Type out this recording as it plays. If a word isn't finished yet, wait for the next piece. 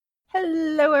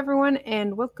Hello, everyone,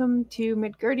 and welcome to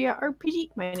Midgardia RPG.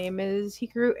 My name is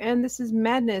Hikaru, and this is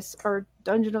Madness, our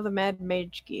Dungeon of the Mad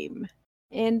Mage game.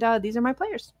 And these are my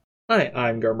players. Hi,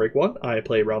 I'm Garmbreak1. I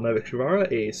play Ralmevik Shivara,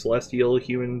 a celestial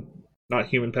not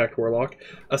human pact warlock,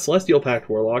 a celestial pact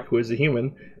warlock who is a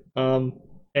human,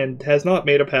 and has not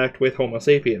made a pact with Homo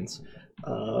sapiens.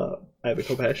 I have a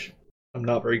Kopesh. I'm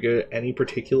not very good at any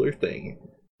particular thing.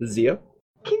 Zia?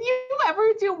 Can you ever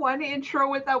do one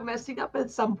intro without messing up at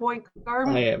some point, Garm?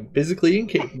 I am physically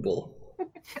incapable.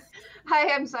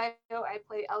 Hi, I'm Sayo. I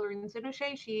play Elrin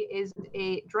Zinushe. She is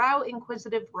a drow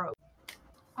inquisitive rogue.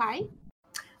 Hi.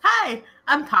 Hi,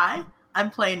 I'm Kai. I'm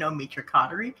playing Omitra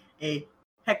Cottery, a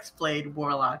Hexblade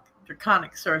Warlock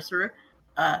Draconic Sorcerer.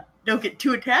 Don't get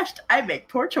too attached, I make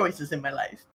poor choices in my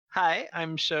life. Hi,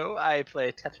 I'm Sho. I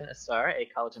play Tetran Asar, a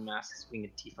College of Masks winged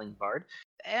tiefling bard.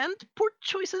 And poor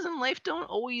choices in life don't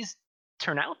always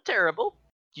turn out terrible.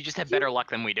 You just have better luck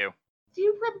than we do. Do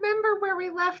you remember where we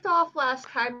left off last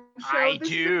time, Sho? I This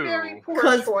do. is a very poor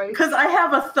choice. Because I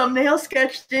have a thumbnail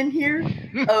sketched in here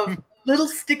of little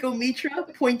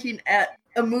Stickomitra pointing at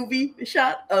a movie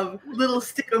shot of little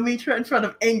Stickomitra in front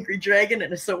of Angry Dragon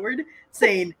and a sword,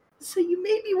 saying, "So you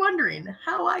may be wondering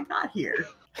how I got here."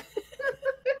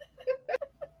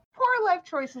 Poor life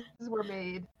choices were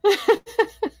made.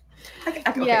 Okay.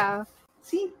 Yeah.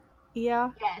 See? Yeah,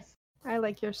 Yes. I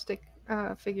like your stick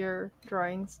figure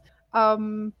drawings.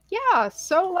 Yeah,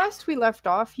 so last we left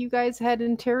off, you guys had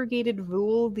interrogated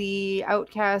Vul, the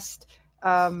outcast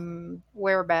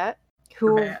werebat,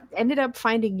 who Werebat. ended up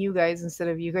finding you guys instead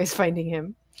of you guys finding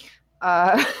him.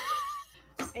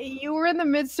 You were in the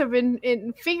midst of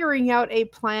in figuring out a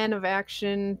plan of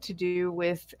action to do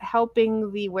with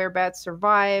helping the werebat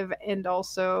survive and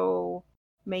also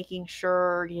making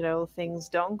sure, things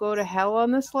don't go to hell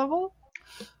on this level.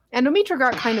 And Omitra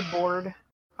got kind of bored.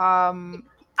 I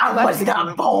was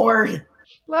not bored.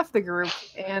 Left the group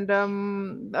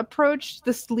and approached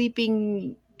the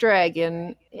sleeping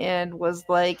dragon and was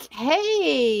like,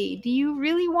 "Hey, do you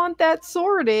really want that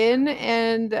sword in?"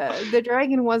 And the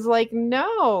dragon was like,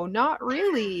 "No, not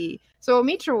really." So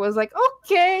Omitra was like,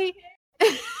 "Okay,"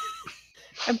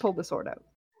 and pulled the sword out.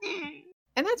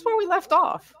 And that's where we left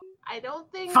off. I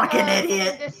don't think Fucking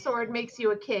idiot. this sword makes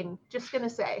you a king. Just gonna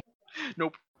say.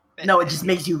 Nope. No, it just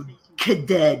makes you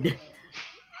dead.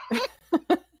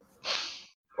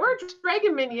 Or a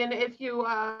dragon minion if you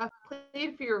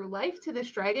plead for your life to this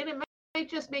dragon. It might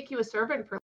just make you a servant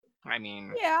for. I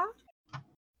mean, Yeah.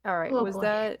 All right. Oh, Was boy.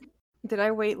 that? Did I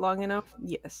wait long enough?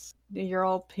 Yes. You're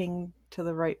all pinged to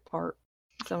the right part.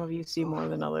 Some of you see more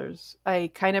than others.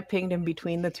 I kind of pinged in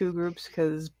between the two groups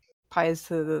because Pi is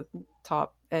to the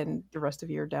top and the rest of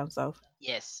you are down south.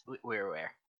 yes, we're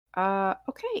aware.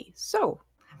 Okay. So,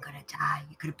 I'm gonna die.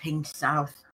 You could have pinged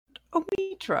south.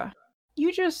 Omitra,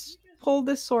 you just pulled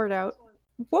this sword out,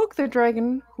 woke the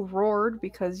dragon who roared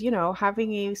because,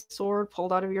 having a sword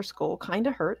pulled out of your skull kind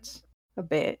of hurts a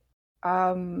bit.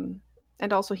 And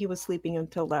also he was sleeping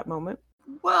until that moment.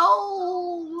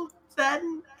 Well,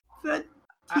 then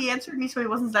he answered me, so he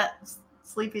wasn't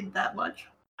sleeping that much.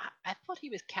 I thought he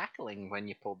was cackling when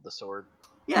you pulled the sword.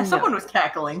 Yeah, No. someone was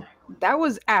cackling. That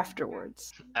was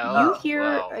afterwards. Oh, You hear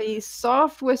well. a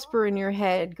soft whisper in your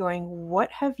head going, "What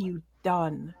have you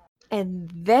done?" And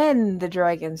then the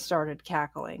dragon started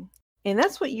cackling. And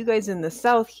that's what you guys in the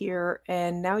south hear.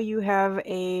 And now you have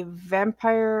a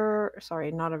werebat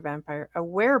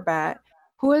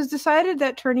who has decided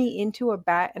that turning into a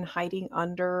bat and hiding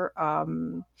under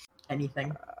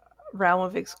Anything.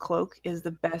 Ralmovik's cloak is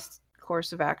the best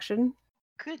course of action.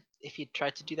 Good. If you'd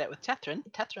tried to do that with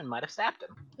Tetran might have stabbed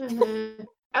him. Mm-hmm.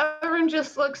 Everyone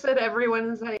just looks at everyone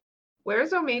and is like,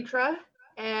 "Where's Omitra?"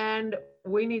 And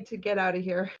we need to get out of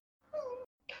here.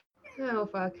 Oh,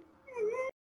 fuck.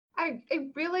 I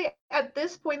really, at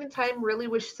this point in time, really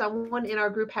wish someone in our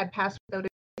group had passed without a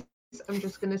trace. I'm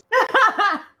just gonna say,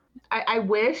 I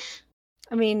wish.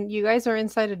 I mean, you guys are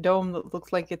inside a dome that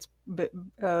looks like it's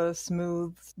a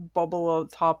smooth bubble on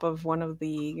top of one of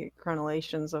the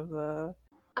crenellations of the...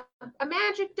 A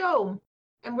magic dome.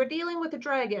 And we're dealing with a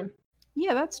dragon.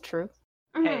 Yeah, that's true.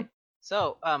 Hey,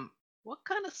 so, what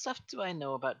kind of stuff do I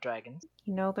know about dragons?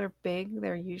 They're big,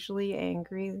 they're usually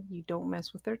angry, you don't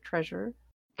mess with their treasure.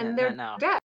 And No, they're no.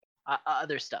 dead.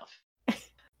 Other stuff.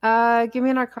 Give me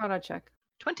an Arcana check.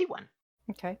 21.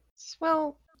 Okay.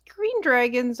 Well, green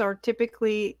dragons are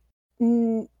typically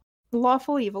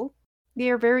lawful evil. They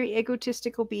are very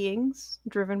egotistical beings,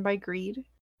 driven by greed.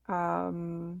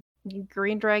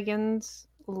 Green dragons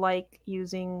like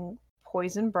using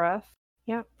poison breath.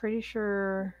 Yeah, pretty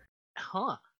sure.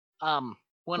 Huh. One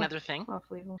What? other thing.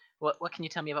 Lawful evil. What can you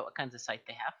tell me about what kinds of sight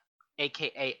they have?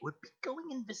 AKA, would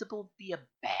going invisible be a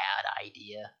bad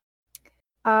idea?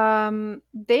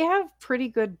 They have pretty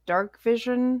good dark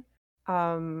vision.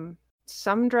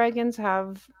 Some dragons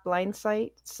have blind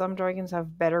sight. Some dragons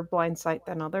have better blind sight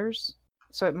than others.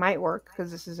 So it might work because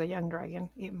this is a young dragon.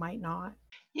 It might not.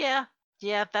 Yeah,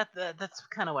 that's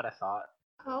kind of what I thought.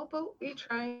 How about we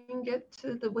try and get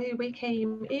to the way we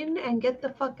came in and get the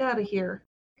fuck out of here?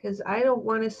 Because I don't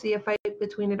want to see a fight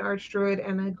between an archdruid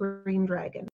and a green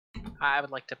dragon. I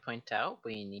would like to point out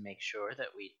we need to make sure that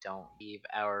we don't leave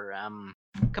our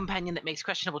companion that makes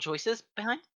questionable choices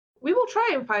behind. We will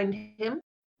try and find him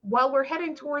while we're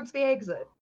heading towards the exit.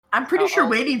 I'm pretty sure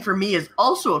waiting for me is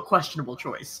also a questionable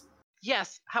choice.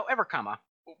 Yes, however,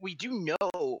 we do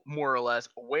know more or less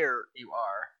where you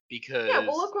are because Yeah,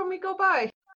 well, look when we go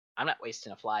by. I'm not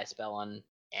wasting a fly spell on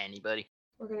anybody.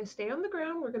 We're going to stay on the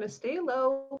ground. We're going to stay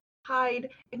low, hide,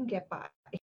 and get by.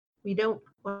 We don't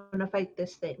want to fight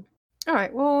this thing. All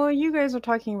right. Well, you guys are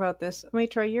talking about this.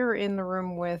 Mitra, you're in the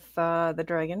room with the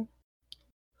dragon,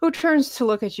 who turns to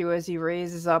look at you as he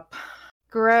raises up,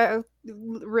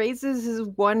 raises his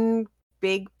one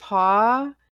big paw,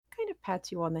 kind of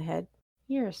pats you on the head.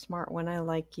 You're a smart one. I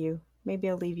like you. Maybe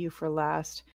I'll leave you for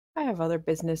last. I have other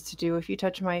business to do. If you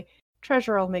touch my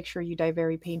treasure, I'll make sure you die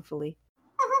very painfully.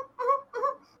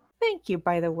 Thank you,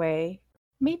 by the way.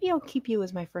 Maybe I'll keep you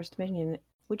as my first minion.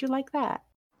 Would you like that?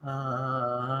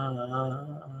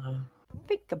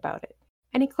 Think about it.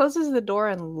 And he closes the door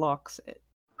and locks it.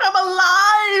 I'm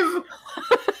alive!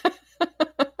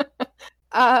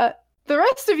 The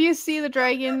rest of you see the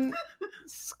dragon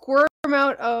squirm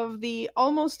out of the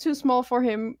almost too small for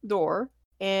him door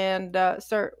and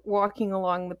start walking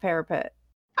along the parapet.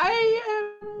 I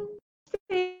am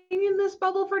staying in this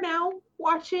bubble for now,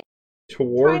 watching,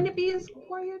 Toward, trying to be as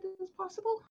quiet as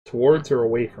possible. towards or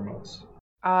away from us?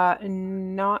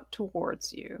 Not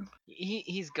towards you.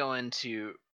 He's going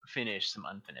to finish some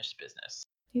unfinished business.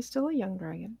 He's still a young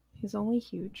dragon. He's only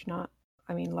huge,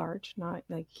 large, not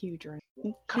like huge or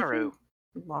anything. Karu.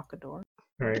 Lock a door.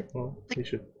 Alright, well, we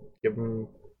should give him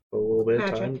a little bit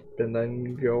of time and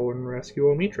then go and rescue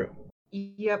Omitra.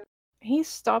 Yep. He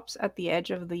stops at the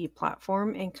edge of the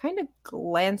platform and kind of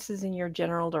glances in your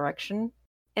general direction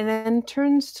and then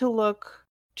turns to look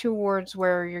towards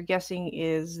where you're guessing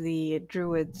is the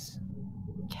druid's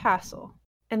castle.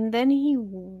 And then he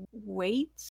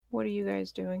waits. What are you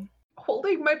guys doing?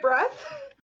 Holding my breath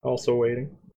Also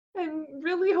waiting. and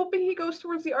really hoping he goes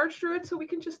towards the archdruid so we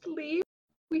can just leave.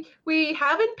 We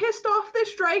haven't pissed off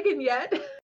this dragon yet.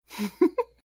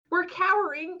 We're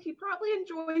cowering. He probably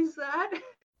enjoys that.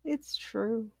 It's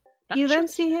true. Not You sure. then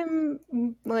see him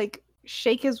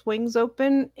shake his wings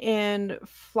open and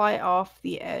fly off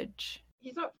the edge.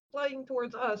 He's not flying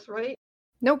towards us, right?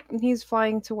 Nope, he's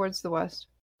flying towards the west.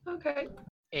 Okay.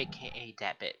 AKA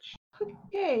that bitch.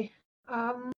 Okay.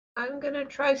 I'm gonna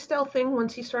try stealthing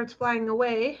once he starts flying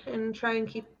away and try and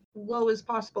keep low as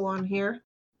possible on here.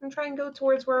 And try and go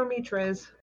towards where Omitra is.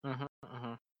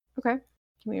 Okay,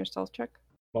 give me your stealth check.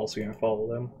 I'm also gonna follow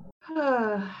them.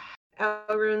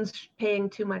 Alrune's paying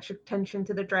too much attention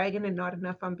to the dragon and not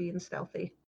enough on being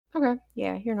stealthy. Okay,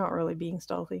 yeah, you're not really being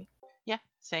stealthy. Yeah,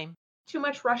 same. Too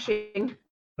much rushing.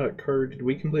 Kurt, did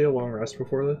we complete a long rest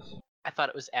before this? I thought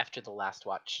it was after the last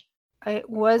watch. It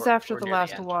was after or the near the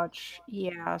last end. watch.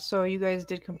 Yeah, so you guys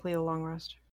did complete a long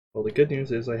rest. Well, the good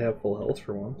news is I have full health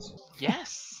for once.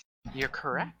 Yes, you're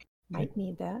correct. Might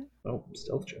need that. Oh,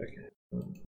 stealth check.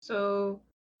 So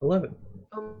 11.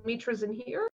 Omitra's in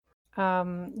here?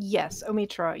 Yes,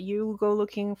 Omitra, you go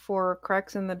looking for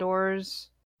cracks in the doors.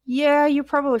 Yeah, you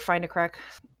probably find a crack.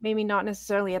 Maybe not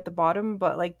necessarily at the bottom,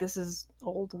 but this is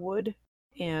old wood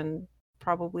and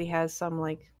probably has some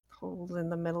holes in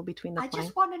the middle between the I planks.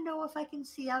 just want to know if I can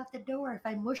see out the door if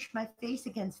I mush my face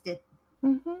against it.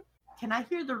 Mm-hmm. Can I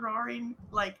hear the roaring,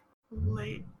 late?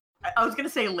 I was going to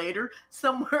say later,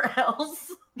 somewhere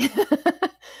else.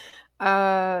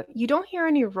 You don't hear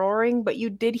any roaring, but you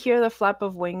did hear the flap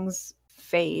of wings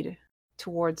fade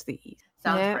towards the east.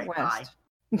 Sounds right. Bye.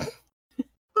 west.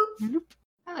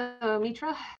 Hello,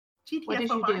 Omitra. What did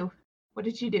you GTFO, do? What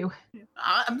did you do?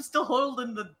 I'm still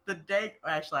holding the day.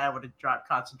 Actually, I would have dropped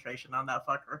concentration on that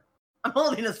fucker. I'm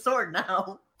holding a sword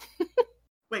now.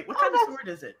 Wait, what kind of sword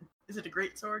is it? Is it a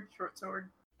great sword, short sword,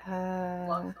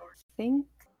 long sword? Think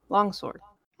long sword.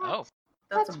 Oh,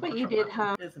 That's a what you martial did,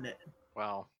 huh? weapon, isn't it?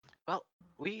 well,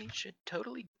 we should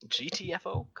totally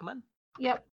GTFO. Come on.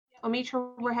 Yep.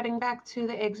 Omitra, we're heading back to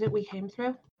the exit we came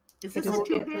through. Is It this is a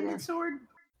okay for two-handed there. sword?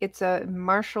 It's a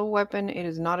martial weapon. It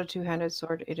is not a two-handed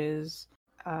sword. It is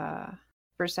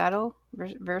versatile.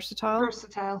 Versatile.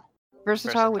 Versatile.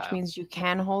 Versatile, which Versatile. means you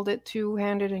can hold it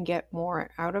two-handed and get more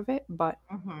out of it, but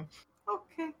Mm-hmm.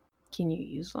 Okay. can you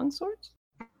use long swords?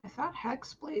 I thought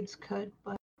hex blades could,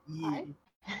 but Yeah.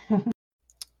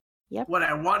 Yep. What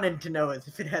I wanted to know is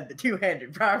if it had the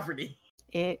two-handed property.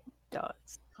 It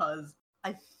does. Because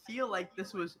I feel like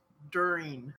this was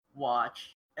during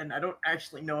Watch, and I don't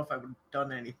actually know if I would have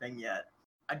done anything yet.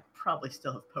 I'd probably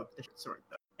still have poked the sword,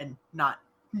 though, and not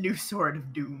New Sword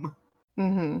of Doom.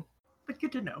 Mm-hmm. But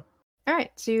good to know. All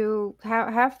right, so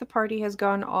half the party has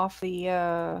gone off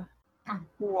the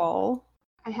wall.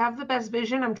 I have the best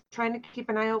vision. I'm trying to keep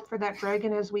an eye out for that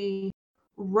dragon as we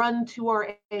run to our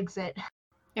exit.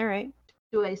 All right.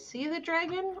 Do I see the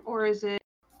dragon, or is it?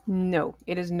 No,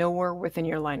 it is nowhere within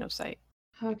your line of sight.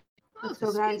 Okay, Oh, let's it's go,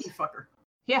 a guys. speedy fucker.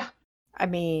 Yeah. I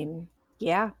mean,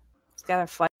 yeah, it's got a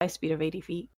fly speed of 80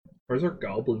 feet. Where's our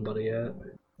goblin buddy at?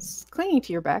 It's clinging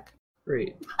to your back.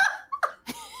 Great.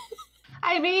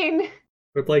 I mean,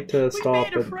 I'd like to We stop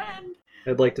made a and friend.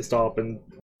 I'd like to stop and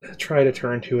try to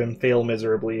turn to him, fail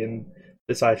miserably, and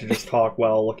decide to just talk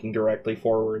while looking directly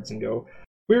forwards and go,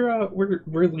 We're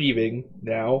leaving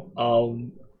now.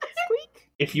 Squeak.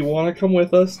 If you want to come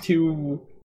with us to,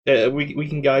 we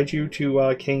can guide you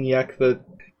to King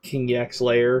Yak's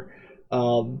lair.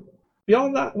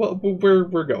 Beyond that, well,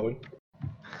 we're going.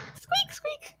 Squeak,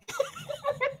 squeak.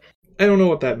 I don't know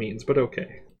what that means, but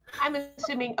okay. I'm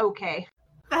assuming okay.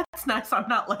 That's nice. I'm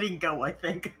not letting go, I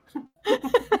think.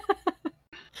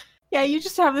 Yeah, you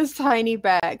just have this tiny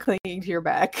bat clinging to your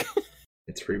back.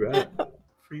 It's free bat.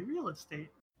 Free real estate.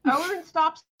 Owen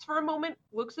stops for a moment,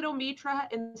 looks at Omitra,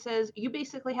 and says, "You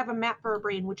basically have a map for a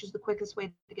brain, which is the quickest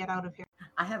way to get out of here."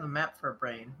 I have a map for a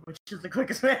brain, which is the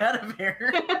quickest way out of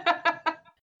here.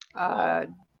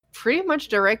 Pretty much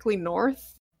directly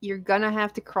north. You're gonna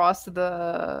have to cross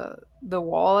the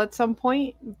wall at some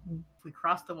point. If we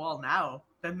cross the wall now,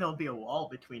 then there'll be a wall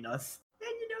between us. And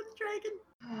you know the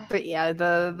dragon. But yeah,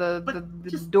 the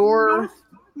Just door.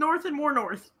 north and more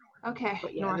north. Okay,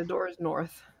 But yeah, north. the door is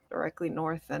north, directly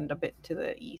north, and a bit to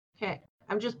the east. Okay.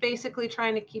 I'm just basically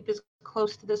trying to keep as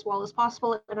close to this wall as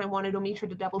possible, and I wanted Omitra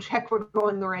to double check we're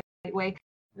going the right way.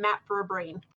 Map for a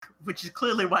brain. Which is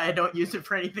clearly why I don't use it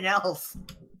for anything else.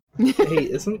 Hey,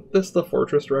 isn't this the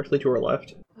fortress directly to our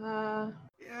left? Yeah.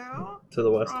 To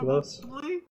the west of us?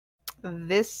 Probably.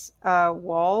 This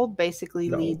wall basically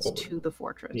No, leads hold on. to the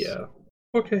fortress. Yeah.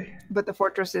 Okay. But the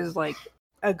fortress is like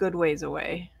a good ways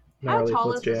away. How Gnarly, tall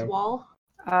let's is this jam. wall?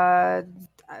 I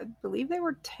believe they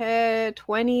were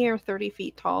 20 or 30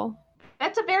 feet tall.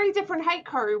 That's a very different height,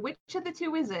 Karu. Which of the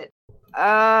two is it?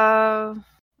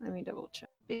 Let me double check.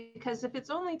 Because if it's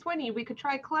only 20, we could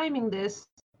try climbing this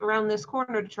around this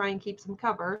corner to try and keep some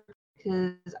cover.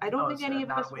 Because I don't think is any that of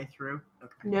not us. way through.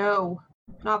 Okay. No,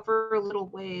 not for a little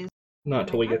ways. Not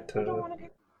till we get I don't to. wanna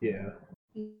get- Yeah.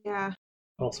 Yeah.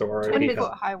 Also, our 20 IP.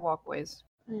 foot high walkways.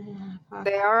 Fuck.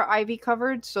 They are ivy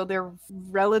covered, so they're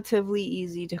relatively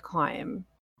easy to climb.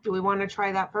 Do we want to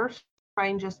try that first? Try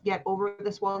and just get over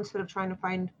this wall instead of trying to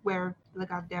find where the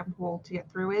goddamn hole to get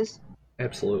through is?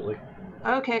 Absolutely.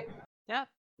 Okay. Yeah,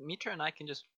 Mitra and I can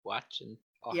just watch and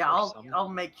offer Yeah,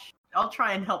 some. I'll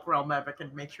try and help Realmevic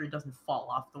and make sure he doesn't fall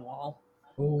off the wall.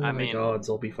 Oh I my mean- gods,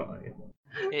 I'll be fine.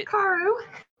 It- Karu,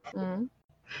 Mm.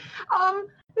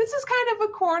 this is kind of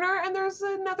a corner and there's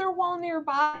another wall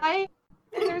nearby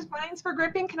and there's vines for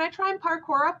gripping. Can I try and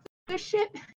parkour up this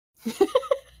shit?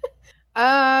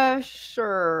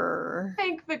 Sure.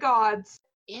 Thank the gods.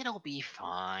 It'll be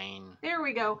fine. There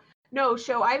we go. No,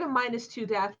 show, I have a -2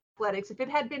 to athletics. If it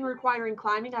had been requiring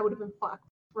climbing, I would have been fucked.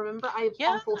 Remember, I have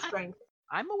Yeah, awful strength.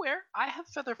 I'm aware. I have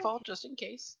Featherfall just in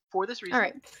case. For this reason. All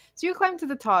right. So you climb to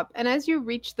the top, and as you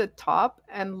reach the top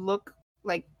and look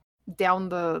like down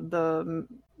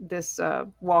this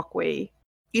walkway,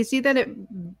 you see that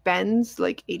it bends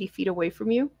like 80 feet away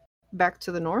from you, back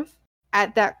to the north.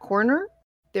 At that corner,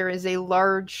 there is a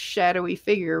large shadowy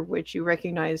figure which you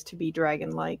recognize to be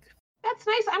dragon-like. That's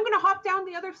nice. I'm gonna hop down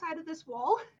the other side of this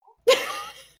wall.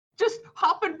 Just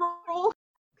hop and roll.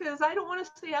 Because I don't want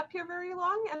to stay up here very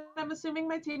long, and I'm assuming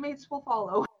my teammates will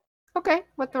follow. Okay,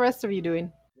 what the rest of you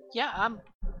doing? Yeah, I'm.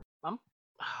 Oh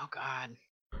God.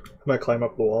 I'm gonna climb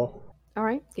up the wall. All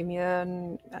right, give me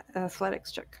an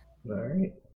athletics check.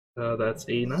 Alright. That's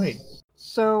a 9.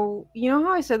 So, you know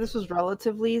how I said this was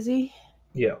relatively easy?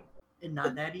 Yeah. And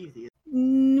not that easy.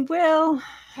 Well,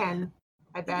 10,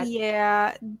 I bet.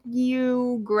 yeah,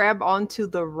 you grab onto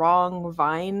the wrong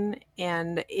vine,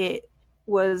 and it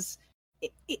was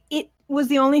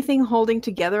the only thing holding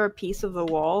together a piece of the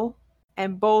wall,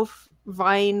 and both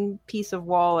vine, piece of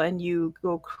wall, and you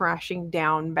go crashing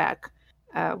down back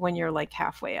when you're like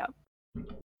halfway up.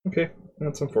 Okay,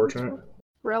 that's unfortunate.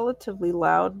 Relatively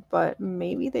loud, but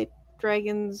maybe the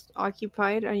dragon's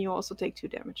occupied, and you also take 2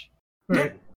 damage.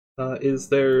 Alright. Is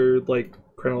there, like,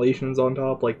 crenellations on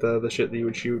top? Like the shit that you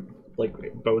would shoot, like,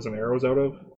 bows and arrows out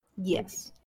of?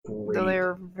 Yes, Great. though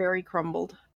they're very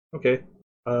crumbled. Okay.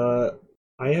 I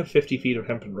have 50 feet of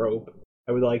hempen rope.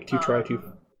 I would like to try to...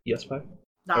 Yes, Pi?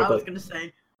 No, I'd I was like- gonna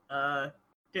say,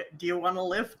 do you want to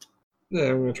lift? Yeah,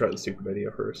 I'm gonna try the stupid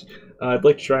idea first. I'd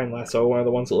like to try and lasso one of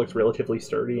the ones that looks relatively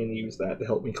sturdy and use that to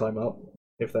help me climb up,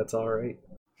 if that's alright.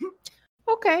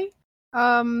 Okay.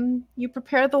 You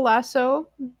prepare the lasso,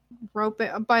 rope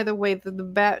it. By the way, the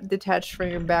bat detached from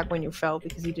your back when you fell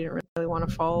because you didn't really want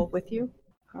to fall with you.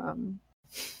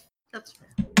 That's fair.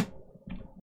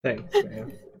 Thanks,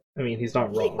 man. I mean, he's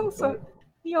not wrong.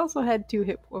 He also had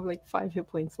 5 hit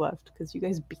points left because you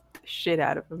guys beat the shit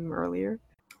out of him earlier.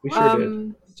 We sure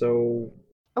did. So,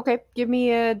 Okay, give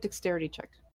me a dexterity check.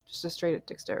 Just a straight up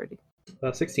dexterity.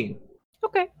 16.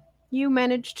 Okay. You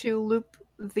manage to loop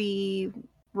the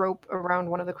rope around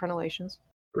one of the crenellations.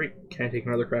 Great. Can I take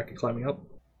another crack at climbing up?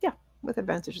 Yeah, with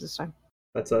advantage this time.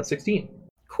 That's 16.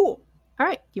 Cool.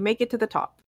 Alright, you make it to the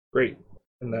top. Great.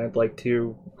 And then I'd like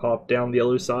to hop down the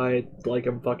other side like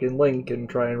I'm fucking Link and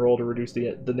try and roll to reduce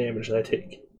the damage that I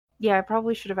take. Yeah, I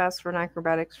probably should have asked for an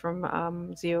acrobatics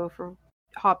from Zio for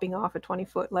hopping off a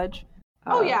 20-foot ledge.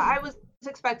 Oh yeah, I was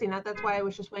expecting that. That's why I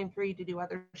was just waiting for you to do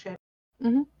other shit.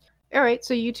 Alright,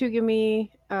 so you two give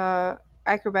me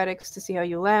acrobatics to see how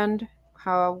you land.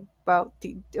 How about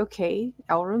okay,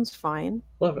 Elrond's fine.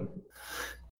 11.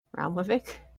 Ralmovic,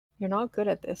 you're not good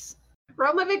at this.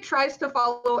 Romovic tries to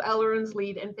follow Elrond's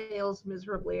lead and fails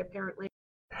miserably, apparently.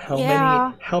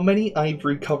 How many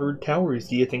ivory-covered towers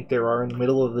do you think there are in the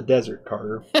middle of the desert,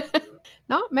 Carter?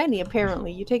 Not many,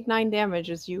 apparently. You take 9 damage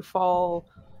as you fall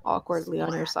awkwardly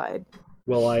on your side.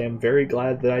 Well, I am very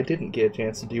glad that I didn't get a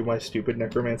chance to do my stupid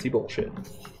necromancy bullshit.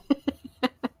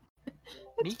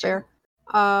 That's fair.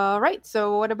 Right,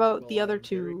 so what about the other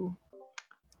two?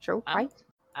 Sure, right?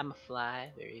 I'm a fly,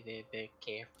 very, very, very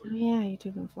careful. Oh, yeah, you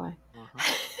two can fly.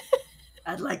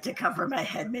 I'd like to cover my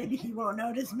head. Maybe he won't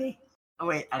notice me. Oh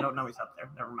wait, I don't know he's up there.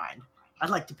 Never mind. I'd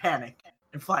like to panic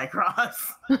and fly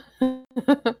across.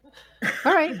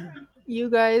 Alright, you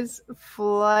guys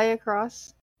fly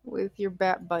across with your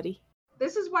bat buddy.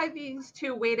 This is why these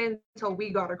two waited until we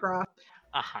got across.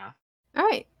 Uh-huh.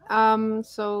 Alright,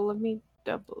 so let me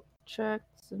double check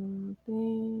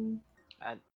something.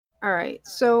 Alright,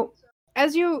 so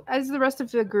as the rest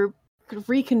of the group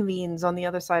reconvenes on the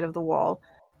other side of the wall,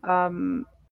 I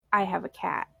have a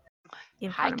cat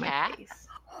in front of my face.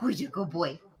 Who's your good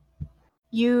boy?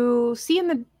 You see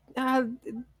in the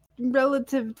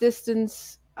relative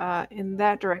distance in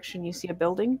that direction, you see a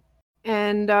building.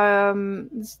 And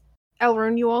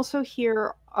Elrond, you also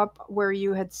hear up where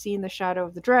you had seen the shadow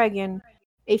of the dragon,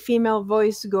 a female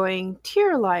voice going,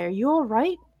 "Tyrli, are you all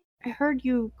right? I heard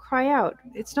you cry out.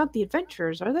 It's not the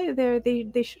adventurers, are they?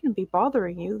 They shouldn't be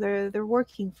bothering you. They're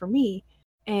working for me."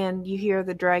 And you hear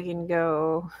the dragon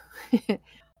go,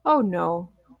 "Oh no.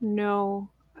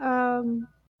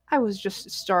 I was just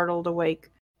startled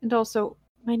awake. And also,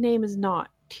 my name is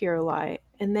not Tyrli."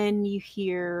 And then you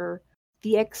hear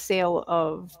the exhale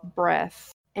of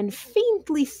breath and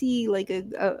faintly see like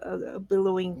a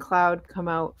billowing cloud come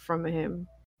out from him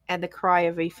and the cry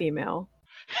of a female.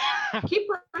 Keep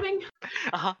running.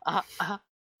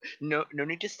 No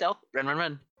need to stealth.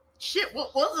 Run. Shit,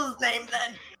 what was his name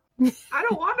then? I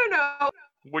don't want to know.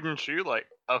 Wouldn't you?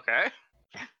 Okay.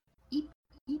 Eep.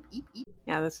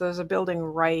 Yeah, there's a building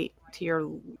right to your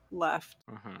left.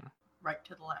 Mm-hmm. Right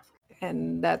to the left.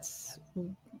 And that's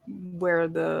where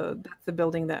that's the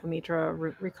building that Mitra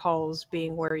recalls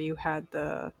being where you had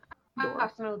the door.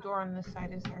 There's no door on this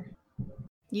side, is there?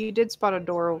 You did spot a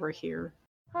door over here.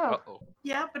 Oh, Uh-oh.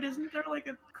 Yeah, but isn't there like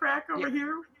a crack over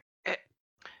here?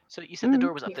 So you said the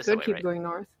door was up You this could way, keep right? going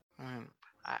north.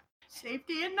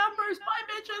 Safety in numbers, bye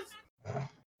bitches.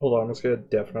 Hold on, I'm just gonna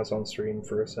deafen us on stream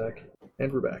for a sec.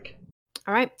 And we're back.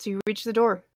 All right, so you reach the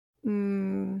door.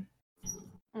 I'd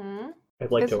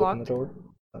like It's to open locked. the door.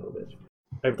 Son of a bitch.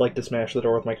 I'd like to smash the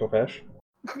door with my Kopesh.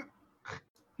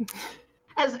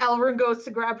 As Elrond goes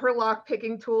to grab her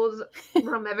lock-picking tools,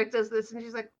 Romevic does this, and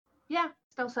she's like, "Yeah,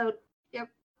 stealth out. Yep.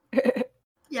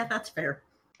 Yeah, that's fair.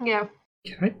 Yeah."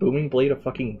 Can I booming blade a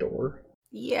fucking door?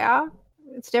 Yeah,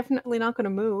 it's definitely not going to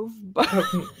move, but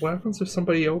What happens if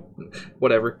somebody open?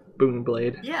 Whatever. Booming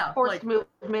blade. Yeah, Forced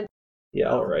movement.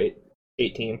 Yeah, alright.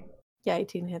 18. yeah,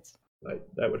 18 hits.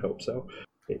 I would hope so.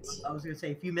 It's I was gonna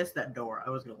say if you missed that door, I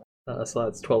was gonna. so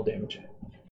that's 12 damage.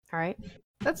 All right.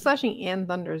 That's slashing and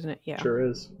thunder, isn't it? Yeah. Sure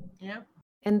is. Yeah.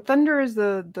 And thunder is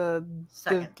the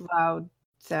Second. loud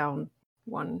sound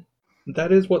one.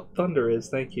 That is what thunder is.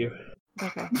 Thank you.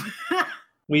 Okay.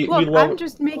 We Look, love I'm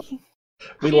just making.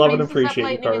 we She love and mixes up appreciate you,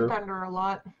 lightning and Carter. thunder a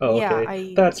lot. Oh, Yeah,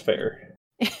 okay. That's fair.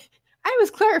 I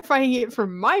was clarifying it for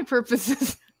my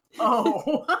purposes.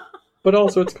 Oh. But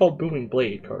also, it's called Booming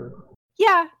Blade, Carter.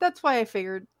 Yeah, that's why I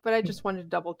figured, but I just wanted to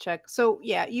double check. So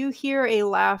yeah, you hear a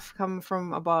laugh come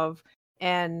from above,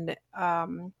 and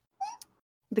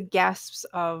the gasps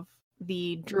of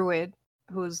the druid,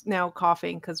 who's now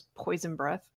coughing because poison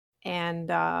breath. And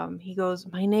he goes,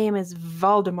 "My name is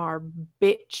Valdemar,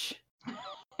 bitch."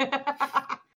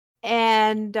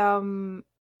 And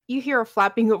you hear a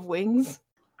flapping of wings.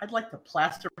 I'd like to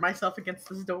plaster myself against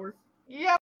this door.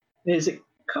 Yep. Is it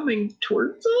coming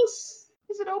towards us?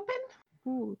 Is it open?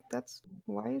 Ooh, that's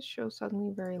why is show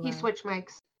suddenly very loud? He switched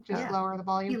mics. Just Yeah. lower the You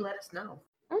volume. let us know.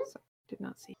 Did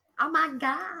not see. Oh my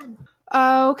god.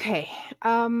 Okay.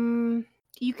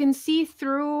 You can see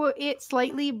through it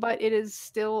slightly, but it is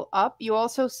still up. You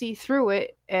also see through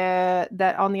it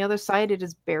that on the other side it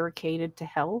is barricaded to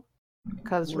hell.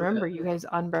 Because remember, you guys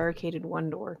unbarricaded one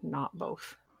door, not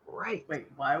both. Right. Wait,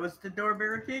 why was the door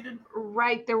barricaded?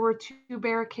 Right. There were 2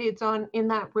 barricades in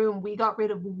that room. We got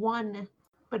rid of one,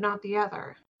 but not the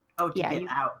other. Oh, to Yeah, get you-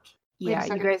 out. Wait a Yeah, you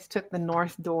second. guys took the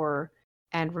north door,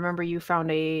 and remember, you found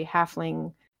a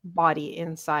halfling body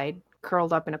inside,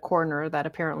 curled up in a corner that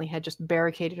apparently had just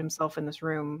barricaded himself in this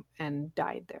room and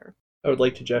died there. I would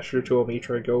like to gesture to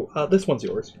Omitra and go, this one's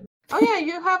yours. Oh yeah,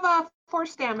 you have a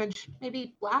force damage.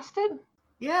 Maybe blasted?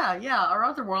 Yeah, our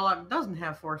other warlock doesn't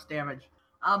have force damage.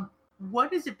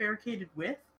 What is it barricaded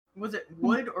with? Was it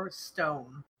wood or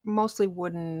stone? Mostly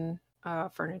wooden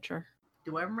furniture.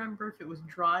 Do I remember if it was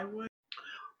dry wood?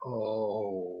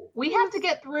 Oh. We have to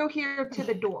get through here to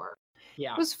the door.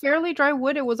 Yeah. It was fairly dry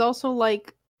wood. It was also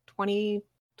like 20,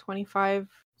 25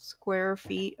 square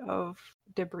feet of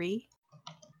debris.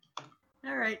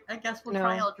 Alright, I guess we'll No.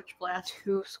 try Eldritch Blast.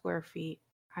 2 square feet.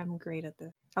 I'm great at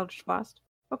this. Eldritch Blast.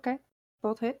 Okay.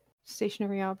 Both hit.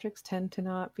 Stationary objects tend to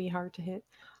not be hard to hit.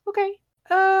 Okay.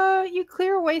 You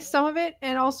clear away some of it,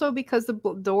 and also because the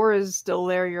door is still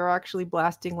there, you're actually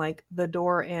blasting like the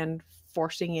door and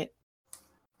forcing it.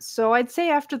 So I'd say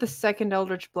after the second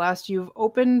Eldritch Blast, you've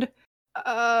opened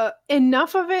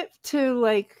enough of it to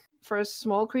like for a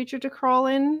small creature to crawl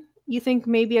in. You think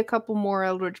maybe a couple more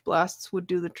Eldritch Blasts would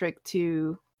do the trick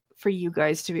for you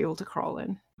guys to be able to crawl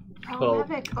in. Oh, Well,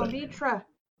 Mavic, Omitra,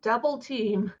 double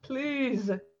team,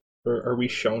 please. Are we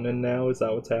shonen now? Is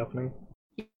that what's happening?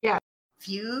 Yeah.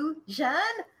 Fusion?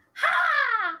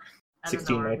 Ha! I don't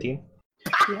 16, know. 19?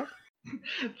 Yep.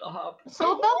 The hop.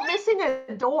 So about missing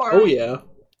a door. Oh, yeah.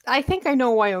 I think I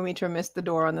know why Omitra missed the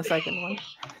door on the second one.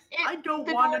 I don't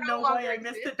the want door to no know why longer I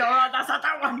missed the exists. door on the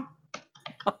other one.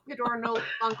 The door no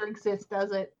longer exists,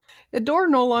 does it? The door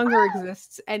no longer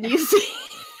exists, and you see.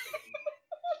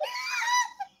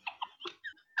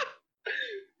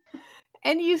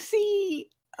 And you see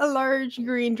a large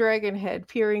green dragon head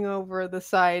peering over the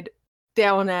side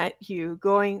down at you,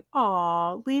 going,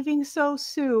 "Aw, leaving so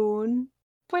soon.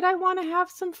 But I want to have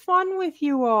some fun with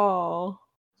you all."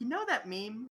 You know that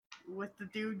meme with the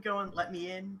dude going, "Let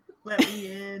me in, let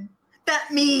me in." That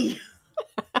me.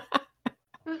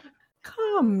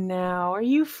 Come now, are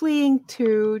you fleeing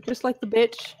too, just like the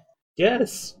bitch?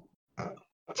 Yes.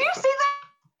 Do you see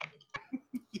that?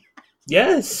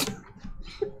 Yes.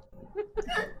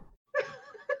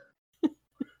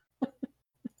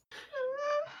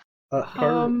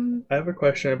 Carter, I have a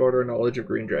question about our knowledge of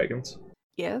green dragons.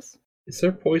 Yes. Is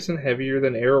their poison heavier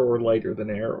than air or lighter than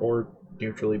air or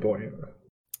neutrally buoyant?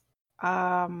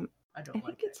 I I don't think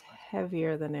like it's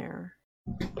heavier than air.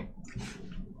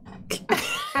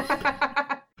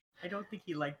 I don't think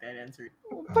he liked that answer.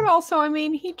 But also, I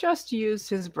mean, he just used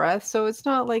his breath, so it's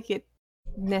not like it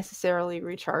necessarily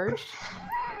recharged.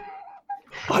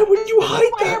 Why would you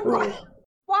hide that roll?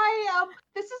 Why,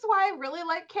 this is why I really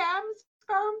like Cam's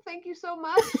Scarm. Thank you so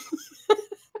much.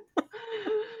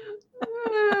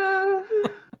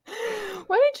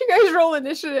 Why didn't you guys roll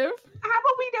initiative? How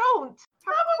about we don't?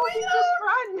 How about we just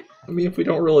run? I mean, if we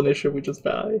don't roll initiative, we just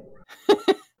die.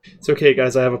 It's okay,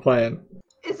 guys. I have a plan.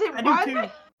 Is it I run? do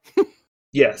too.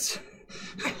 Yes.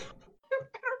 Run.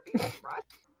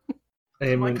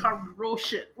 I My mean, car roll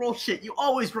shit, roll shit. You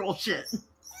always roll shit.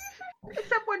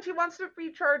 Except when she wants to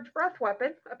recharge breath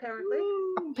weapon, apparently.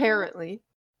 Apparently.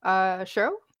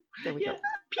 Show? There we Yeah.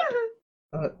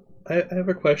 go. I have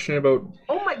a question about.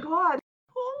 Oh my god.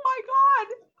 Oh my god.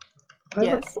 I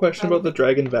have Yes, a question about the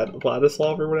dragon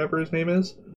Vladislav or whatever his name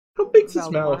is. How big's his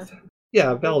Valdemar. mouth?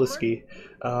 Yeah, Valdisky.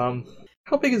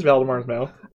 How big is Valdemar's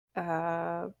mouth?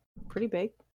 pretty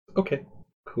big. Okay,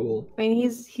 cool. I mean,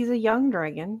 he's a young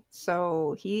dragon,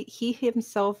 so he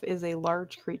himself is a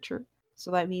large creature. So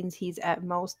that means he's at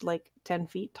most like 10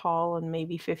 feet tall and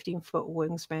maybe 15-foot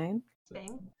wingspan.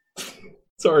 Bang.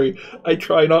 Sorry, I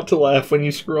try not to laugh when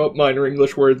you screw up minor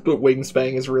English words, but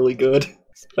wingspan is really good.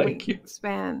 Thank you.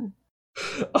 Wingspan.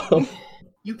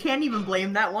 You can't even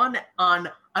blame that one on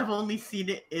I've only seen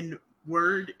it in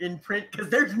word in print because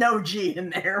there's no G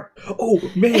in there. Oh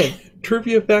man,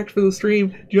 trivia fact for the stream.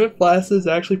 Do you know what flaccid is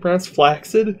actually pronounced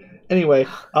flaccid? Anyway,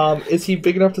 is he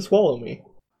big enough to swallow me?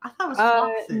 I thought it was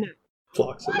flaccid. No.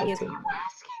 Flaccid. He Okay.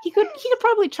 He could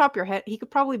probably chop your head. He could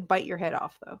probably bite your head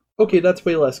off though. Okay, that's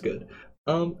way less good.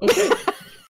 Okay. Wait,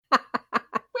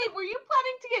 were you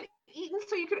planning to get eaten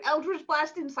so you could Eldritch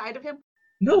Blast inside of him?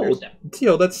 No, Thunderstep.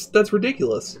 Theo, that's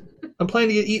ridiculous. I'm planning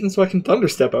to get eaten so I can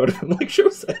thunderstep out of him, like Sho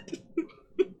said.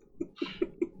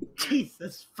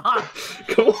 Jesus fuck.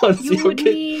 Come on, You Theo, would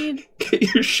get need.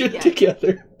 your shit Yeah.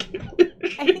 together.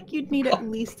 I think you'd need at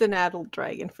least an adult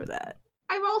dragon for that.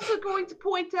 I'm also going to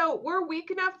point out we're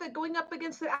weak enough that going up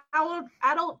against the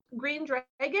adult green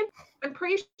dragon, I'm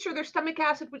pretty sure their stomach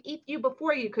acid would eat you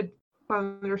before you could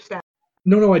understand.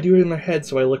 No, I do it in the head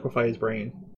so I liquefy his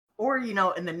brain. Or,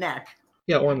 in the neck.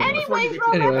 Yeah, or in the Anyways, you get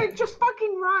to- remember, Anyway. just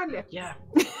fucking run. Yeah.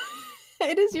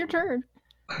 It is your turn.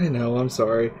 I know, I'm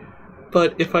sorry.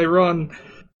 But if I run,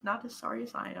 Not as sorry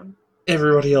as I am.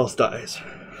 everybody else dies.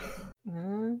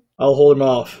 Mm. I'll hold him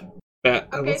off. Bat.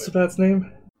 Okay. What's the bat's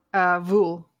name?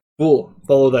 Vul. Fool.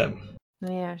 Follow them.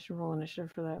 Yeah, I should roll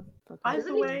initiative for that. But By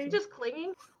Isn't the way- he just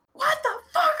clinging? What the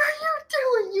fuck are you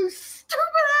doing, you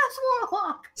stupid ass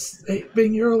warlock?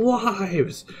 Saving your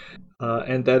lives.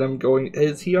 And then I'm going.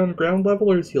 Is he on ground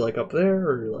level or is he like up there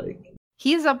or like?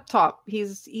 He's up top.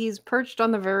 He's perched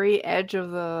on the very edge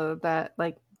of that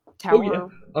like tower. Oh yeah.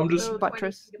 I'm just So 20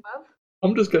 buttress. feet above?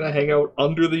 I'm just gonna hang out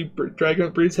under the dragon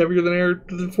that breathes heavier than air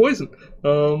to the poison.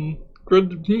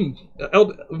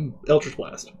 Eldritch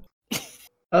Blast.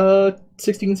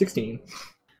 16.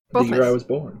 Both The year I miss. was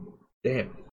born.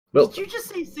 Damn. Well, Did you just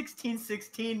say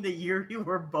 1616 the year you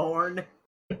were born?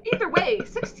 Either way,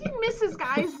 16 misses,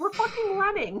 guys. We're fucking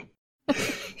running.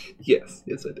 yes,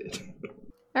 I did.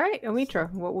 All right, Omitra,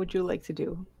 what would you like to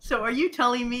do? So are you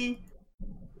telling me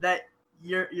that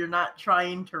you're not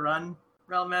trying to run,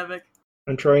 Realmavic?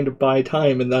 I'm trying to buy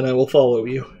time and then I will follow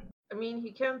you. I mean,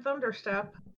 he can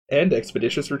thunderstep. And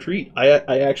Expeditious Retreat. I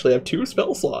actually have 2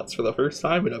 spell slots for the first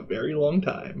time in a very long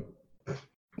time.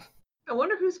 I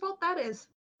wonder whose fault that is.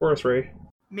 Forest Ray.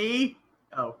 Me?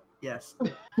 Oh, yes.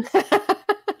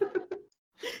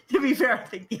 To be fair, I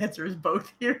think the answer is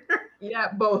both here.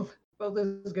 Yeah, both. Both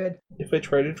is good. If I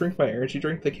try to drink my energy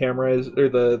drink, the camera is or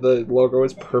the logo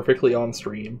is perfectly on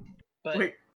stream. But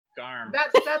Wait, Garm.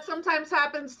 That sometimes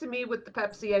happens to me with the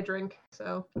Pepsi I drink.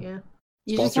 So yeah.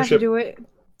 You just have to Sponsorship. do it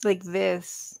like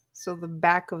this, so the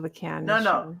back of the can. no, is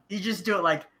no. shown. You just do it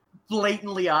like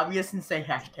blatantly obvious and say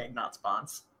hashtag not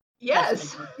spons.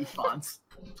 Yes. Hashtag would be spons.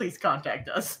 Please contact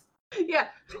us. Yeah.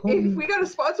 If we got a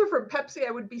sponsor from Pepsi,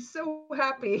 I would be so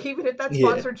happy. Even if that Yeah.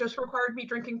 sponsor just required me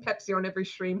drinking Pepsi on every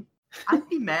stream. I'd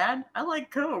be mad. I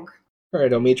like Coke.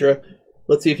 Alright, Omitra.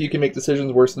 Let's see if you can make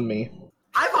decisions worse than me.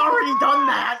 I've already done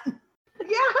that.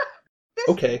 Yeah.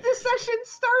 Okay. This session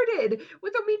started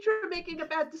with Omitra making a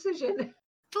bad decision.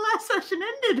 The last session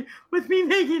ended with me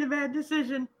making a bad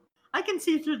decision. I can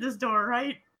see through this door,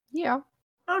 right? Yeah.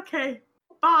 Okay.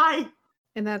 Bye.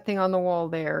 And that thing on the wall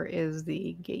there is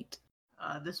the gate.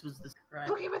 This was the scribe.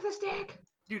 Okay with a stick.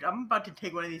 Dude, I'm about to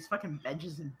take one of these fucking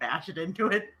benches and bash it into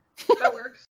it. That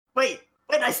works. Wait,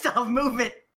 I still have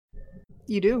movement.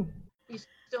 You do. You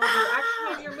still have your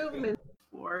action and your movement.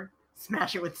 Or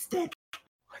smash it with stick.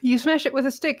 You smash it with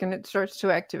a stick and it starts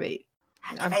to activate.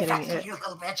 I'm Activate kidding. faster, you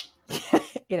little bitch.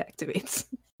 It activates.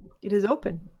 It is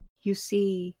open. You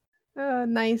see a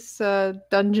nice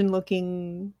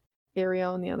dungeon-looking area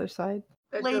on the other side.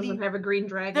 That Lady, doesn't have a green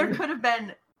There dragon. could have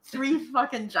been 3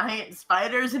 fucking giant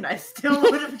spiders and I still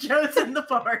would have chosen the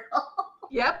portal.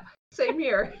 Yep. Same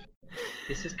here.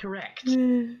 This is correct.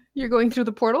 You're going through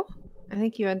the portal. I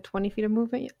think you had 20 feet of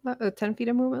movement, 10 feet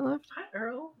of movement left. Hi,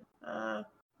 Earl. We're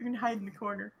gonna hide in the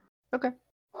corner. Okay.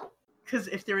 Because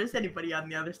if there is anybody on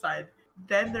the other side,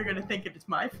 then they're gonna think it's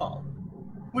my fault.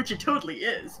 Which it totally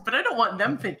is, but I don't want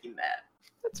them thinking that.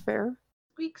 That's fair.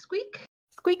 Squeak, squeak.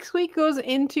 Squeak Squeak goes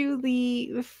into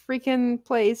the freaking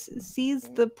place, sees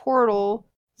the portal,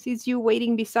 sees you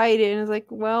waiting beside it, and is like,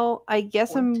 well, I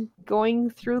guess I'm going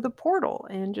through the portal,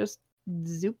 and just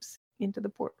zoops into the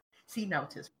portal. See, now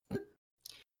it is.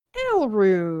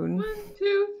 Elrune. 1,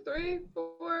 2, 3,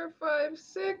 4, 5,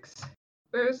 6.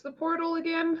 Where's the portal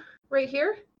again? Right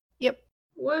here? Yep.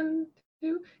 1,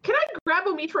 2. Can I grab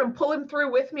Omitra and pull him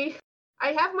through with me? I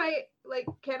have my,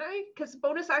 can I? Because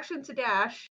bonus action to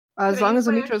dash. As Can I long use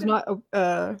as my Omitra's action?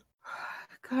 not.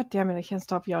 God damn it! I can't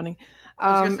stop yawning.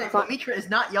 I was gonna say, Omitra is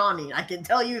not yawning. I can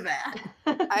tell you that.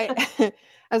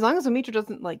 As long as Omitra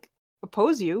doesn't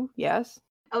oppose you, yes.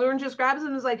 Elrond just grabs him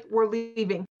and is like, "We're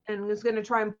leaving," and is gonna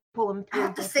try and pull him I through.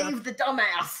 have to save the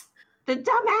dumbass. The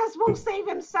dumbass won't save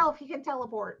himself. He can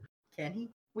teleport. Can he?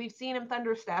 We've seen him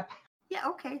thunderstep. Yeah.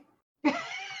 Okay.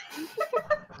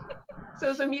 So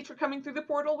is Omitra coming through the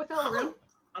portal with Elrond?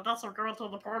 I guess I'm going to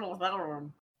the portal with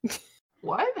Elrond.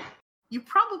 What? You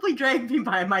probably dragged me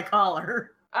by my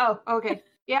collar. Oh, okay.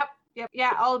 Yep.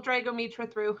 Yeah, I'll drag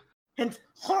Omitra through. And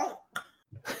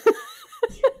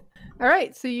All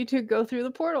right, so you two go through the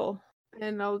portal,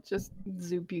 and I'll just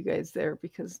zoop you guys there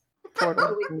because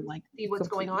portal can See what's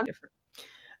going on. different.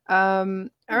 All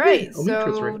right,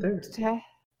 Omitra's so right there.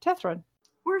 Tethron,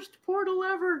 worst portal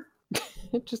ever.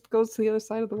 it just goes to the other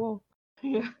side of the wall.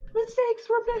 Yeah. Mistakes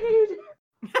were made.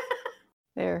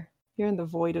 There, you're in the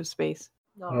void of space.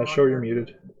 Show you're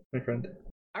muted, my friend.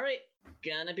 Alright,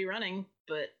 gonna be running,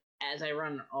 but as I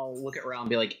run, I'll look at Ral and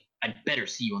be like, I'd better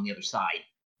see you on the other side.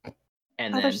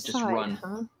 And then Other just side, run.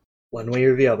 huh? One way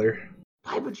or the other.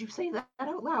 Why would you say that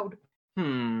out loud?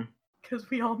 Because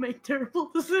we all make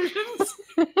terrible decisions.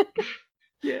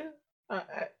 Yeah,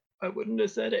 I wouldn't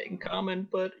have said it in common,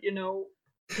 but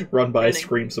Run by, Running.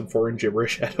 scream some foreign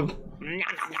gibberish at him.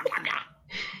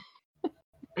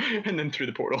 and then through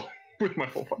the portal with my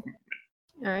full fucking.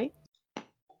 All right. Hey.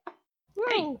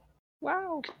 Whoa.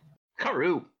 Wow.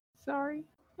 Karu! Sorry.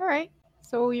 All right.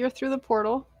 So you're through the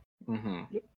portal.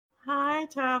 Mm-hmm. Hi,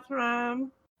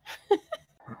 Tethran.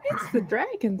 It's the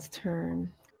dragon's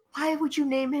turn. Why would you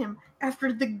name him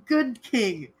after the good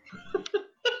king?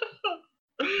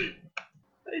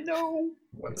 I know.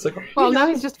 1 second. Well, now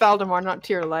he's just Valdemar, not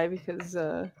Tyrelai, because,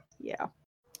 yeah.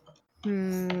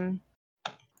 Tyrelai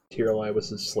was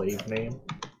his slave name.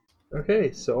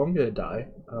 Okay, so I'm gonna die.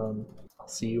 I'll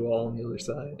see you all on the other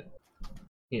side.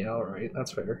 Yeah, alright,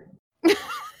 that's fair.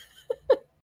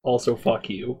 Also, fuck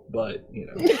you, but, You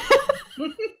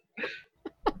can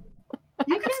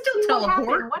still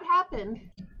teleport. What happened?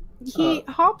 He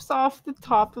hops off the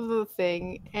top of the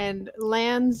thing and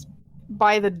lands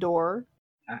by the door,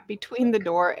 between the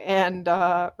door and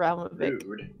Ralmovic.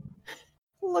 Rude.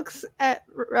 Looks at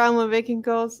Ralmovic and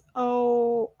goes,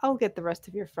 "Oh, I'll get the rest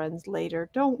of your friends later.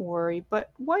 Don't worry,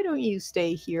 but why don't you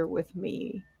stay here with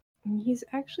me?" And he's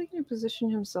actually going to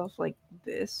position himself like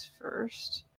this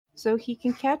first. So he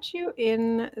can catch you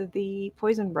in the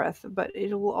poison breath, but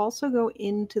it will also go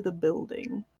into the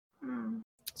building.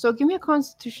 So give me a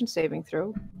constitution saving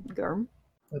throw, Garm.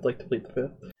 I'd like to plead the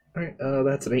fifth. Alright,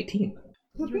 that's an 18.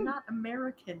 You're not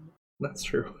American. That's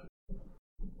true.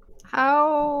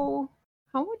 How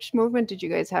much movement did you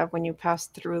guys have when you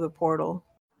passed through the portal?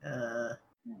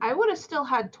 I would have still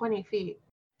had 20 feet.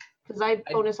 Because I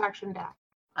bonus action dash.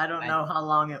 I don't know how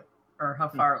long it or how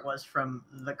far it was from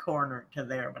the corner to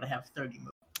there, but I have 30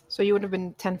 moves. So you would have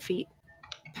been 10 feet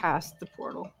past the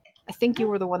portal. I think you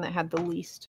were the one that had the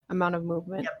least amount of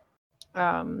movement.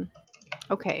 Yep.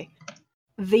 Okay.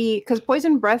 Because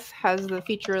poison breath has the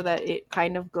feature that it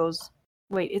kind of goes.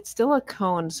 Wait, it's still a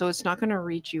cone, so it's not going to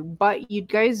reach you. But you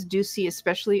guys do see,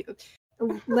 especially.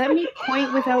 Let me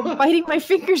point without biting my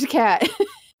fingers, cat.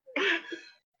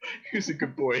 He's a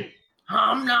good boy.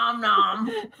 Nom nom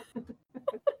nom.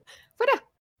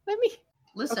 Let me.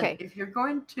 Listen, Okay. if you're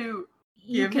going to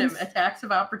You give can him attacks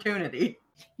of opportunity,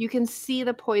 you can see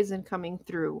the poison coming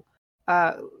through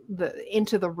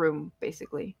into the room,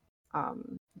 basically,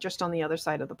 just on the other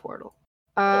side of the portal.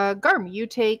 Garm, you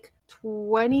take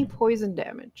 20 poison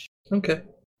damage. Okay.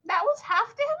 That was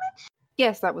half damage?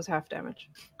 Yes, that was half damage.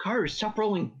 Karu, stop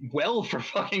rolling well for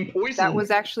fucking poison. That was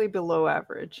actually below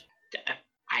average.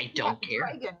 I don't care.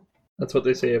 Dragon. That's what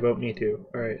they say about me, too.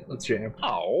 Alright, let's jam.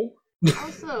 Oh.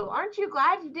 Also, aren't you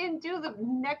glad you didn't do the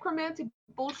necromantic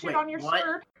bullshit Wait, on your what?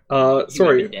 sword?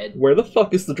 Sorry, would've been dead. where the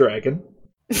fuck is the dragon?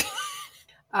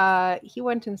 He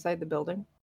went inside the building.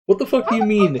 What the fuck do you How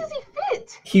the mean? fuck does he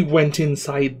fit? He went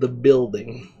inside the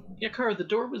building. Yeah, Karu, the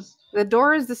door was... The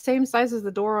door is the same size as the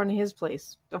door on his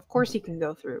place. Of course he can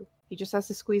go through. He just has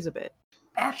to squeeze a bit.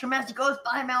 bash him as he goes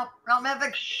by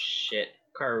Ralmevic. Shit.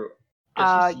 Karu,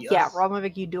 does he see Yeah, us?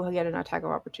 Ralmovic, you do get an attack of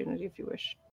opportunity if you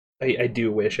wish. I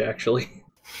do wish, actually.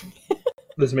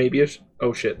 This may be a...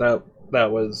 Oh shit, that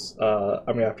was... I'm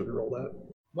gonna have to reroll that.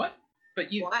 What?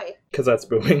 But you... Why? Because that's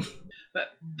booming. But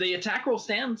the attack roll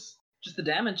stands. Just the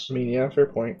damage. I mean, yeah, fair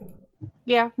point.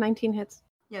 Yeah, 19 hits.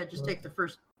 Yeah, just take the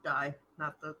first die,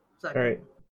 not the second.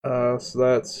 Alright. So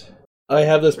that's I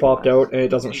have this popped out, and it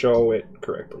doesn't show it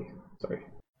correctly. Sorry.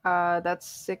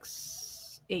 That's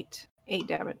 8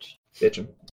 damage. Bitchin'.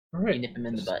 You Alright. nip him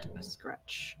in the butt. A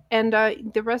scratch. And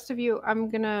the rest of you, I'm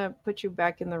gonna put you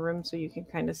back in the room so you can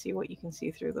kind of see what you can see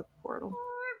through the portal.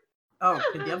 Oh,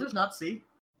 did the others not see?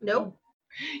 Nope.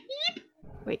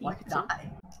 Wait, you Why can did see.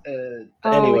 I?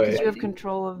 Oh, Anyway. because you have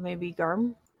control of maybe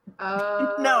Garm?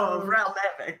 No, Ralph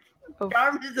Epic. Of,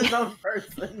 Garm is his own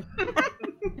person.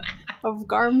 of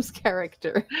Garm's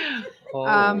character.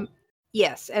 Oh.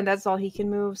 Yes, and that's all he can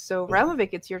move. So, Ralovic,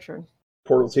 it's your turn.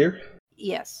 Portal's here.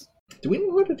 Yes. Do we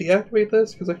know how to deactivate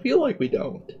this? Because I feel like we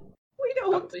don't. We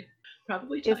don't.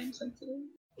 Probably If- time sensitive.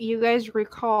 You guys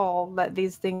recall that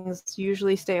these things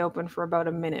usually stay open for about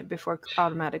a minute before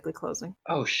automatically closing.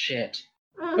 Oh shit.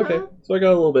 Okay, so I got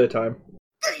a little bit of time.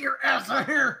 Get your ass out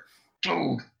here!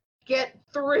 Oh. Get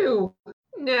through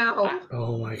now.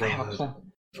 Oh my I have a god.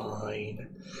 plan.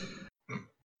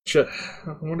 Fine.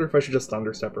 I wonder if I should just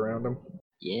thunderstep around him.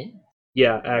 Yeah.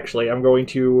 Yeah, actually, I'm going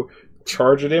to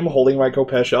charge at him, holding my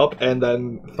Kopesh up, and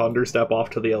then thunderstep off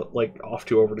to the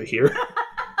over to here.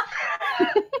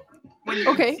 When you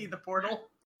Okay. can see the portal.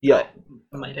 Yeah,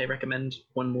 Might I recommend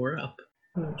one more up?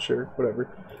 sure,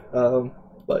 whatever.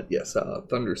 But yes,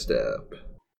 thunderstep.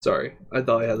 Sorry, I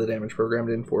thought I had the damage programmed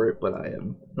in for it, but I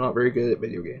am not very good at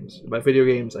video games. By video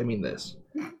games, I mean this.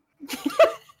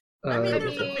 I mean,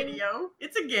 it's mean- a video.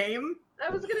 It's a game. I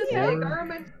was gonna say, Yeah.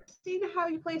 Garm, I've seen how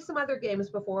you play some other games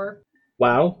before.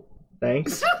 Wow,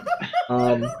 thanks.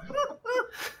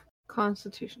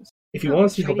 Constitution. If you want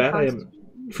to see how Shady bad I am,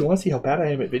 Constitution. if you want to see how bad I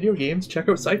am at video games, check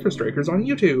out Cypher Strikers on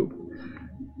YouTube.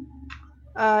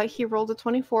 He rolled a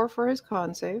 24 for his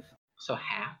con save. So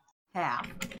half. Half.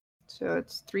 So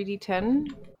it's 3d10.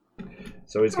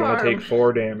 So he's going to take Arm.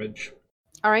 4 damage.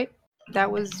 All right. That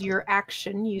was your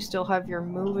action. You still have your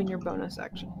move and your bonus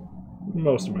action.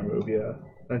 Most of my move, yeah.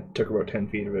 I took about 10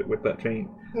 feet of it with that feint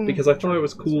Mm. because I thought it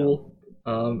was cool.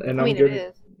 And I I'm mean, gonna.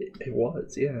 it is. It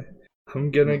was, yeah.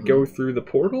 I'm gonna go through the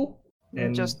portal,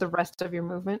 and Just the rest of your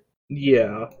movement.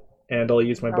 yeah, and I'll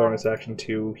use my Oh. bonus action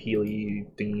to healy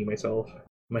thingy myself.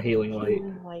 My healing light.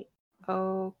 Healing light.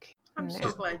 Okay. I'm now.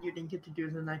 so glad you didn't get to do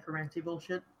the necromancy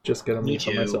bullshit. Just gonna Me move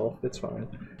for too. myself. It's fine.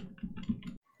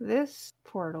 This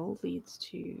portal leads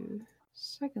to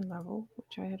second level,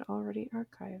 which I had already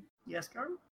archived. Yes,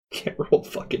 Garm? Can't roll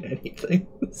fucking anything.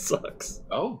 It sucks.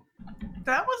 Oh.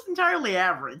 That was entirely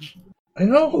average. I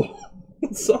know.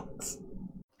 It sucks.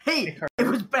 Hey, it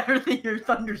was better than your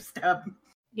thunderstep.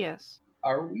 Yes.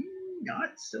 Are we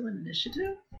not still in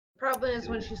initiative? Problem is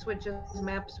when she switches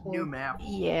maps. New map.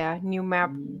 Yeah, new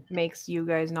map makes you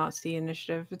guys not see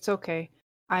initiative. It's okay.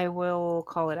 I will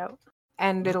call it out.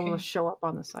 And it'll Okay. show up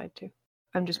on the side too.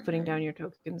 I'm just putting down your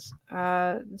tokens.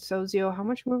 So Zio, how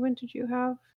much movement did you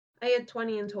have? I had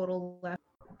 20 in total left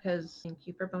because thank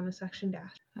you for bonus action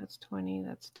dash. That's 20,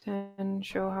 that's 10.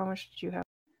 Show how much did you have?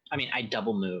 I mean, I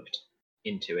double moved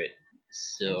into it.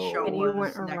 So. Show And you was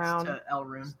went next around. to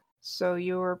Elrune. So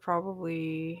you were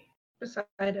probably Beside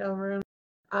Elrune.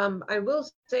 I will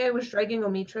say I was dragging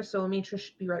Omitra, so Omitra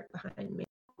should be right behind me.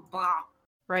 Blah.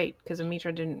 right, because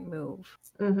Amitra didn't move.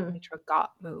 Mm-hmm. Amitra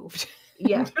got moved.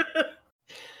 Yeah.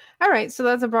 All right, so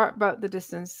that's about the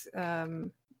distance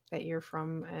that you're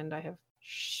from, and I have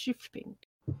shifting.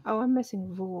 Oh, I'm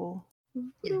missing Vool.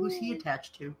 Yeah, who's he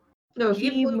attached to? No, he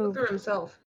He flew moved. through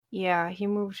himself. Yeah, he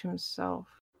moved himself.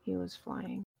 He was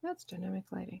flying. That's dynamic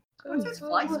lighting. What's his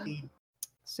fly Oh, speed?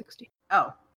 60.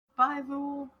 Oh. Bye,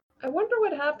 Vool. I wonder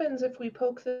what happens if we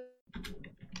poke the.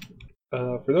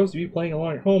 For those of you playing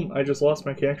along at home, I just lost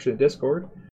my connection to Discord.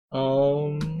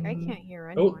 I can't hear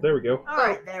Oh, anyone. there we go.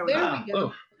 Alright, there we there go. we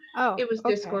go. Oh, It was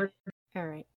okay. Discord. All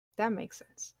right, that makes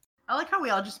sense. I like how we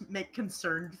all just make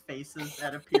concerned faces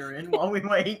that appear in while we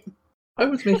wait. I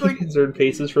was making concerned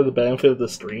faces for the benefit of the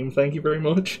stream. Thank you very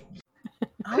much.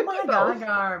 Oh my Both. god,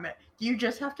 Garm. Do you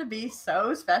just have to be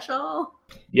so special?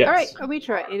 Yes. All right,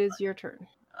 Amitra, it is your turn.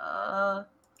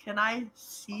 Can I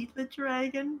see the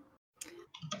dragon?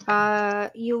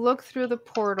 You look through the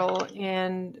portal,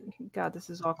 and God, this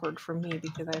is awkward for me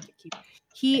because I have to keep.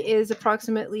 He is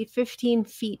approximately 15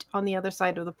 feet on the other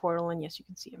side of the portal, and yes, you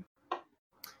can see him.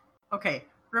 Okay,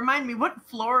 remind me, what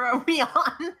floor are we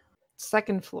on?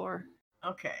 Second floor.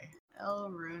 Okay,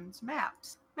 Elrune's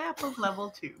maps. Map of level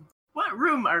 2. What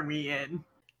room are we in?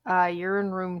 You're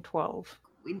in room 12.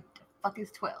 We the fuck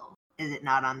is 12? Is it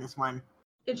not on this one?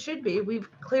 It should be. We've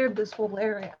cleared this whole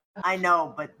area. I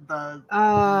know, but the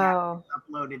Oh,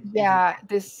 uploaded. isn't yeah. actually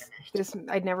This finished.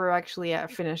 I never actually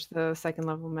finished the second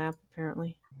level map.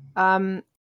 Apparently,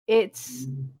 it's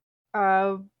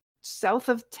south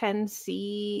of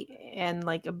 10C and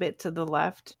like a bit to the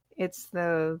left. It's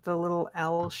the little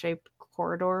L-shaped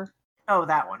corridor. Oh,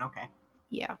 that one. Okay.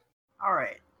 Yeah. All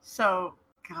right. So,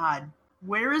 God,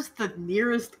 where is the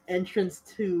nearest entrance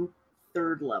to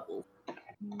 3rd level?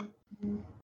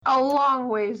 A long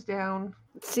ways down.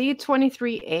 See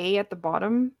 23A at the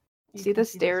bottom? See the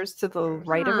stairs to the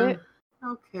right of it?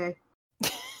 Okay.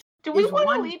 Do we Is want to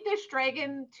one- lead this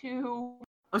dragon to?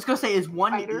 I was gonna say, is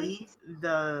 1E Spiders?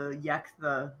 the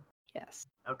the? Yes.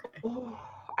 Okay. Oh,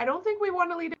 I don't think we want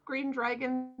to lead a green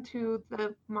dragon to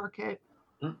the market.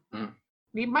 Mm-mm.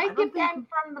 We I might don't get banned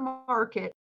from the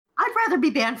market. I'd rather be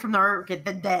banned from the market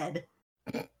than dead.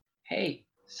 Hey,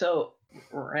 so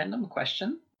random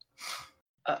question.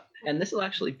 And this will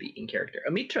actually be in character.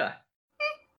 Amitra,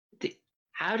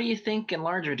 how do you think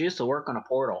enlarge reduce will work on a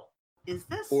portal, Is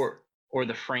this or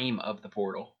the frame of the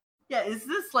portal? Yeah, is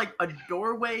this like a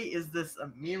doorway? Is this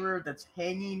a mirror that's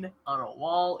hanging on a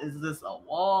wall? Is this a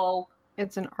wall?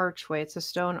 It's an archway. It's a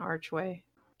stone archway.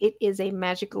 It is a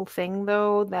magical thing,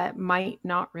 though, that might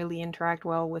not really interact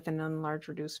well with an enlarge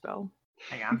reduce spell.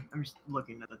 Hang on, I'm just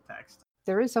looking at the text.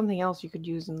 There is something else you could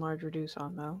use enlarge reduce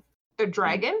on, though. The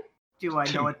dragon? Do I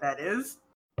know what that is?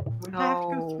 Would I have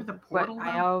to go through the but portal?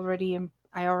 I now?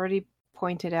 already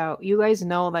pointed out. You guys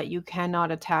know that you cannot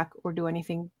attack or do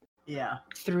anything Yeah,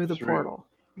 through the Through. portal.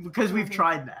 because we've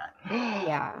tried that.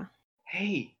 Yeah.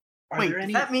 Hey, are Wait, there does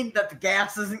any? that mean that the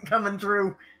gas isn't coming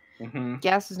through? Mhm.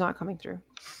 Gas is not coming through.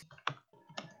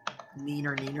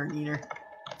 Neener, neener, neener.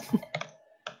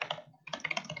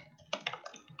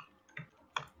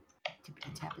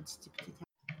 Tippity-tappity, tippity-tap.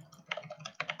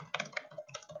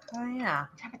 Oh yeah.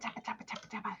 Tappa, tappa, tappa, tappa,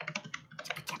 tappa.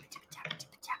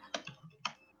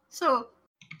 So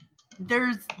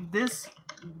there's this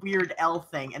weird L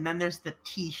thing, and then there's the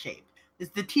T shape. Is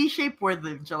the T shape where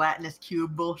the gelatinous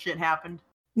cube bullshit happened?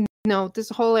 No, this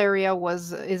whole area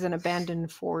is an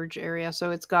abandoned forge area,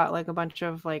 so it's got like a bunch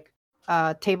of like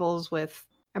tables with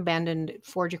abandoned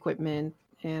forge equipment,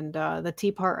 and the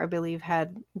T part I believe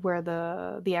had where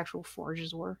the actual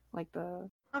forges were, like the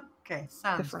Okay,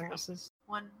 sounds good. furnaces.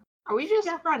 One. Are we just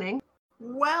Yeah. running?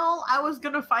 Well, I was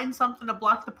gonna find something to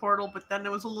block the portal, but then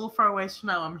it was a little far away, so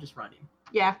now I'm just running.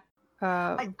 Yeah.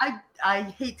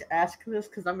 I hate to ask this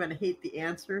because I'm gonna hate the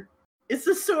answer. Is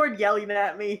the sword yelling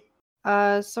at me?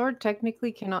 Sword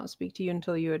technically cannot speak to you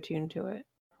until you attune to it.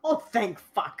 Oh, thank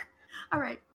fuck. All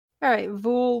right. All right,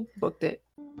 Vul booked it.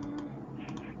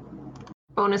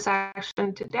 Bonus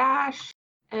action to dash.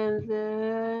 And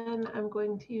then I'm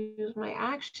going to use my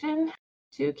action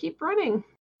to keep running.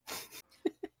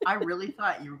 I really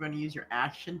thought you were going to use your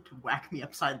action to whack me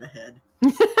upside the head.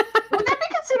 Would that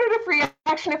be considered a free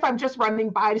action if I'm just running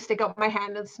by to stick out my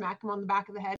hand and smack him on the back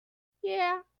of the head?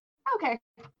 Yeah. Okay,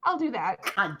 I'll do that.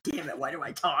 God damn it! Why do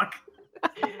I talk?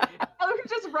 He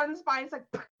just runs by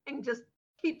and, and just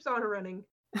keeps on running.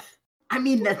 I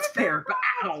mean that's fair, but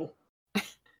ow!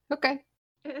 Okay.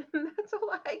 And that's all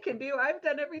I can do. I've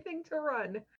done everything to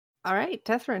run. All right,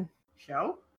 Tethrin.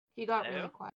 Show? He got Hello? really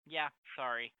quiet. Yeah,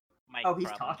 sorry. Mic Oh, he's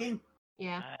problems. talking.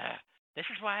 Yeah. This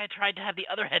is why I tried to have the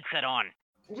other headset on.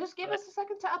 Just give us a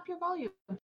second to up your volume.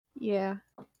 Yeah,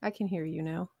 I can hear you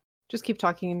now. Just keep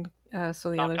talking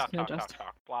so the Talk, others talk, can talk, adjust. talk,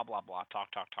 talk. Blah, blah, blah.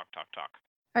 Talk, talk, talk, talk, talk.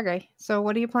 Okay, so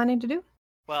what are you planning to do?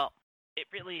 Well, it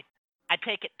really... I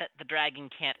take it that the dragon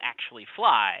can't actually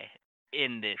fly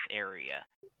in this area,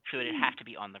 so it'd have to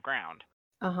be on the ground.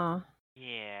 Uh-huh.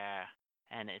 Yeah,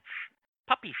 and its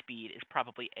puppy speed is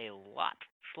probably a lot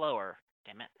slower.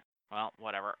 Damn it. Well,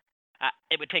 whatever.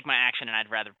 It would take my action, and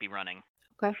I'd rather be running.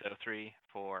 Okay. So 3,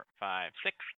 4, 5,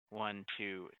 6. 1,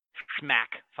 2, smack,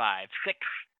 5, 6.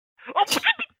 Oh!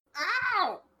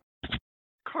 Ow!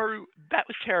 Karu, that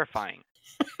was terrifying.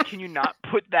 Can you not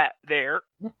put that there?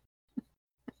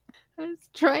 I was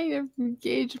trying to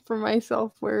gauge for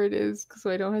myself where it is so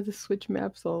I don't have to switch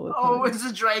maps all the time. Oh, it's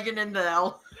a dragon in the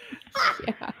L.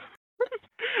 Yeah.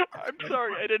 I'm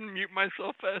sorry, I didn't mute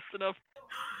myself fast enough.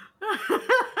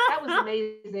 That was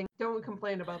amazing. Don't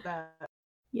complain about that.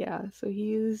 Yeah, so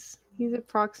he's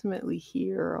approximately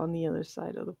here on the other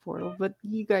side of the portal, but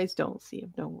you guys don't see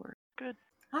him, don't worry.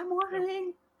 I'm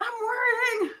worrying. I'm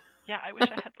worrying. Yeah, I wish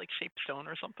I had like Shapestone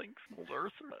or something, Smolder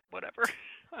Earth or whatever.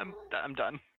 I'm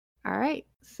done. All right,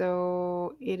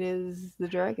 so it is the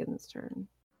dragon's turn.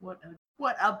 What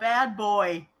a bad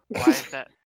boy. Why is that?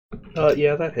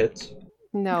 Yeah, that hits.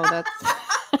 No, that's...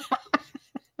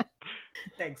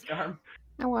 Thanks, Garm.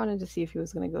 I wanted to see if he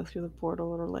was going to go through the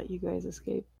portal or let you guys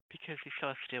escape. Because he still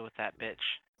has to deal with that bitch.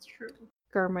 It's true.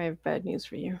 Garm, I have bad news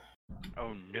for you.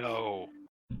 Oh no.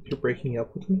 You're breaking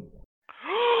up with me?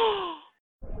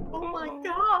 Oh my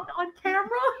god, on camera?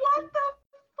 What the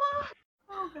fuck?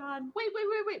 Oh god. Wait.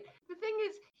 The thing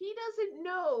is, he doesn't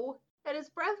know that his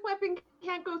breath weapon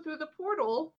can't go through the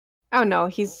portal. Oh no,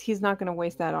 he's not gonna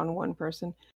waste that on one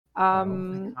person.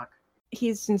 Fuck.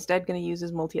 He's instead gonna use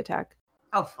his multi-attack.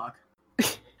 Oh fuck.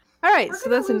 All right, We're so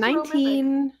gonna that's a lose Romantic.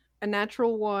 19, a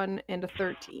natural 1, and a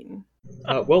 13.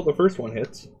 Well, the first one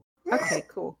hits. Okay,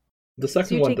 cool. The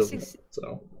second you one take doesn't. six-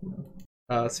 So,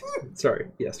 sorry.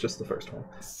 Yes, just the first one.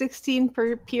 16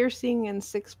 for piercing and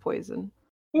 6 poison.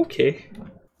 Okay.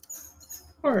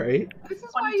 All right. This is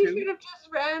One, why you two. should have just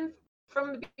ran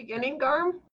from the beginning,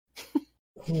 Garm.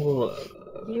 Well,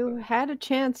 You had a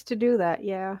chance to do that,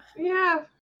 yeah. Yeah.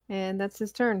 And that's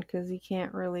his turn because he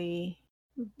can't really.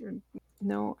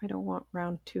 No, I don't want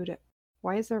round 2 to.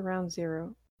 Why is there round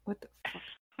 0? What the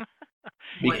fuck?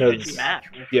 Because-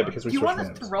 Yeah, because we Do you switched want us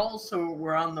to hands. roll so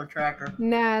we're on the tracker?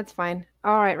 Nah, it's fine.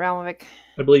 All right, Ralmovic.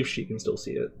 I believe she can still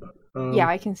see it. Yeah,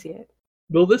 I can see it.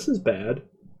 Well, this is bad.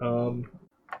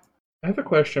 I have a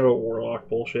question about warlock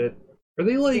bullshit. Are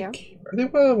they like? Are they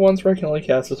one of the ones where I can only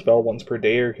cast a spell once per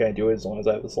day, or can I do it as long as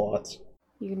I have the slots?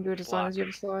 You can do it as long as you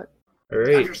have a slot. All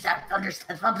right,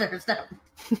 Thunderstep.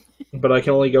 but I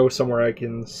can only go somewhere I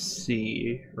can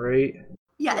see. Right.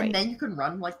 Yeah, Right. and then you can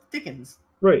run like Dickens.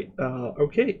 Right.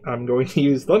 Okay. I'm going to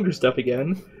use Thunderstep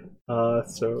again.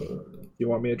 So, do you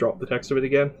want me to drop the text of it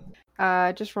again?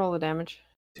 Just roll the damage.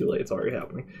 Too late. It's already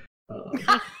happening.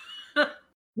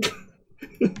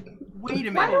 Wait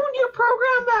a Why minute. don't you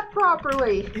program that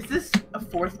properly? Is this a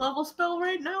 4th level spell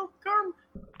right now, Garm?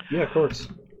 Yeah, of course.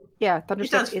 Yeah, It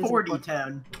Thunderstep does is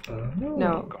 4d10.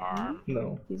 No. Garm.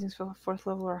 No. Using 4th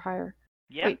level or higher.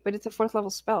 Yeah. Wait, but it's a 4th level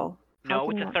spell. How No,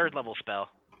 can it's a that- 3rd level spell.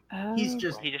 Oh, He's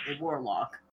just He just- a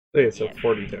warlock. Okay, so Yeah.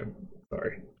 40-10.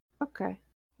 Sorry. Okay.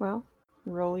 Well,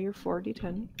 roll your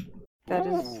 4d10. That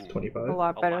is Ooh. 25. a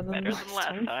lot A better lot than better than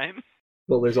last time.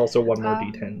 Well, there's also one more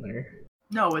Um, D10 there.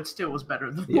 No, it still was better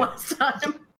than Yeah. last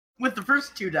time. With the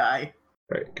first 2 die.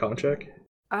 Alright, con check.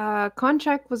 Con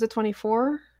check was a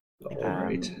 24.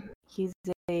 Alright. He's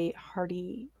a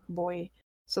hardy boy.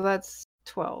 So that's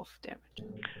 12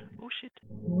 damage. Oh shit.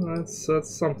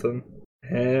 That's something.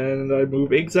 And I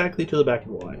move exactly to the back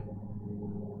of the line.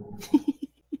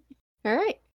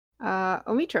 Alright.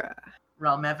 Omitra.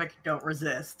 Ralmevic, don't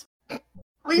resist. What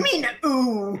do you mean,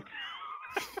 ooh?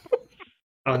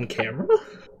 On camera?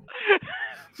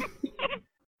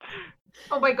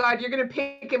 Oh my god, you're gonna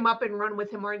pick him up and run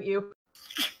with him, aren't you?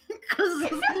 Because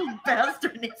this little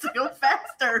bastard needs to go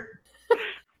faster.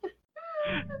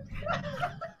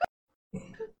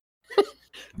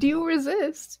 Do you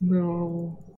resist?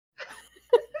 No.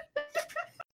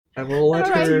 I will let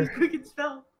Alright. her Quick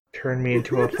spell. turn me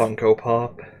into a Funko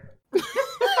Pop.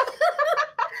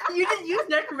 You didn't use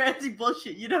necromancy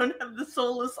bullshit. You don't have the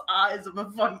soulless eyes of a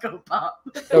Funko Pop.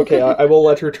 Okay, I will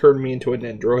let her turn me into an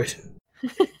android.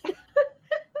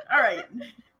 Alright.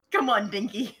 Come on,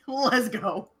 Dinky. Let's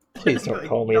go. Please don't Good.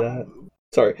 call me Don't that. move.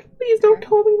 Sorry. Please don't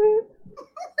call me that.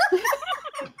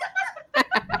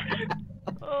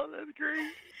 Oh, that's great.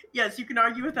 Yes, you can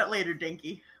argue with that later,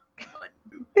 Dinky. Come on.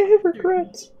 I have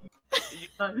regrets.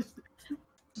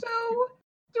 So,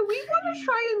 do we want to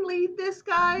try and lead this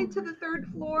guy to the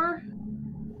 3rd floor?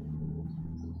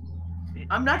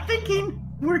 I'm not thinking.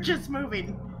 We're just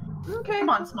moving. Okay. Come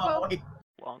on, small well, boy.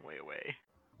 Long way away.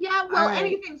 Yeah, well, Alright.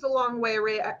 anything's a long way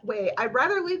away. I'd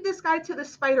rather lead this guy to the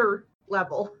spider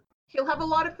level. He'll have a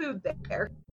lot of food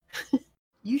there.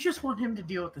 You just want him to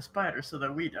deal with the spider so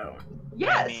that we don't.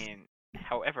 Yes. I mean,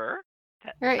 however,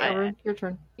 Alright, I- Elrond, your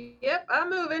turn. Yep, I'm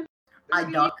moving. I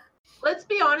duck. Let's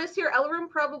be honest here. Elrum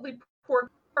probably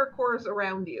parkours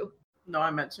around you. No, I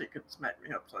meant so you could smack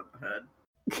me upside the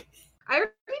head. I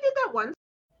already did that once.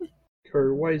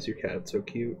 Or why is your cat so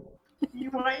cute?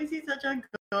 Why is he such a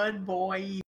good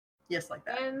boy? Yes, like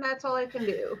that. And that's all I can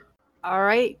do.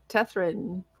 Alright,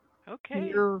 Tethrin. okay.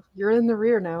 You're in the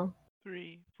rear now.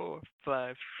 3, 4,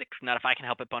 5, 6. Not if I can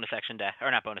help it. Bonus action dash, or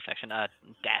not bonus action.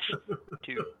 Dash.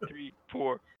 2, 3,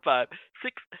 4, 5,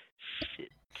 6. Shit,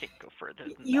 can't go further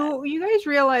than that. You guys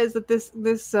realize that this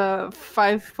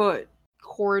 5-foot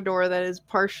corridor that is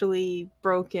partially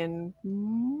broken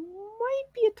might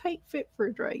be a tight fit for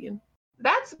a dragon.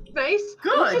 That's nice.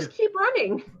 We'll Good. just keep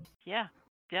running. Yeah,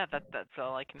 that's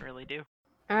all I can really do.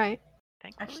 Alright.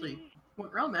 Thankfully. Actually,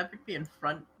 would Realm Epic be in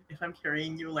front if I'm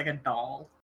carrying you like a doll?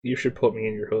 You should put me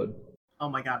in your hood. Oh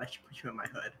my god, I should put you in my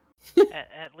hood.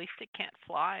 At least it can't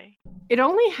fly. It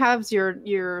only halves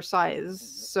your size,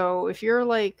 so if you're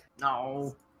like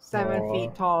No. 7 Aw.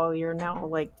 feet tall, you're now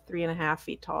like 3.5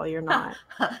 feet tall. You're not.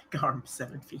 Garm's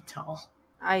 7 feet tall.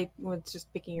 I was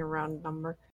just picking a round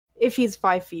number. If he's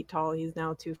 5 feet tall, he's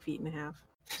now 2.5 feet.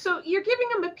 So you're giving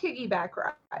him a piggyback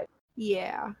ride.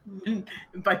 Yeah.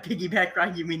 By piggyback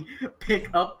ride, you mean pick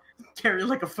up, carry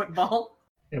like a football?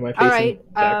 Am I All facing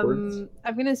right. backwards?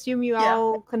 I'm gonna assume you Yeah.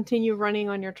 all continue running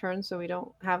on your turn, so we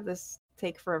don't have this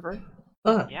take forever.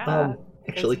 Yeah. 'Cause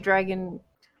Actually, dragon.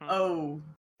 Oh,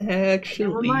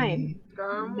 actually, mind.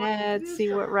 Garm wants to Let's do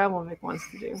see what something. Ramovic wants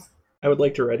to do. I would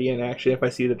like to ready an action if I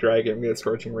see the dragon. I'm gonna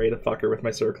scorching ray to fuck her with my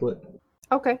circlet.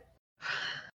 Okay.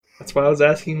 That's why I was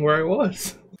asking where I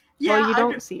was. yeah. Well, you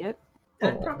don't see it.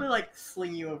 I'd Oh. probably like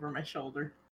sling you over my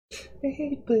shoulder. I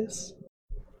hate this.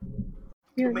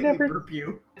 We are Make never. me burp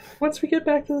you. Once we get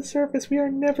back to the surface, we are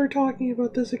never talking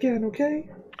about this again. Okay?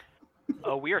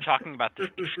 Oh, we are talking about this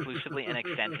exclusively and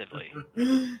extensively.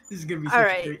 This is gonna be All such a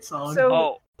right, great song. so-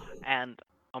 Oh, and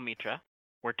Omitra,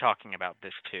 we're talking about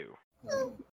this too.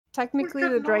 Technically,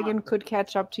 the dragon could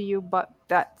catch up to you, but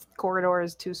that corridor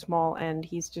is too small, and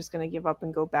he's just gonna give up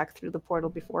and go back through the portal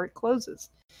before it closes.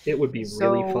 It would be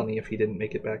really So- funny if he didn't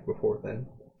make it back before then.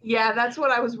 Yeah, that's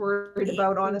what I was worried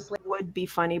about, honestly. It would be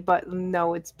funny, but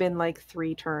no, it's been like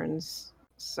 3 turns,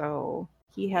 so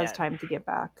he has Yeah. time to get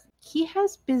back. He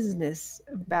has business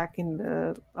back in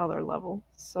the other level,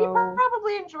 He so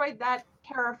probably enjoyed that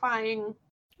terrifying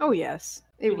oh yes,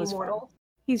 it was fun. mortal.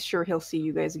 He's sure he'll see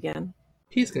you guys again.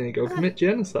 He's gonna go commit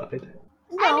genocide.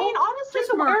 I mean, honestly,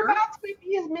 just the murder. werebats might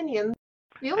be his minions.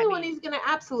 The only one mean- he's gonna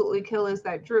absolutely kill is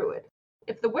that druid.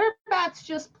 If the werebats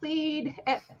just plead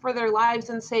for their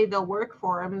lives and say they'll work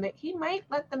for him, that he might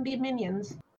let them be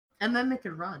minions. And then they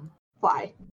could run.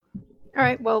 Fly. All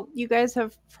right, well, you guys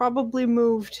have probably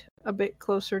moved a bit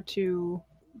closer to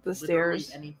the Literally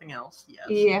stairs anything else? Yes.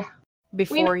 Yeah. We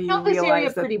before you know this area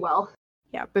realize that pretty well.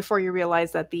 before you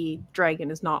realize that the dragon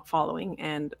is not following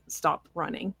and stop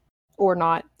running. Or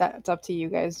not. That's up to you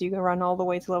guys. You can run all the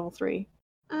way to level 3.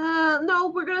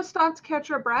 No, we're gonna stop to catch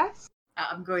our breaths.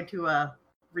 I'm going to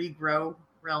regrow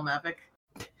Realm Epic.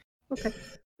 That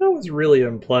was really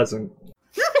unpleasant.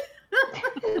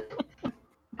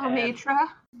 Omitra,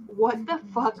 what the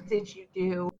fuck did you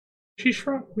do? She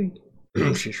shrunk me.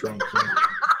 She shrunk me.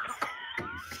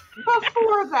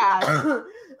 Before that,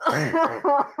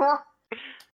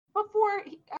 before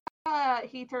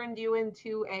he turned you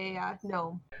into a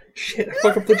gnome. Shit, I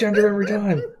fuck up the gender every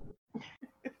time.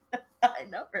 I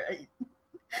know, right?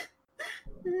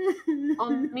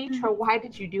 Omitra, why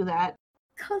did you do that?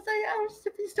 Because I asked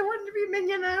if he still wanted to be a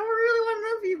minion. I don't really want to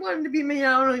know if he wanted to be a minion.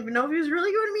 I don't even know if he was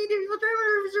really going to be an evil dragon or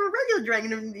if he was a regular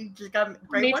dragon. And he just got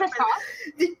Omitra, stop.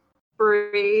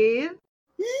 Breathe.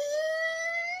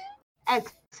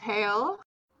 Exhale.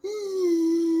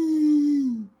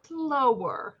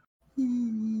 Slower.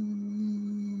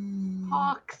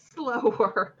 Talk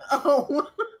slower. Oh.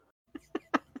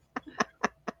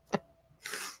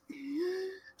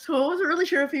 So I wasn't really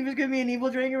sure if he was going to be an evil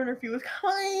dragon or if he was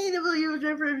kind of an evil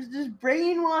dragon, or if he was just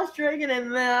brainwashed dragon.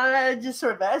 And then I just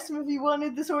sort of asked him if he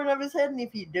wanted the sword out of his head, and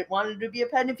if he wanted to be a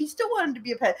pet, and if he still wanted to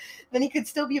be a pet, then he could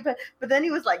still be a pet. But then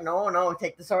he was like, no,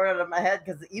 take the sword out of my head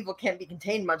because the evil can't be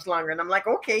contained much longer. And I'm like,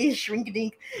 okay,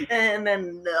 shrink-a-dink. And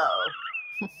then,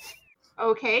 no.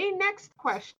 Okay, next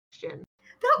question.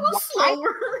 That was Why?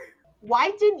 slower.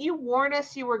 Why didn't you warn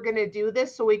us you were going to do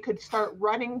this so we could start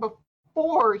running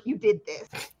before you did this?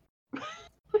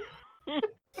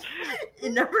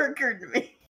 It never occurred to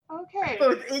me, Okay.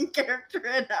 both in character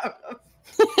and out of.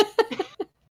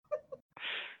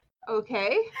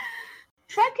 Okay.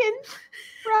 Second,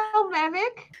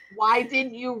 Relmevic, why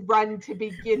didn't you run to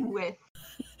begin with?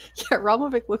 Yeah,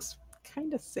 Ramovic looks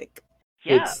kind of sick.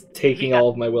 Yeah, It's taking he got- all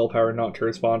of my willpower not to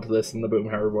respond to this in the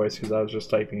Boomhauer voice because I was just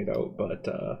typing it out, but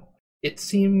it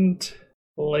seemed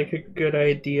like a good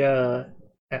idea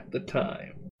at the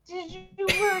time. Did you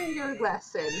learn your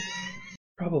lesson?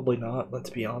 Probably not, let's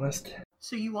be honest.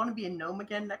 So you want to be a gnome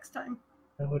again next time?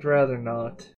 I would rather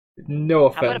not. No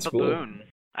How about offense, a Fool. baboon?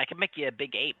 I can make you a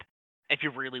big ape if you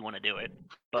really want to do it,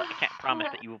 but I can't promise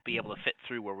that you will be able to fit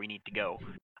through where we need to go.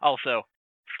 Also,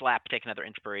 Slap, take another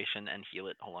inspiration and heal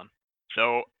it. Hold on.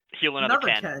 So heal another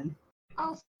 10.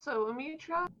 Also,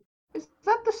 Omitra, is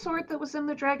that the sword that was in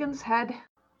the dragon's head?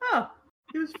 Oh,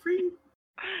 it was free.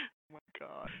 Oh my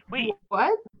god. Wait,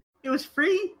 What? It was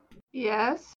free.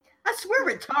 Yes. I swear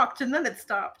it talked and then it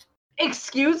stopped.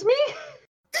 Excuse me?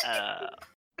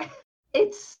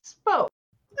 It spoke.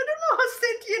 I don't know how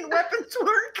sentient weapons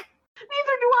work.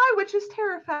 Neither do I, which is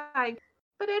terrifying.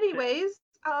 But anyways,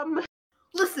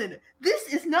 Listen,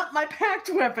 this is not my packed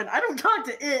weapon. I don't talk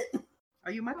to it.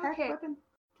 Are you my packed Okay. weapon?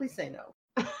 Please say no.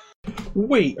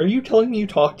 Wait, are you telling me you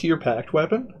talk to your packed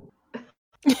weapon?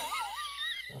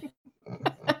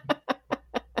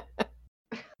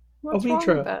 What's wrong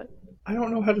Omitra. with that? I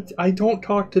don't know how to. I don't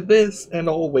talk to this, and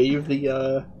I'll wave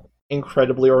the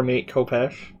incredibly ornate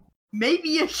Kopesh. Maybe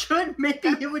you should. Maybe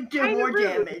it would do kind of more rude.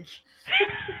 damage.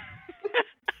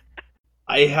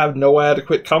 I have no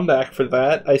adequate comeback for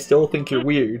that. I still think you're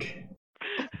weird.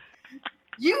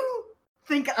 You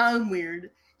think I'm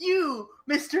weird. You,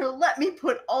 Mister, let me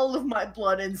put all of my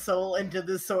blood and soul into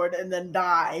the sword and then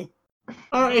die.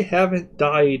 I haven't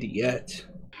died yet.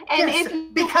 And Yes, if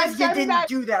you because had you done didn't that,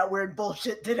 do that weird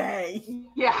bullshit today.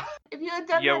 yeah, if you had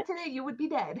done Yo. that today, you would be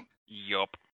dead.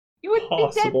 Yup. You would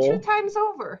Possible. be dead 2 times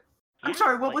over. I'm Yeah,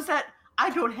 sorry, what like- was that? I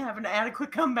don't have an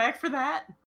adequate comeback for that.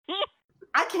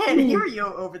 I can't hear you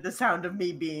over the sound of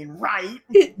me being right.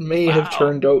 It may have Wow.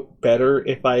 turned out better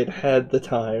if I'd had the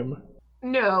time.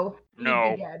 No, No.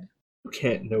 you'd be dead. You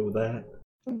can't know that.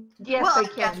 Yes, Well, I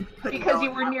that's can, pretty because you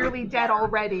low. were nearly dead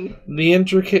already. The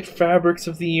intricate fabrics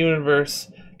of the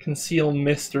universe conceal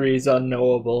mysteries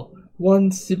unknowable.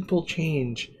 One simple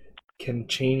change can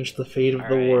change the fate of the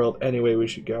Alright. world. Anyway, we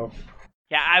should go.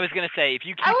 Yeah, I was gonna say, if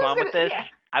you I keep was on with gonna- this, yeah.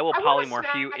 I will I wanna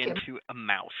polymorph you smack him. into a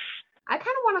mouse. I kind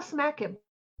of want to smack him.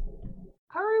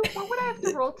 Haru, what would I have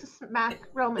to roll to smack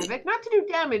Relmavik? Not to do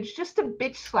damage, just to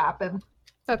bitch slap him.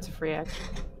 That's a free action.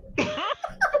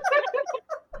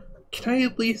 Can I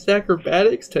at least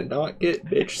acrobatics to not get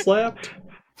bitch slapped?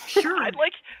 Sure.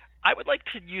 I would like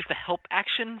to use the help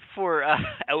action for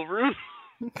Elrune.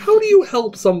 How do you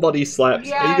help somebody slap?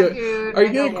 Yeah, are you dude. Are I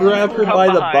you gonna know. grab her Come by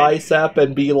the behind. bicep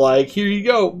and be like, "Here you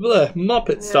go, bleh,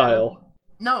 Muppet Yeah. style"?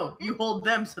 No, you hold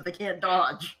them so they can't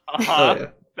dodge. Uh-huh. Oh, yeah.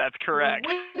 That's correct.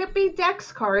 Would it be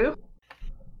Dex, Haru?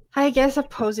 I guess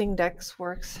opposing decks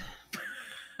works.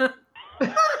 Oh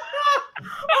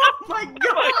my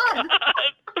god!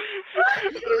 There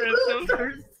is You no-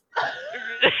 losers!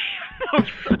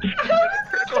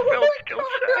 Critical failed skill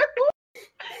check.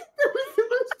 That was the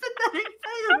most pathetic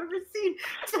thing I've ever seen.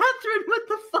 Catherine, what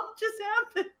the fuck just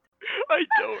happened? I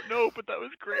don't know, but that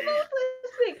was For great. those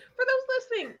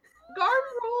listening, Garm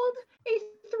rolled a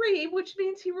 3, which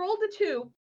means he rolled a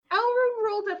 2. Elrune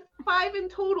rolled a 5 in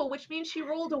total, which means she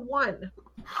rolled a 1.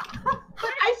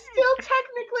 But I still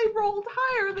technically rolled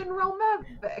higher than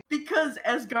Relmavik. Because,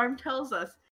 as Garm tells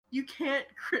us, you can't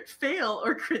crit fail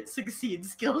or crit succeed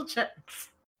skill checks.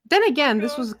 Then again,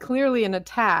 this was clearly an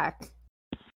attack.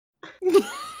 Do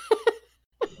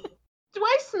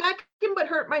I smack him but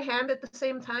hurt my hand at the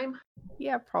same time?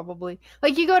 Yeah, probably.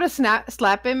 Like you go to slap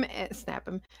him, snap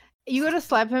him. You go to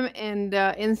slap him, and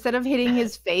instead of hitting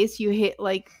his face, you hit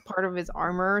like part of his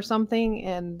armor or something,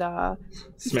 and Smack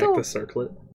Still- the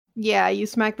circlet. yeah, you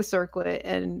smack the circlet,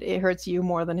 and it hurts you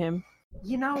more than him.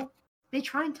 You know, they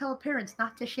try and tell parents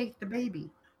not to shake the baby.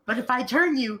 But if I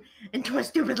turn you into a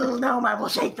stupid little gnome, I will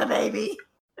shake the baby.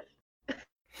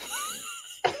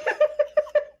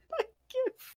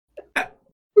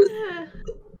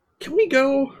 Can we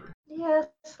go? Yes,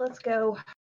 let's go.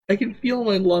 I can feel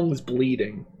my lungs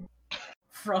bleeding.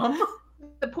 From?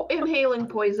 The inhaling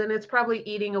poison, it's probably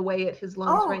eating away at his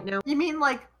lungs right now. You mean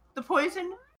like the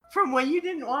poison from when you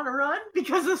didn't want to run?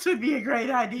 Because this would be a great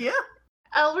idea.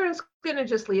 Elrune's gonna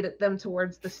just lead them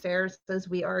towards the stairs as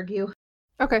we argue.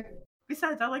 Okay.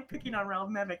 Besides, I like picking on Ralph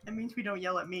Mavic. That means we don't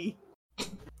yell at me.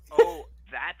 Oh,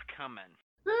 that's coming.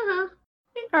 Uh-huh.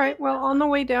 All right. Well, on the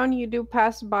way down, you do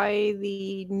pass by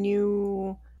the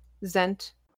new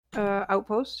Zent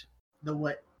outpost. The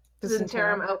what? The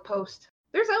Zentarum outpost.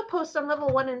 There's outposts on level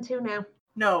 1 and 2 now.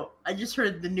 No, I just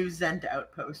heard the new Zent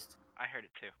outpost. I heard it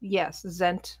too. Yes,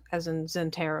 Zent, as in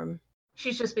Zentarum.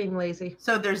 She's just being lazy.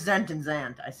 So there's Zent and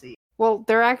Zant, I see. Well,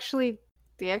 they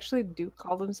actually do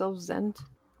call themselves Zent.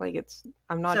 Like it's,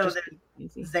 I'm not So just there's being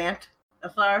lazy. Zant,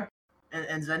 Athar,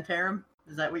 and Zentarum?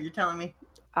 Is that what you're telling me?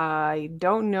 I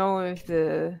don't know if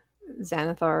the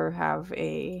Xanathar have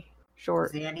a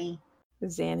short Zanny?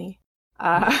 Zanny.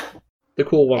 The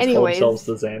cool ones Anyways. call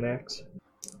themselves the Xanax.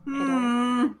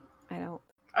 don't- I don't.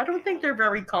 I don't think they're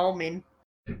very calming.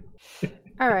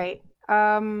 All right.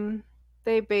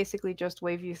 They basically just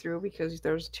wave you through because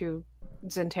there's 2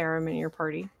 Zentarum in your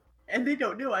party. And they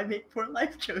don't know I make poor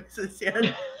life choices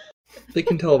yet. They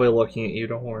can tell by looking at you,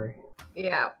 don't worry.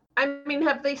 Yeah. I mean,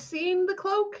 have they seen the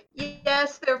cloak?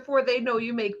 Yes, therefore they know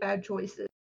you make bad choices.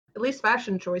 At least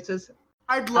fashion choices.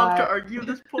 I'd love to Uh, argue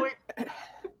this point. But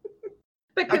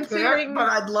I can't, considering but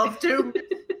I'd love to.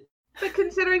 But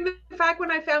considering the fact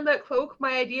when I found that cloak,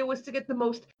 my idea was to get the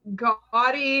most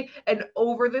gaudy and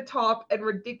over the top and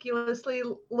ridiculously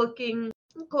looking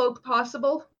cloak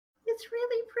possible. It's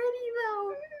really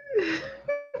pretty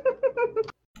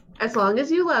As long as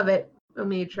you love it,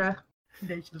 Omitra.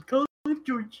 though. National Call of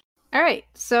George. All right.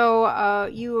 So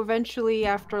you eventually,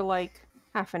 after like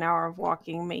half an hour of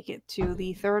walking, make it to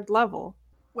the 3rd level.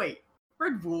 Wait,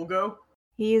 where'd Vool go?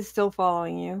 He is still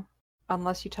following you.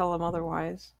 unless you tell him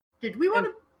otherwise. Did we want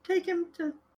to take him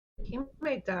to? He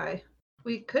might die.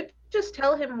 We could just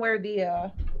tell him where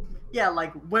the Yeah,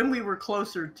 like when we were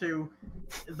closer to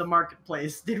the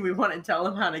marketplace, did we want to tell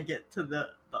him how to get to the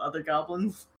other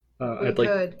goblins? we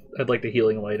I'd like the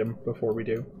healing light him before we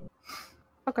do.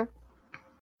 Okay.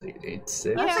 8, That's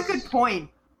a good point,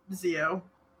 Zio.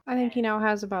 I think he now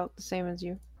has about the same as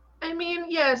you. I mean,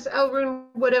 yes, Elrune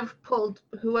would have pulled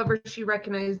whoever she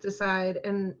recognized aside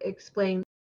and explained,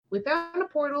 we found a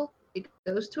portal. It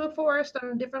goes to a forest on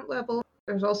a different level.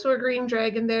 There's also a green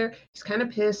dragon there. He's kind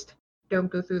of pissed. Don't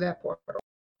go through that portal.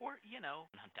 Or,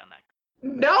 hunt down that.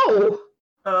 No!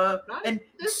 Not And at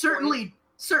this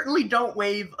certainly don't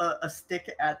wave a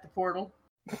stick at the portal.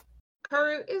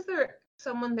 Karu, is there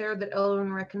someone there that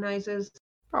Elrune recognizes?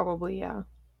 Probably, yeah.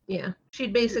 Yeah.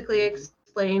 She'd basically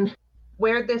explain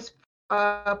where this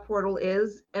portal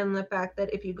is and the fact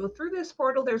that if you go through this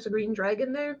portal, there's a green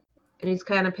dragon there. And he's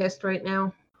kind of pissed right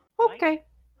now. Okay.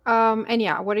 And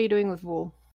yeah, what are you doing with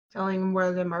Wool? Telling him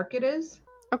where the market is.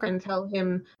 Okay. And tell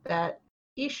him that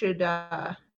he should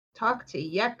talk to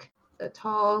Yek the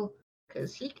Tall,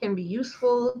 because he can be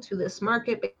useful to this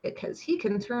market, because he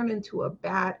can turn into a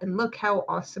bat, and look how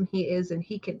awesome he is, and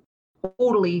he can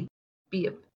totally be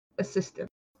an assistant.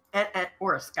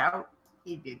 Or a scout.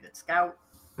 He'd be a good scout.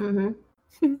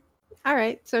 Mm-hmm. All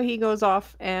right, so he goes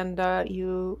off, and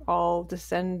you all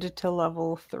descend to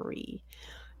level 3.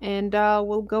 And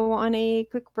we'll go on a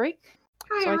quick break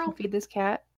Hi, so I can Earl. feed this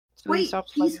cat. So he Wait,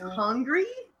 stops he's fighting. hungry?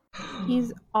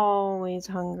 He's always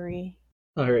hungry.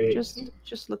 Alright.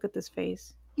 Just look at this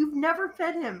face. You've never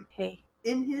fed him Hey.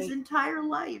 in his Wait. entire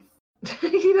life.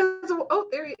 He doesn't. Oh,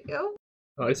 there you go.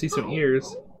 Oh, I see some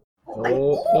ears. Like,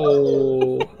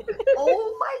 Oh.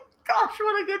 oh my gosh,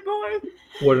 what a good boy!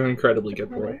 What an incredibly good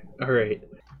boy. Alright.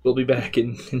 We'll be back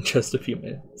in just a few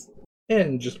minutes.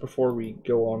 And just before we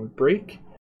go on break,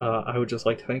 I would just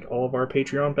like to thank all of our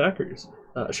Patreon backers.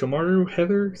 Shomaru,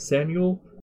 Heather, Samuel,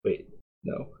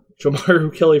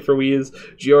 Shomaru, Kelly Ferwiz,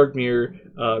 Georgmir,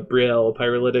 Brielle,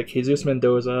 Pyrolytic, Jesus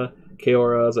Mendoza,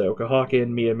 Keora, Zioka Hawken,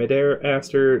 Mia Midair,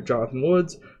 Aster, Jonathan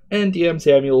Woods, and DM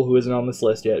Samuel, who isn't on this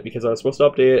list yet because I was supposed to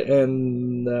update it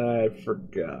and I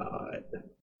forgot.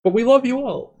 But we love you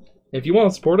all. If you want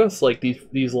to support us like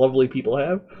these lovely people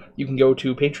have, you can go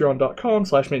to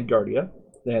patreon.com/Midgardia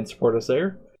and support us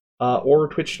there. Or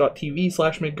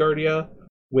twitch.tv/Midgardia,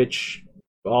 which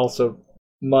also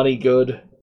money good,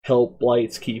 help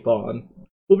lights keep on.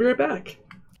 We'll be right back.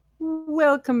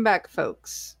 Welcome back,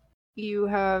 folks. You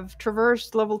have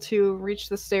traversed level 2, reached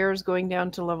the stairs going down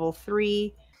to level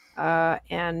 3,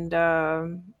 and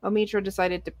Omitra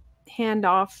decided to hand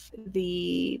off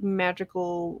the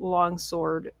magical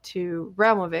longsword to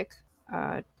Realmovic.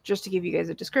 Just to give you guys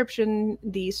a description,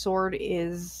 the sword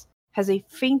has a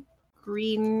faint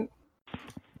green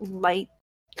light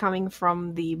coming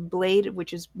from the blade,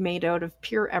 which is made out of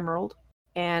pure emerald,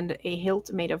 and a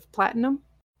hilt made of platinum.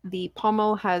 The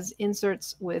pommel has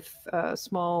inserts with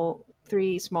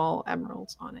 3 small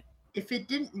emeralds on it. If it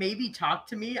didn't maybe talk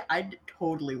to me, I'd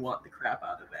totally want the crap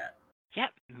out of that. Yeah,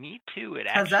 me too. It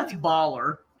Because actually. that's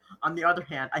baller. On the other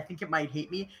hand, I think it might hate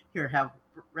me. Here, have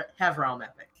Realm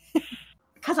Epic.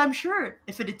 Because I'm sure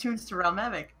if it attunes to Realm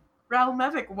Epic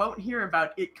won't hear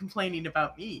about it complaining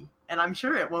about me. And I'm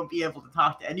sure it won't be able to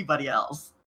talk to anybody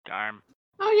else. Darn.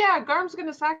 Oh yeah, Garm's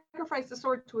gonna sacrifice the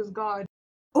sword to his god.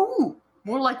 Ooh!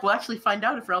 More like we'll actually find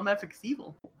out if Realm Epic's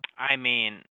evil. I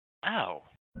mean, oh.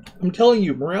 I'm telling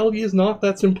you, morality is not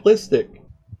that simplistic.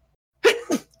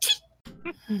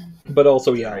 But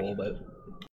also, yeah, a little bit.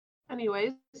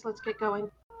 Anyways, let's get going.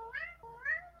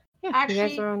 Yeah, you guys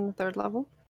Actually, are on the 3rd level.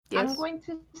 Yes. I'm going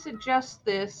to suggest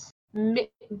this.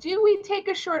 Do we take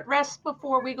a short rest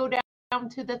before we go down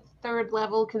to the 3rd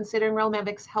level, considering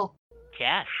Realmevic's health?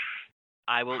 Yes.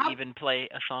 I will How- even play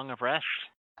a song of rest.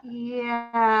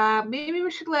 Yeah, maybe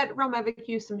we should let Realmevic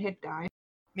use some hit die.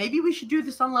 Maybe we should do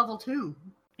this on level 2.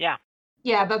 Yeah,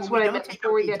 that's When what we I don't meant take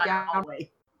before up we the get entire down.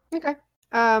 hallway. Okay.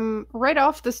 Right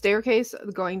off the staircase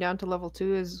going down to level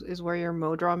 2 is where your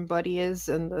Modron buddy is,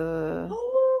 and the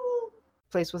Ooh.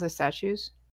 place with the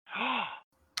statues. I'm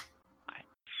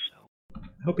so.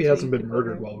 I hope he So hasn't you been could go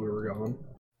murdered there. while we were gone.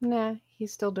 Nah,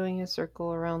 he's still doing his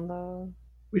circle around the...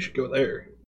 We should go there.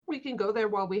 We can go there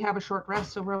while we have a short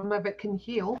rest so Realmevic can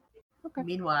heal. Okay.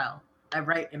 Meanwhile, I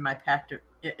write in my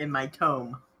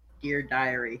tome, Dear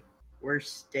Diary,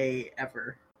 worst day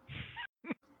ever.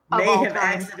 Of May all have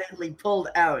time. accidentally pulled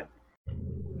out.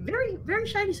 Very, very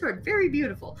shiny sword, very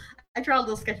beautiful. I draw a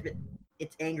little sketch of it.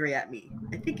 It's angry at me.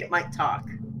 I think it might talk.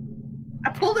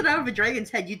 I pulled it out of a dragon's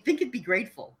head. You'd think it'd be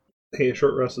grateful. Hey, a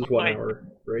short rest is 1 Right. hour,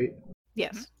 right?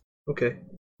 Yes. Okay.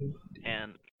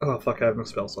 And Oh fuck! I have no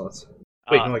spell slots.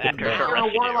 Wait, no, I get after them a back. short You're rest, a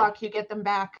you do. warlock, you get them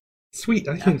back. Sweet,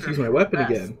 I can After use a my short weapon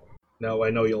rest. again. No, I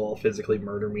know you'll all physically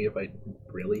murder me if I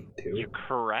really do. You're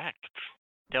correct.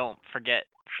 Don't forget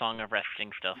Song of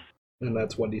Resting stuff. And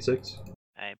that's 1d6.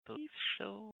 I believe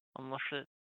so. Unless it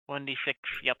 1d6,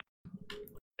 yep.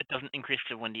 It doesn't increase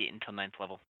to 1d8 until 9th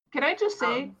level. Can I just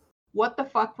say, what the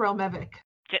fuck, Realmevic?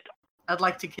 I'd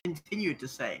like to continue to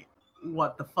say,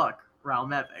 what the fuck,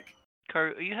 Ralmevic?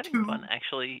 Karu, are you having Two. fun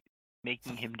actually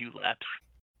making him do laps?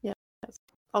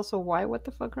 Also, why what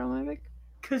the fuck, Realmevic?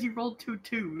 Because you rolled 2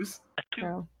 2s. A 2,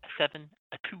 Oh. a 7,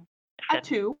 a 2, A 7.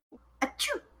 2.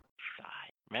 Achoo!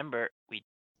 Side. Remember, we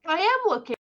I am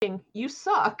looking. You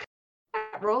suck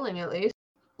at rolling, at least.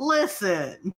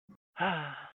 Listen!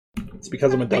 It's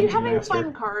because I'm a Are you dungeon having master.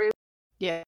 fun, Karu?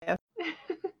 Yeah.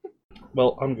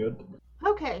 Well, I'm good.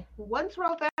 Okay, once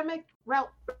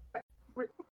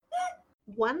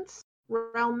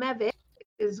Realmevic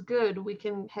is good, we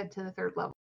can head to the 3rd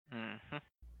level. Mm-hmm.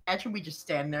 Imagine we just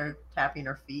stand there tapping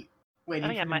our feet, waiting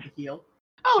Oh, yeah, for him to heal.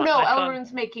 Oh My- no, my phone-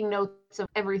 Elrond's making notes of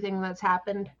everything that's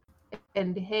happened.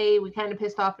 And hey, we kind of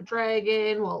pissed off a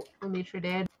dragon. Well, Lemitra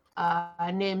did.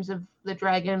 Names of the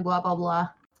dragon, blah blah blah.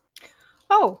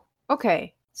 Oh,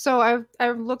 okay. So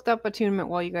I've looked up attunement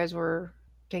while you guys were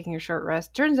taking a short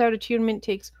rest. Turns out attunement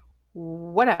takes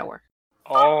 1 hour.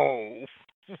 Oh.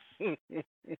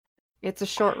 It's a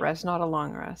short rest, not a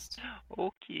long rest.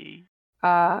 Okay.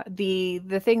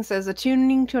 The thing says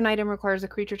attuning to an item requires a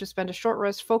creature to spend a short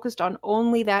rest focused on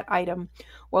only that item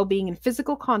while being in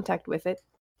physical contact with it.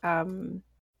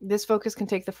 This focus can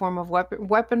take the form of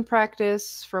weapon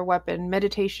practice for a weapon,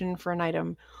 meditation for an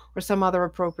item, or some other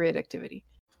appropriate activity.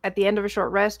 At the end of a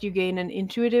short rest, you gain an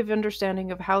intuitive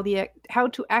understanding of how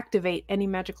to activate any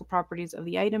magical properties of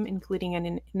the item, including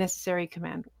an necessary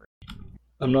command word.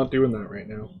 I'm not doing that right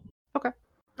now.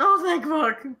 Oh, thank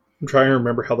fuck! I'm trying to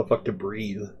remember how the fuck to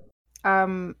breathe.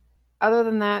 Other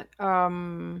than that,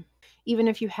 even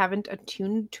if you haven't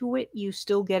attuned to it, you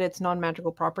still get its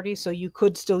non-magical properties, so you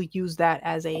could still use that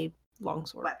as a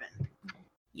longsword. Weapon.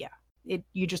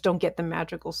 You just don't get the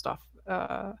magical stuff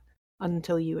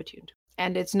until you attune to it.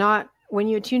 And it's not, when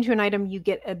you attune to an item, you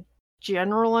get a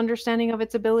general understanding of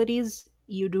its abilities.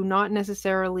 You do not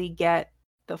necessarily get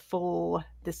the full,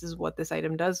 this is what this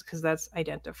item does, because that's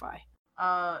identify.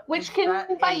 Which Is can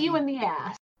that bite a- you in the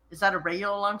ass. Is that a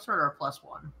regular longsword or a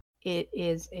 +1? It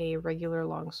is a regular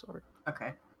longsword.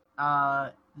 Okay.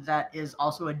 That is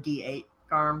also a D8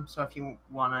 Garm, so if you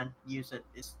want to use it,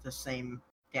 it's the same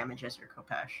damage as your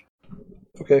Kopesh.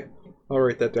 Okay, I'll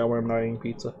write that down when I'm not eating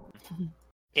pizza.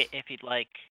 If you'd like,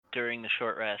 during the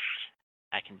short rest,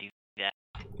 I can do that.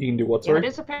 You can do what, Yeah, sorry? it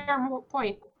is a fair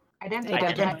point. Identify.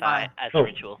 Identify as Oh. a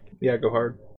ritual. Yeah, go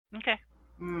hard. Okay.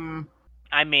 Hmm.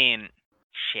 I mean,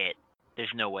 shit.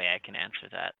 There's no way I can answer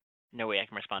that. No way I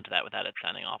can respond to that without it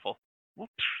sounding awful.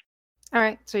 Whoops.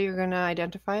 Alright, so you're going to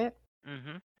identify it?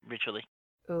 Mm-hmm. Ritually.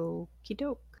 Okie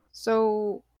doke.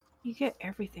 So you get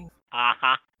everything.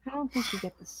 Uh-huh. I don't think you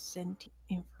get the sentient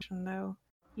information, though.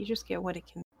 You just get what it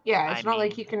can. Yeah, it's I not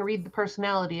like mean- you can read the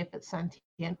personality if it's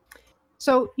sentient.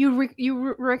 So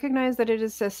you recognize that it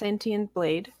is a sentient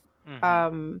blade.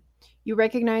 Mhm. You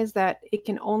recognize that it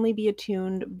can only be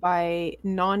attuned by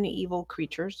non-evil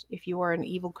creatures. If you are an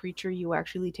evil creature, you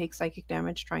actually take psychic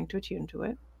damage trying to attune to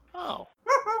it. Oh.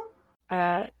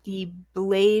 The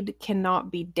blade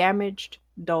cannot be damaged,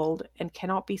 dulled, and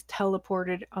cannot be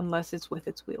teleported unless it's with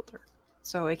its wielder.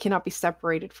 So it cannot be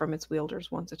separated from its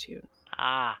wielders once attuned.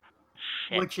 Ah.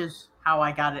 Shit. Which is how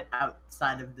I got it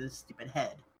outside of this stupid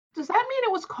head. Does that mean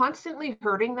it was constantly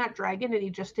hurting that dragon and he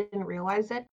just didn't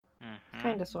realize it? Mhm.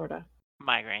 Kinda, sorta.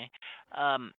 Migraine.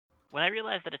 When I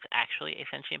realize that it's actually a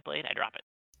sentient blade, I drop it.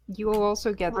 You will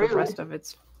also get Rude. the rest of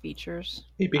its features.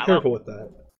 Hey, be I careful with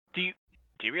that.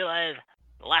 Do you realize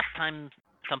the last time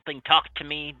something talked to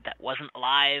me that wasn't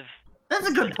alive? That's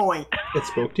a good point. It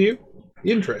spoke to you?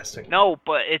 Interesting. No,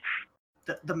 but it's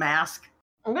The mask.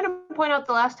 I'm gonna point out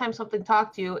the last time something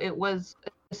talked to you, it was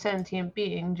a sentient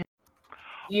being.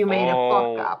 You made a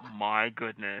fuck up. My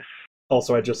goodness.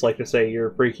 Also, I'd just like to say you're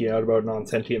freaking out about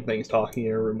non-sentient things talking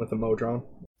in a room with a Modron.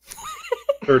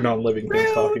 Or non-living things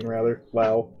Rude. talking, rather.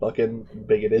 Wow, fucking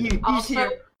bigoted. You just Also,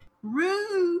 hear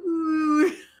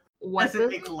rude. what as it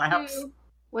does it collapse. do?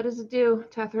 What does it do,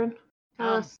 Tethrin?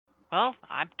 Tell us. Well,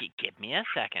 give me a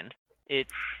second.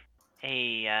 It's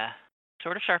a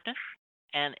sword of sharpness,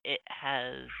 and it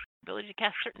has ability to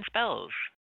cast certain spells,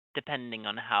 depending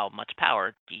on how much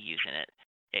power you use in it.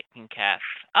 It can cast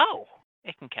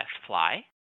fly,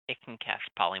 it can cast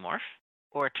polymorph,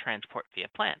 or transport via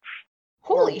plants.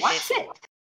 Holy what? shit!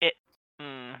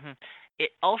 Mm-hmm.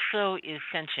 It also is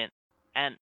sentient.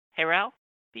 And hey, Rao,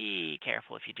 be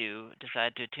careful if you do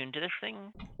decide to attune to this thing.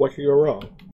 What could go wrong?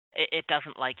 It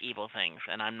doesn't like evil things,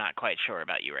 and I'm not quite sure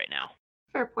about you right now.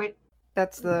 Fair point.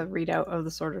 That's the readout of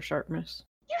the Sword of Sharpness.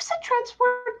 You said transport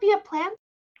via plant?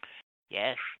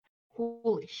 Yes,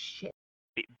 Holy shit.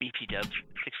 BT dubs,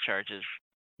 6 charges.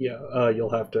 Yeah, you'll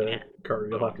have to, Yeah. Karu,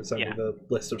 you'll have to send Yeah. me the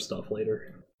list of stuff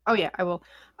later. Oh yeah, I will.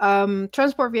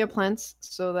 Transport via plants,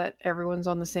 so that everyone's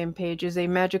on the same page, is a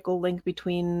magical link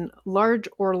between large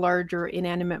or larger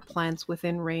inanimate plants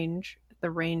within range. The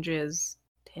range is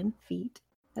 10 feet.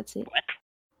 That's it. What?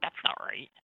 That's not right.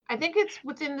 I think it's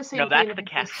within the same No, plane that's of the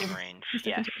casting existence. range. Just a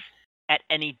Yes. control. At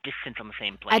any distance on the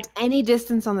same plane. At any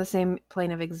distance on the same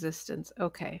plane of existence.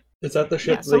 Okay. Is that the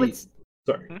shit Yeah, so they... it's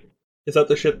Sorry. Hmm? Is that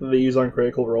the shit that they use on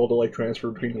Critical Role to, like,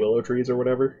 transfer between willow trees or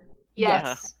whatever?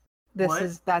 Yes.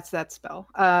 That's that spell.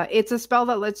 It's a spell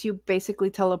that lets you basically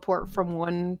teleport from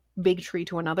one big tree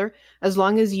to another. As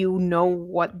long as you know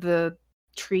what the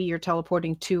tree you're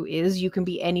teleporting to is, you can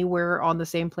be anywhere on the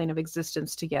same plane of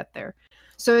existence to get there.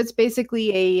 So it's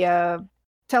basically a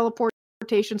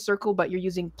teleportation circle, but you're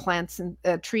using plants and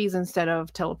trees instead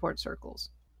of teleport circles.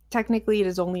 Technically, it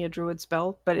is only a druid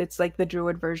spell, but it's like the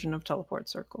druid version of teleport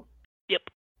circle. Yep.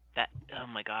 That. Oh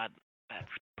my god. That's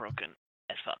broken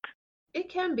as fuck. It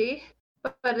can be,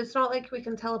 but it's not like we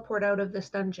can teleport out of this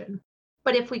dungeon.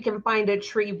 But if we can find a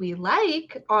tree we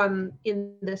like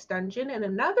in this dungeon and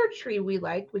another tree we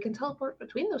like, we can teleport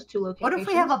between those two locations. What if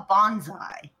we have a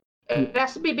bonsai? It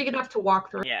has to be big enough to walk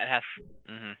through. Yeah, it has.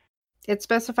 Mm-hmm. It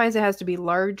specifies it has to be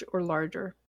large or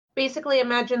larger. Basically,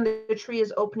 imagine the tree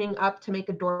is opening up to make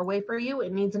a doorway for you.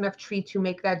 It needs enough tree to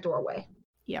make that doorway.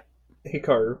 Hey,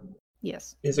 Karu,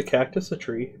 Yes. is a cactus a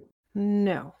tree?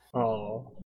 No.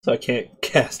 Oh. So I can't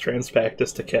cast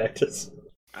Transpactus to cactus.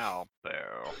 Oh, boo.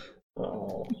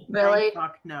 Oh. Really?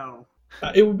 Fuck no.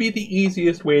 It would be the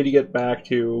easiest way to get back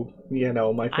to,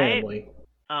 my family.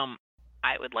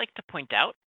 I would like to point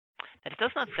out that it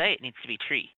does not say it needs to be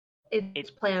tree.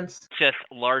 It's plants. Just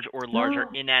large or larger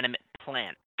Oh. inanimate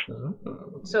plant.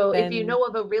 Oh. So if you Then- know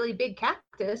of a really big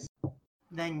cactus,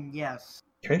 Then yes.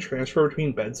 Can I transfer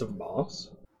between beds of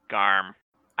moss? Garm.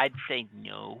 I'd say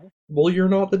no. Well, you're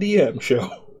not the DM show.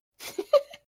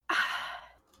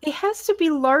 It has to be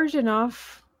large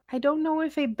enough. I don't know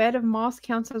if a bed of moss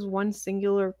counts as one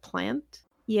singular plant.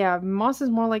 Yeah, moss is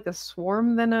more like a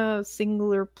swarm than a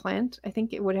singular plant. I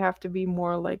think it would have to be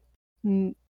more like...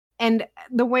 And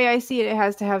the way I see it, it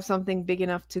has to have something big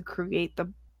enough to create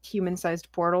the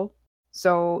human-sized portal.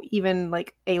 So even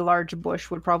like a large bush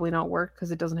would probably not work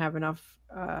because it doesn't have enough...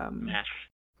 Mash.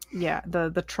 yeah,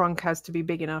 the trunk has to be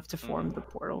big enough to form the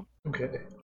portal. Okay.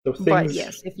 So things... But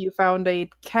yes, if you found a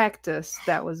cactus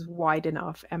that was wide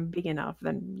enough and big enough,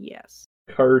 then yes.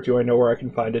 Karu, do I know where I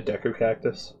can find a deco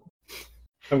cactus?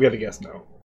 I'm gonna guess no.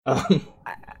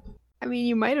 I mean,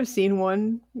 you might have seen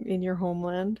one in your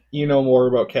homeland. You know more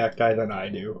about cacti than I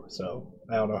do, so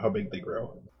I don't know how big they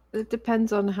grow. It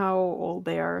depends on how old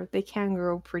they are. They can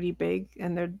grow pretty big,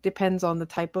 and it depends on the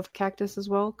type of cactus as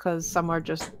well, because some are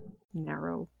just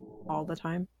narrow all the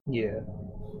time. Yeah.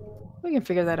 We can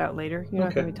figure that out later. You're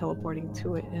not going Okay. to be teleporting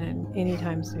to it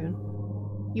anytime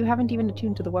soon. You haven't even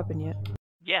attuned to the weapon yet.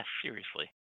 Yes, seriously.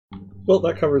 Well,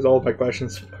 that covers all of my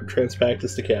questions from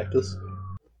Transpactus to cactus.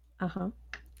 Uh-huh.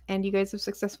 And you guys have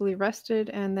successfully rested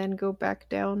and then go back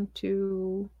down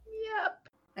to... yep.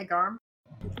 Hey, Garm.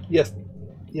 Yes.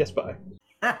 Yes, bye.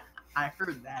 I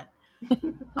heard that.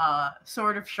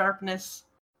 Sword of Sharpness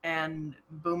and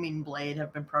Booming Blade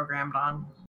have been programmed on.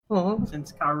 Aw.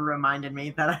 Since Karu reminded me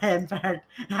that I, in fact,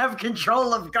 have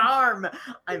control of Garm.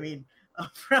 I mean, of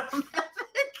Realm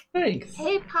Ethic. Thanks.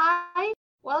 Hey, Pi,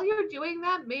 while you're doing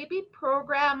that, maybe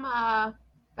program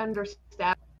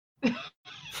Thunderstep.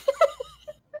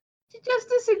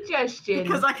 Just a suggestion.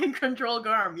 Because I can control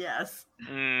Garm, yes.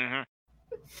 Mm-hmm.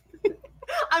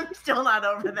 I'm still not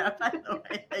over that, by the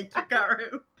way. Thank you,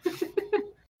 Karu.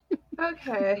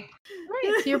 Okay.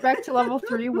 Right, so you're back to level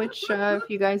 3, which, if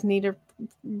you guys need a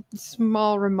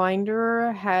small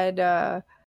reminder,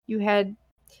 you had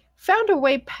found a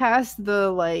way past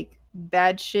the, like,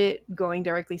 bad shit going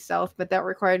directly south, but that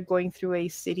required going through a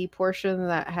city portion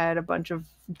that had a bunch of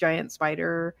giant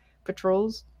spider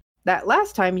patrols. That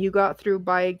last time you got through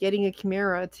by getting a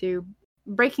chimera to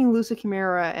breaking loose a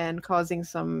chimera and causing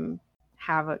some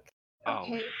havoc. Oh.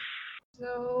 Okay.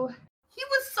 So, He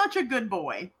was such a good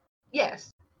boy.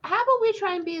 yes. How about we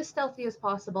try and be as stealthy as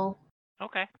possible?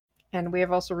 Okay. And we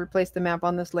have also replaced the map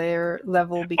on this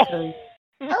level because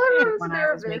Everyone's one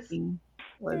I was nervous. making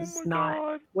was Oh my not.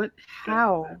 God. What?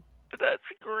 How? That's that's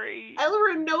great.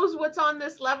 Ellerin knows what's on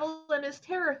this level and is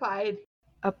terrified.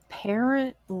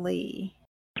 Apparently.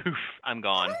 Poof, I'm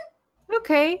gone.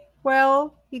 Okay,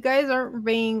 well, you guys aren't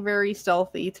being very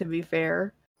stealthy, to be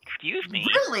fair. Excuse me.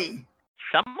 Really?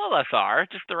 Some of us are,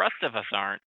 just the rest of us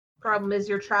aren't. Problem is,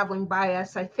 you're traveling by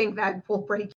us. I think that will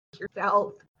break your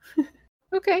stealth.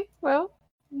 Okay, well,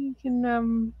 you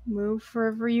can move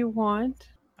wherever you want.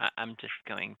 I'm just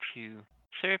going to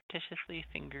surreptitiously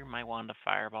finger my wand of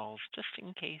fireballs, just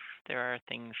in case there are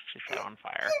things to set on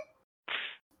fire.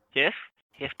 Yes?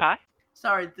 Yes, Pie?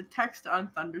 Sorry, the text on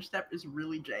Thunderstep is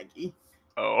really janky.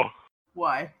 Oh.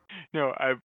 Why? No,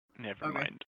 never Okay.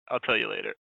 mind. I'll tell you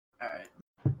later. Alright.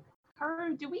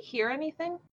 Haru, do we hear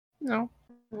anything? No,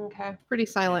 Okay. pretty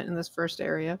silent in this first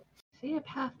area. See a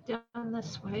path down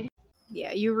this way.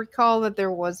 Yeah, you recall that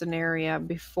there was an area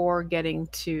before getting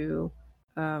to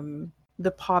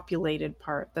the populated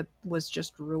part that was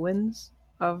just ruins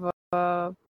of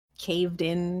a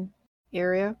caved-in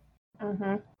area,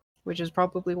 Mm-hmm. which is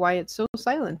probably why it's so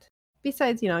silent.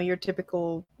 Besides, your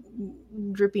typical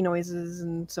drippy noises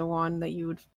and so on that you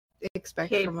would expect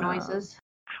Cave from noises.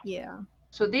 Yeah.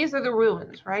 So these are the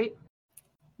ruins, right?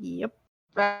 Yep.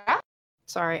 Ah,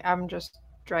 Sorry, I'm just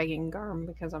dragging Garm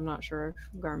because I'm not sure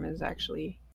if Garm is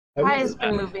actually. Pi has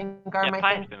been moving, Garm, Yeah, I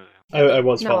Pie's think. been moving. I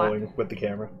was No, following with the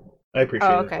camera. I appreciate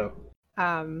Oh, it, okay.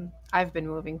 though. I've been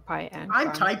moving Pi and I'm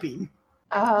Garm. typing.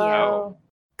 Oh.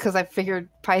 Because I figured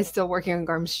Pi's still working on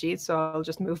Garm's sheet, so I'll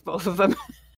just move both of them.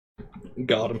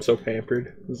 God, I'm so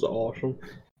pampered. This is awesome.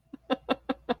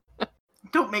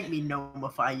 Don't make me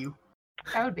nomify you.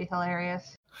 That would be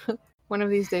hilarious. One of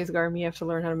these days, Garm, you have to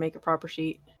learn how to make a proper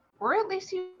sheet. Or at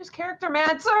least use character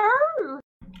Mancer.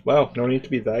 Wow, no need to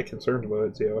be that concerned about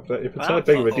it, Zio. If it's Wow. not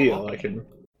big of a deal, Okay. I can...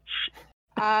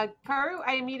 Karu,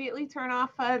 I immediately turn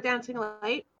off dancing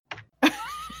light.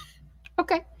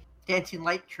 Okay. Dancing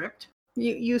light tripped.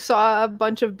 You saw a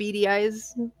bunch of beady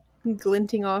eyes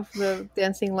glinting off the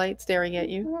dancing light staring at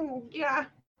you. Yeah.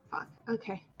 Fuck.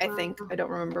 Okay. I think. I don't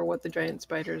remember what the giant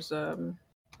spiders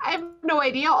I have no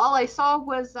idea. All I saw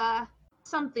was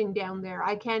something down there.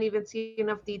 I can't even see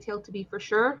enough detail to be for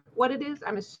sure what it is.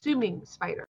 I'm assuming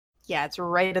spider. Yeah, it's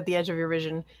right at the edge of your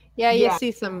vision. Yeah, you Yeah.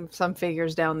 see some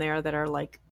figures down there that are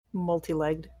like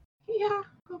multi-legged. Yeah.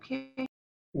 Okay.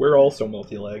 We're also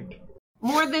multi-legged.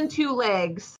 More than 2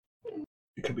 legs.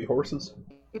 It could be horses.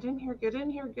 Get in here. Get in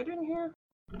here. Get in here.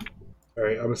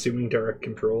 Alright, I'm assuming direct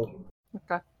control.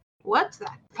 Okay. What's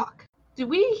that? Fuck. Do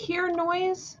we hear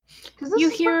noise? Because this You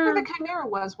is where hear- the chimera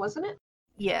was, wasn't it?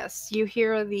 Yes, you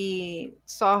hear the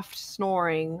soft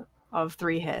snoring of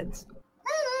 3 heads.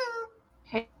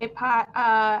 Hey,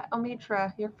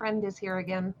 Omitra, your friend is here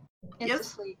again. It's Yes?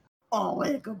 asleep. Oh, what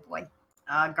a good boy.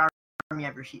 Garm, you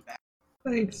have your sheet back.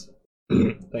 Thanks.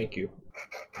 Thank you.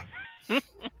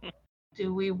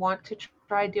 Do we want to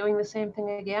try doing the same thing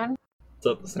again? Is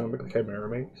that the sound the chimera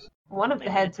makes? One of the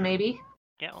heads, maybe.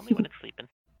 Yeah, only when it's sleeping.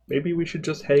 Maybe we should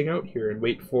just hang out here and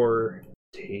wait for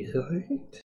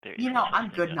daylight? There You is know, no I'm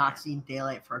such good thing. not seeing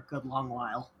daylight for a good long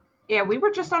while. Yeah, we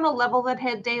were just on a level that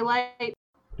had daylight,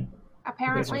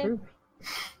 apparently. true.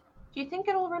 Do you think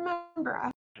it'll remember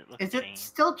us? It looks Is it chained.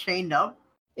 still chained up?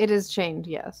 It is chained,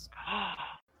 yes.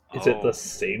 Is it Oh, the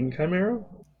same chimera?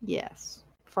 Yes.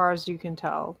 As far as you can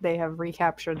tell, they have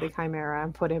recaptured the chimera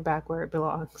and put it back where it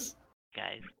belongs.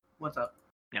 guys? What's up?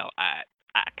 No, I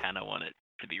kind of want it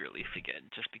to be released again,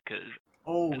 just because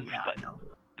Oh, And yeah, but- I know.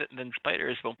 then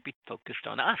spiders won't be focused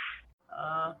on us.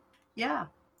 Yeah.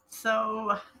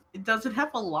 So, does it have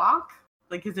a lock?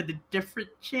 Like, is it a different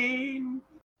chain?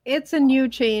 It's a new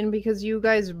chain because you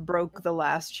guys broke the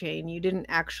last chain. You didn't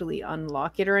actually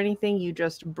unlock it or anything. You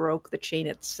just broke the chain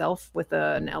itself with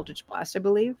an Eldritch Blast, I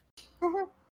believe.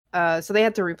 So they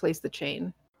had to replace the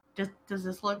chain. Does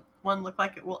this one look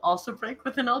like it will also break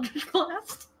with an Eldritch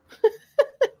Blast?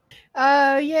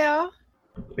 Yeah.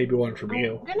 Maybe one from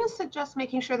you. I'm gonna suggest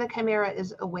making sure the chimera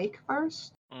is awake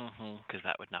first. Mm-hmm, because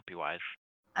that would not be wise.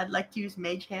 I'd like to use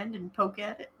Mage Hand and poke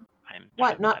at it. I'm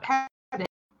What? sure Not that- pet?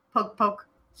 Poke, poke.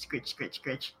 Scritch, scritch,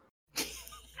 scritch.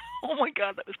 Oh my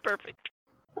god, that was perfect.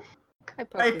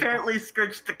 I apparently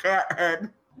scritched the cat head.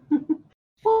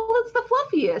 Well, it's the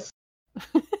fluffiest.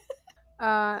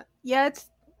 Yeah, it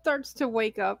starts to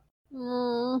wake up.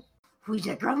 Mm. Who's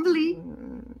a grumbly?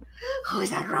 Mm.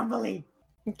 Who's a grumbly?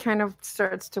 It kind of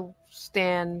starts to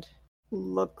stand,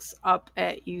 looks up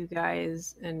at you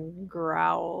guys, and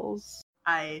growls.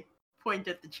 I point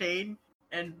at the chain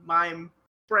and mime,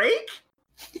 break?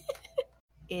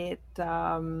 It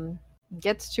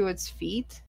gets to its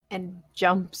feet and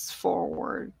jumps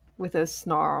forward with a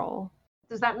snarl.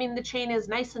 Does that mean the chain is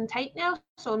nice and tight now,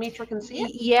 so Mitra can see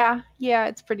it? Yeah,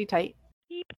 it's pretty tight.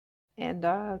 Yeep. And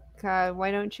God,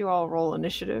 why don't you all roll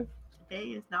initiative? Today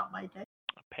is not my day.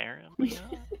 Apparently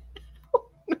not.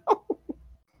 No.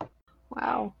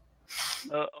 Wow.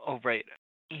 Oh, right.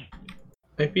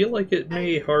 I feel like it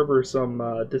may harbor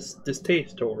some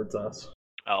distaste towards us.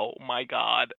 Oh my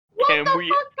god. What Can the we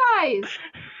fuck, guys?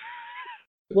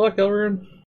 Good luck, Elrond.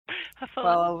 have fun?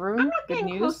 Well, I'm Elrune, not good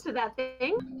getting close news. to that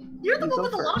thing. You're the You one go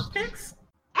with the first. lockpicks.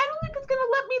 I don't think it's gonna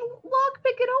let me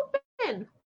lockpick it open.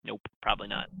 Nope, probably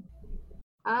not.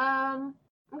 I'm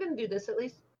gonna do this at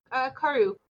least.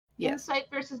 Karu, Yes. insight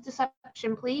versus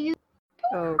deception, please.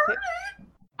 Okay.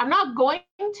 I'm not going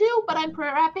to, but I'm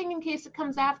prepping in case it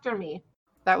comes after me.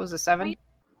 That was a 7.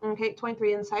 Okay,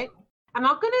 23 insight. I'm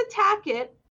not gonna attack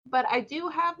it, but I do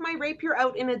have my rapier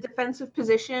out in a defensive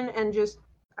position and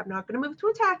I'm not gonna move to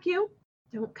attack you.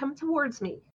 Don't come towards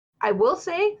me. I will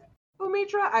say,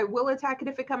 Omitra, I will attack it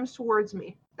if it comes towards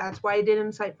me. That's why I did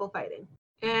insightful fighting.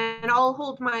 And I'll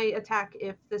hold my attack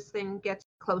if this thing gets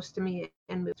close to me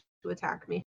and moves to attack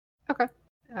me.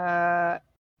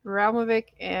 Ralmovic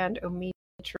and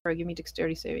Omitra, give me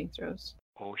dexterity saving throws.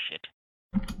 Oh shit.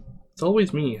 It's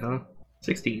always me, huh?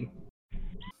 16.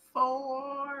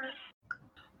 4.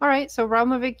 Alright, so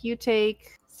Ralmovic, you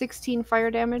take 16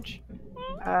 fire damage.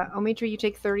 Omitra, you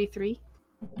take 33.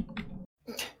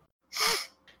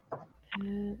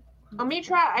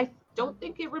 Omitra, I don't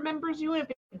think it remembers you, and if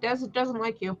it does, it doesn't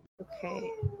like you.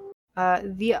 Okay.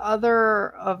 The other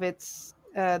of its,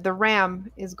 the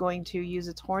ram is going to use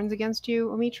its horns against you,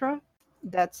 Omitra.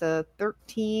 That's a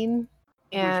 13.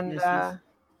 And misses?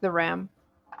 the ram.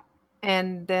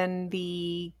 And then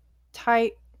the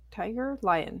lion.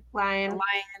 Lion. Lion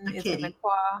The is kitty. going to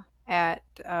claw at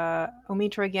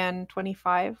Omitra again,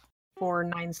 25 for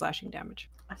 9 slashing damage.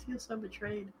 I feel so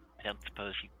betrayed. I don't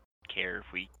suppose you care if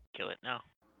we kill it now.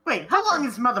 Wait, how long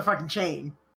is this motherfucking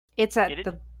chain? It's at It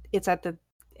the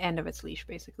end of its leash,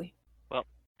 basically.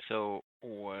 So,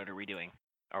 what are we doing?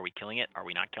 Are we killing it? Are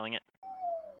we not killing it?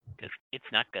 Because it's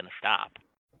not gonna stop.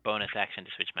 Bonus action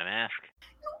to switch my mask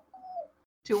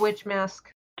To which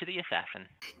mask? to the assassin.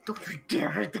 Don't you dare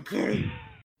hurt the kitty.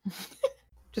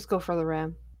 Just go for the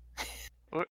ram.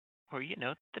 Or,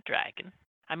 the dragon.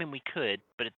 I mean, we could,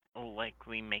 but it'll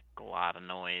likely make a lot of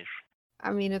noise. I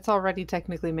mean, it's already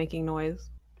technically making noise.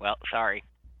 Well, sorry.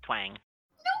 Twang.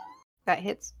 That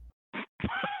hits.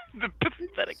 The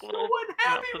pathetic little unhappy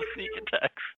amounts of with sneak you.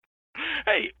 attacks.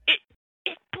 Hey,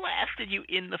 it blasted you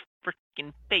in the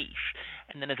freaking face.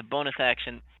 And then as a bonus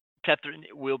action, Tethrin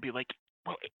will be like,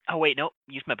 oh wait, no,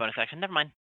 use my bonus action. Never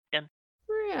mind.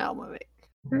 Ralmovic.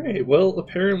 Alright, well,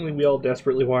 apparently we all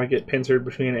desperately want to get pincered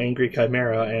between an angry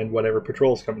chimera and whatever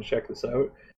patrols come to check this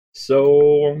out.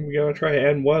 So I'm gonna try to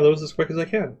end one of those as quick as I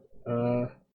can.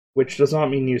 Which does not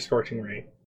mean use Scorching Ray.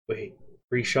 Wait,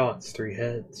 3 shots, 3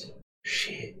 heads.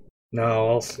 Shit. No,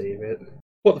 I'll save it.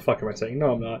 What the fuck am I saying?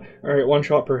 No, I'm not. Alright, 1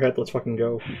 shot per head, let's fucking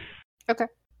go. Okay.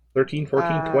 13,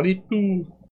 14, 22.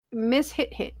 Miss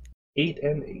hit. 8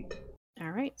 and 8.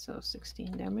 Alright, so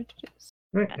 16 damage it is.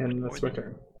 Alright, and that's my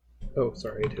turn. Oh,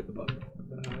 sorry, I hit the button.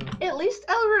 At least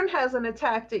Elrond hasn't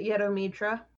attacked it yet,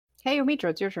 Omitra. Hey,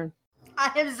 Omitra, it's your turn.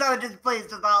 I am so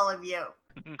displeased with all of you.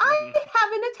 I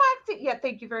haven't attacked it yet,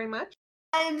 thank you very much.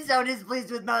 I am so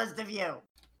displeased with most of you.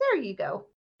 There you go.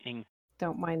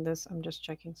 Don't mind this, I'm just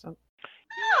checking some.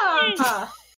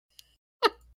 Ah,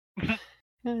 Oh,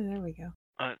 there we go.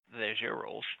 There's your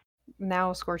rolls.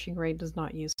 Now Scorching Ray does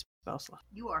not use spell slot.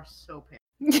 You are so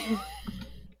painful.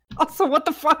 Also, what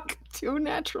the fuck? 2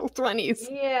 natural 20s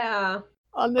yeah.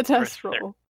 on the test First,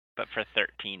 roll. But for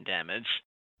 13 damage.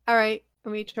 Alright,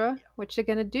 Omitra, what you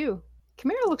gonna do?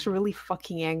 Chimera looks really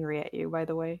fucking angry at you, by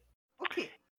the way. Okay,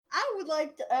 I would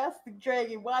like to ask the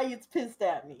dragon why it's pissed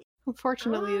at me.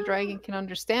 Unfortunately, the dragon can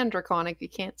understand Draconic,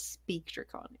 it can't speak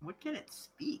Draconic. What can it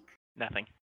speak? Nothing.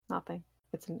 Nothing.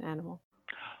 It's an animal.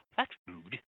 That's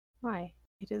rude. Why?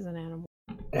 It is an animal.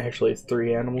 Actually, it's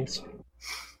 3 animals.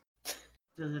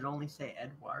 Does it only say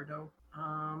Eduardo?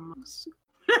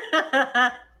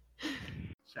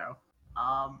 So,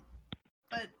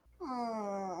 but,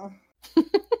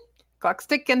 Clock's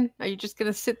ticking. Are you just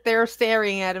gonna sit there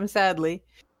staring at him sadly?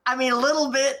 I mean, a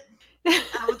little bit.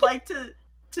 I would like to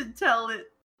tell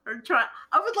it, or try,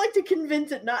 I would like to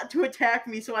convince it not to attack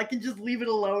me so I can just leave it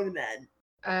alone then.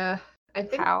 I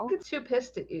think How? it's too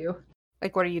pissed at you.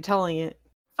 Like, what are you telling it?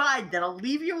 Fine, then I'll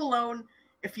leave you alone.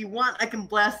 If you want, I can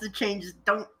blast the chain. Just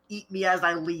don't eat me as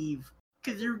I leave.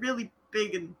 Because you're really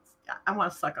big and I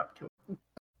want to suck up to it.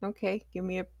 Okay, give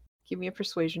me a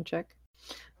persuasion check.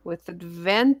 With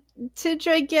advantage,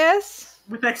 I guess?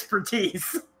 With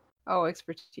expertise. Oh,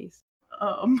 expertise.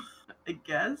 I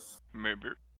guess. Maybe.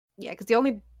 Yeah, because the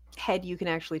only head you can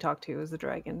actually talk to is the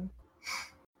dragon.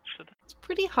 So It's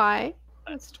pretty high.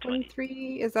 that's That's 20.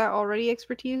 23. Is that already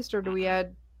expertise, or do we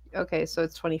add? Okay, so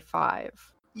it's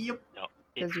 25. Yep. No, 'Cause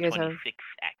it's you guys have- 26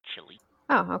 actually.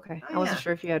 Oh, okay. Oh, I wasn't yeah.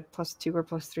 sure if you had +2 or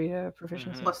 +3 to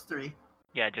proficiency. Mhm. +3.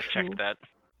 Yeah, I just Cool. checked that.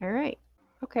 All right.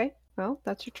 Okay. Well,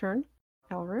 that's your turn.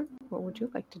 Elrin, what would you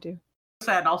like to do?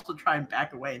 So I'd also try and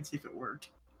back away and see if it worked.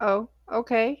 Oh,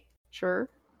 okay. Sure.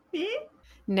 Eh?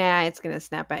 Nah, it's gonna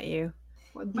snap at you.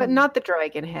 But not the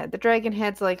dragon head. The dragon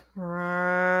head's like,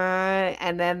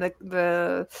 and then the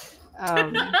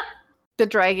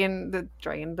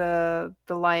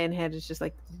lion head is just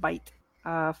like bite.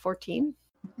 14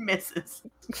 Misses.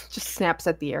 just snaps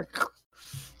at the air.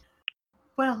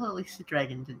 Well, at least the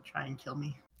dragon didn't try and kill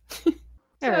me.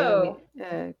 All right,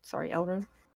 So- sorry, Elrin.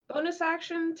 Bonus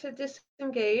action to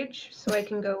disengage, so I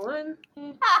can go on.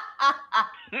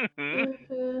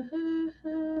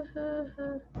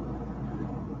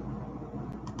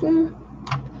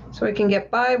 So I can get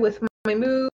by with my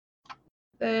move.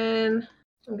 Then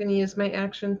I'm going to use my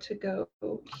action to go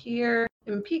here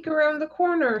and peek around the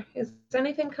corner. Is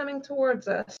anything coming towards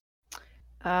us?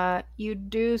 You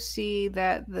do see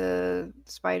that the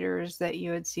spiders that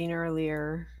you had seen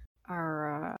earlier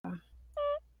are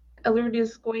Elrond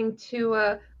is going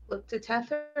to look to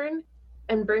Tethern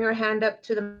and bring her hand up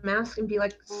to the mask and be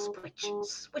like,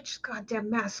 switch goddamn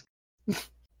mask.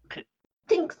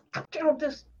 Thanks.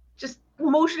 Just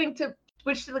motioning to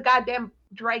switch to the goddamn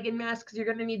dragon mask because you're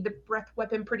going to need the breath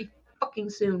weapon pretty fucking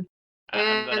soon.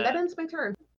 And that ends my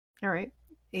turn. all right.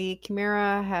 A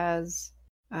chimera has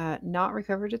not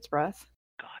recovered its breath.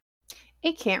 God.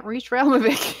 It can't reach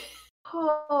Realmovic.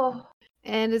 Oh,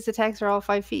 And its attacks are all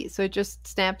 5 feet, so it just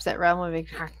snaps at Realmovic.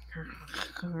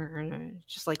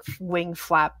 Just like wing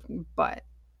flap, but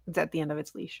it's at the end of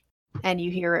its leash. And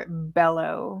you hear it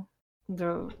bellow.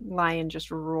 The lion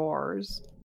just roars.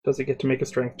 Does it get to make a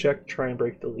strength check, try and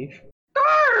break the leash?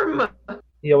 Arm!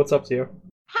 Yeah, what's up to you?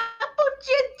 How about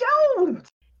you don't?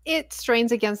 It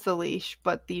strains against the leash,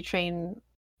 but the chain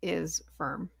is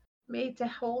firm. Made to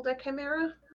hold a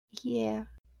chimera? Yeah.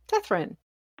 Tethrin.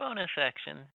 Bonus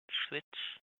action.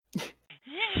 Switch.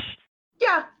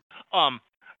 Yeah.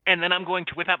 And then I'm going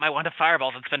to whip out my wand of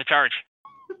fireballs and spend a charge.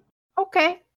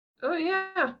 Okay. Oh,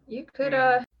 yeah. You could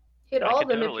hit I all could of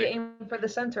them totally. if you aim for the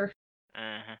center.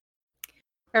 Uh-huh.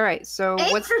 All right. So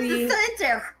what's the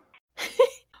center?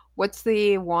 what's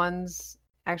the ones?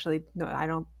 Actually, no. I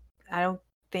don't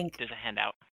think. There's a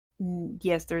handout.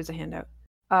 Yes, there is a handout.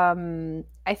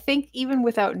 I think even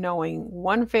without knowing,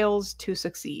 one fails to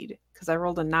succeed because I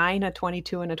rolled a 9, a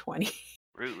 22, and a 20.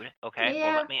 Rude. Okay.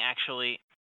 Yeah. Well, let me actually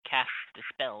cast the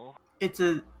spell. It's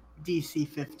a DC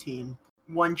 15.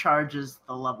 One charge is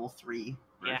the level 3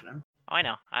 Yeah. version. Oh, I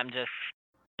know. I'm just.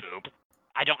 Boop.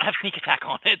 I don't have sneak attack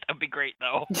on it. That'd be great,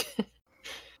 though.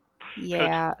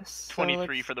 Yeah. So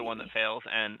 23 let's for the one that see. fails,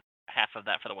 and half of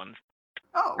that for the ones.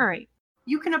 Oh, All right.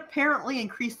 you can apparently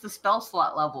increase the spell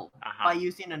slot level Uh-huh. by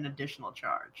using an additional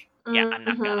charge. Yeah, I'm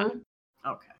not gonna. Mhm.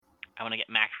 Okay. I want to get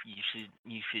max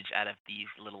usage out of these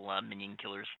little minion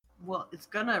killers. Well, it's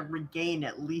gonna regain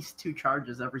at least 2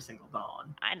 charges every single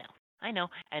dawn. I know.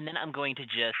 And then I'm going to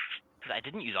just, because I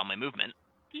didn't use all my movement.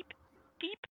 Deep,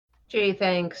 deep. Gee,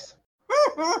 thanks.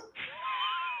 I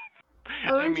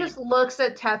Owen mean, just looks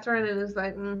at Tethrin and is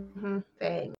like,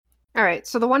 thanks. All right.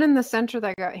 So the one in the center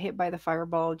that got hit by the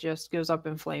fireball just goes up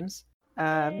in flames.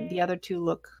 The other two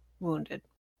look wounded.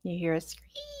 You hear a scream.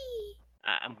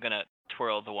 I'm gonna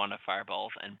twirl the wand of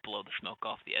fireballs and blow the smoke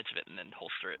off the edge of it, and then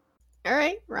holster it. All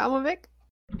right, Realmovic.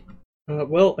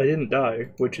 Well, I didn't die,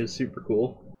 which is super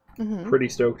cool. Mm-hmm. Pretty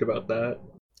stoked about that.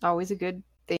 Always a good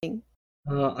thing.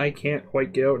 I can't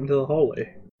quite get out into the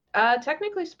hallway.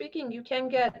 Technically speaking, you can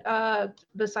get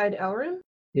beside Elrin.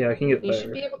 Yeah, I can get You there.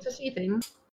 should be able to see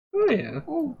things. Oh yeah.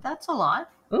 Oh, that's a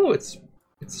lot. Oh, it's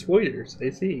spoilers.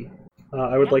 I see.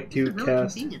 I would like to This is really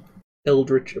cast convenient.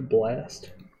 Eldritch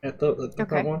Blast at the Okay.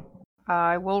 front one.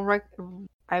 I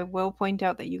will point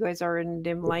out that you guys are in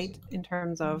dim light in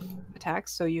terms of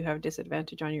attacks, so you have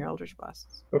disadvantage on your Eldritch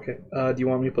Blasts. Okay. Do you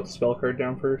want me to put the spell card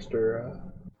down first, or?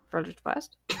 For Eldritch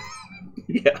Blast?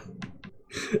 Yeah.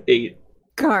 8.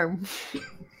 Garm.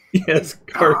 Yes,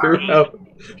 Carter. How...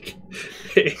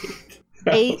 8.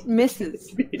 8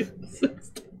 misses.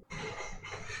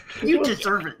 You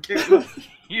deserve it too.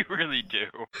 You really do.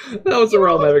 That was a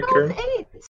Realmatic Both turn.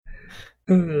 eights.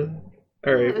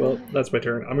 Alright, well, that's my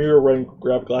turn. I'm gonna go run and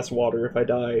grab a glass of water. If I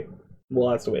die, well,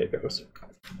 that's the way it goes.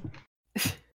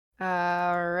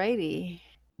 Alrighty.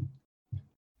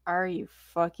 Are you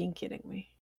fucking kidding me?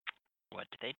 What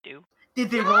did they do?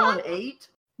 Did they roll an 8?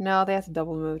 No, they have to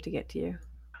double move to get to you.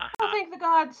 Oh, thank the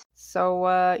gods.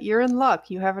 So you're in luck.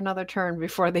 You have another turn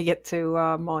before they get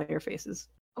to maul your faces.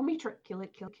 Oh, Mitra, kill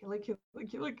it, kill it, kill it, kill it,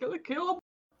 kill it, kill it, kill it.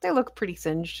 They look pretty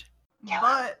singed.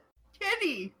 But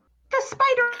Kitty! The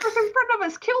spiders in front of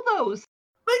us, kill those.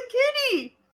 But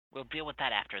Kitty! We'll deal with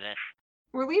that after this.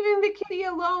 We're leaving the kitty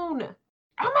alone.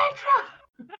 Oh,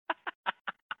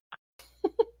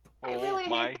 Mitra! I really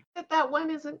hate that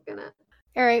one isn't gonna.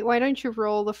 All right, why don't you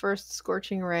roll the first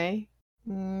scorching ray?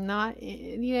 Not,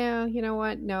 yeah. You know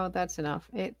what? No, that's enough.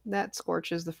 That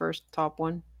scorches the first top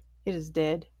one. It is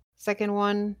dead. Second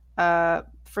one,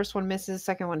 first one misses.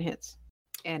 Second one hits,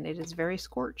 and it is very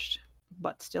scorched,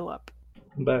 but still up.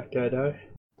 Bad guy die.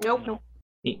 Nope.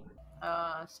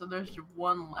 So there's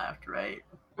one left, right?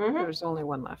 Mm-hmm. There's only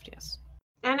one left. Yes.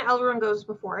 And Elrond goes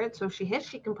before it, so if she hits,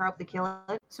 she can probably kill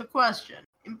it. So question,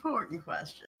 important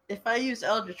question. If I use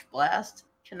Eldritch Blast,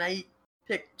 can I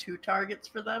pick 2 targets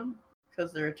for them?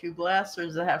 Because there are 2 blasts, or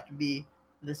does it have to be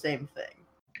the same thing?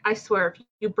 I swear, if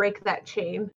you break that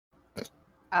chain.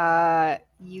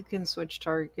 You can switch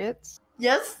targets.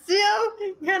 Yes,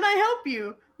 Theo? Can I help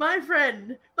you? My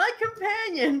friend, my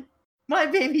companion, my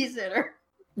babysitter.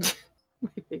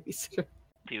 My babysitter.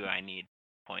 Do I need to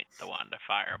point the wand of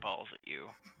fireballs at you?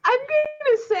 I'm going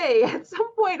to say, at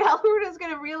some point, Elrond is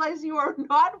going to realize you are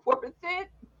not worth it.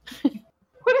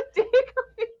 Put a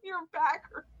dagger in your back.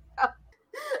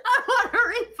 I want a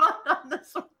refund on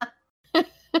this one. Yeah,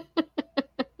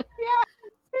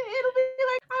 it'll be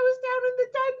like I was down in the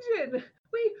dungeon.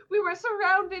 We were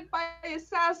surrounded by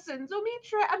assassins.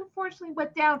 Omitra unfortunately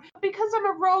went down. Because I'm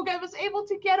a rogue, I was able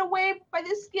to get away by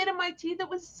the skin of my teeth. It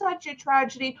was such a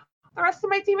tragedy. The rest of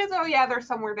my team is, oh yeah, they're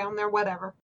somewhere down there,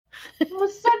 whatever. It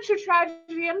was such a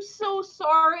tragedy. I'm so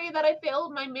sorry that I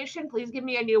failed my mission. Please give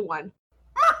me a new one.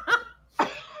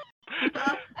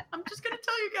 I'm just going to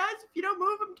tell you guys, if you don't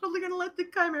move, I'm totally going to let the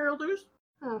Chimera loose.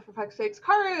 Oh, for fuck's sakes.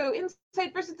 Karu,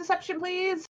 insight versus deception,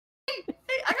 please. Hey,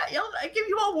 I got yelled. I give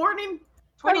you all warning.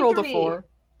 I rolled a 23. 4.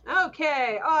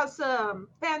 Okay, awesome.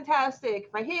 Fantastic.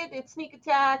 If I hit, it's sneak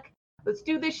attack. Let's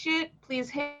do this shit. Please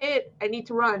hit. I need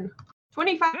to run.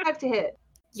 25 to hit.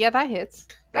 Yeah, that hits.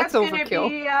 That's gonna overkill.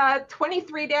 be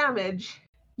 23 damage.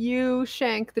 You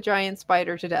shank the giant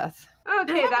spider to death.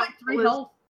 Okay, They have that like 3 was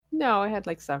health. No, I had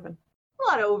like 7.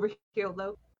 a lot of overkill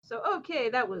though. So okay,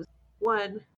 that was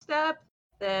 1 step,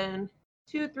 then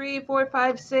 2, 3, 4,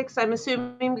 5, 6. I'm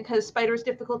assuming because spider's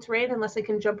difficult terrain unless I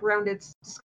can jump around its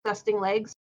disgusting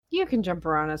legs. You can jump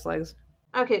around his legs.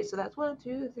 Okay, so that's 1,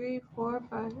 2, 3, 4,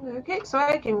 5. Okay, so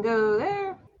I can go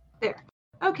there, there.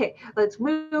 Okay, let's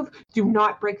move. Do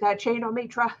not break that chain on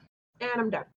Mitra. And I'm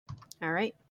done. All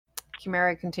right.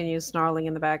 Chimera continues snarling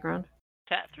in the background.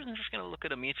 Tathrin's just gonna look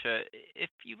at Amitra. If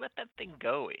you let that thing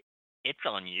go, it's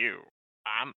on you.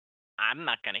 I'm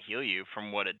not gonna heal you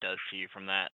from what it does to you from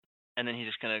that. And then he's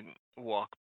just gonna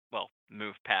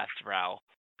move past Ral.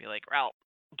 Be like, Ral,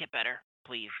 get better,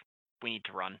 please. We need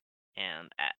to run.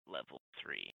 And at level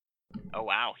 3. Oh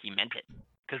wow, he meant it.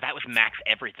 Because that was max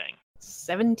everything.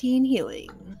 17 healing.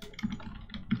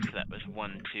 So that was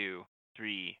 1, 2,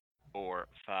 3, 4,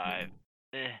 5.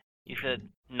 You said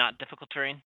not difficult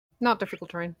terrain? Not difficult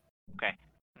terrain. Okay.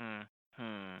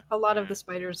 A lot of the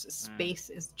spider's space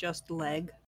is just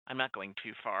leg. I'm not going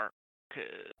too far. 'Cause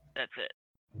that's it.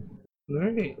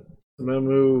 Alright. I'm gonna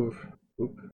move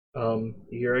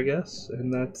here, I guess,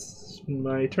 and that's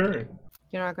my turn.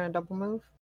 You're not going to double move?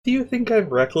 Do you think I'm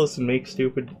reckless and make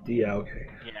stupid? Yeah, okay.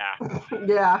 Yeah.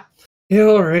 Yeah. Yeah,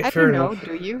 alright, I fair don't know, enough.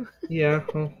 do you? Yeah,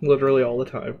 well, literally all the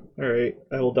time. Alright,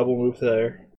 I will double move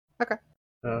there. Okay.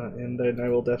 And then I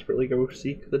will desperately go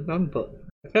seek the nun button.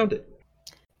 I found it.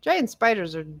 Giant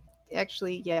spiders are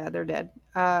actually, yeah, they're dead.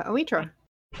 Omitra,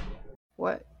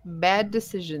 what bad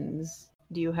decisions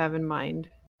do you have in mind?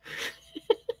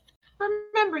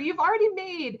 Remember, you've already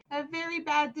made a very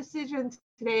bad decision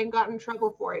today and got in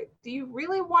trouble for it. Do you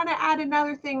really want to add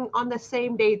another thing on the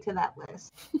same day to that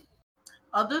list?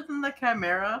 Other than the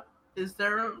Chimera, is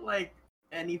there, like,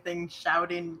 anything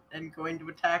shouting and going to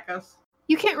attack us?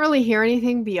 You can't really hear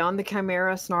anything beyond the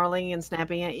chimera snarling and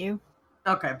snapping at you.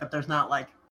 Okay, but there's not, like,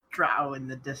 drow in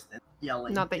the distance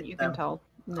yelling. Not that at you them. can tell.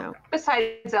 No.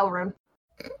 Besides Elrond,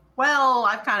 Well,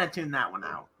 I've kind of tuned that one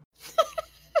out.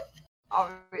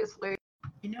 obviously.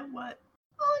 You know what?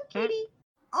 Oh, kitty.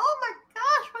 Oh my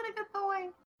gosh, what a good boy.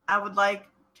 I would like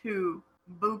to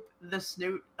boop the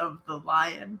snoot of the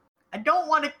lion. I don't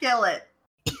want to kill it.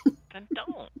 Then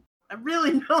don't. I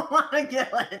really don't want to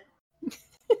kill it.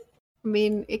 I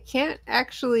mean, it can't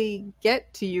actually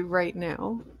get to you right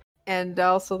now. And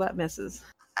also that misses.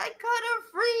 I could have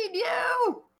freed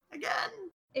you. Again.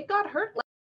 It got hurt.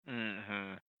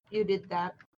 Mm-hmm. You did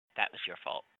that. That was your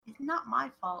fault. It's not my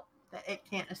fault that it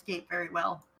can't escape very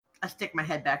well. I stick my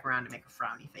head back around to make a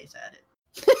frowny face at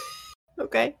it.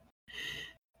 Okay.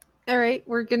 All right,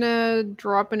 we're gonna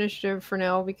drop initiative for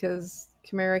now because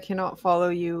Chimera cannot follow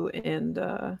you, and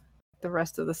the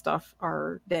rest of the stuff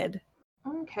are dead.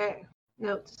 Okay.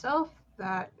 Note to self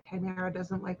that Chimera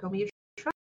doesn't like Omitra.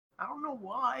 I don't know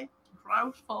why. It's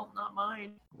Rau's fault, not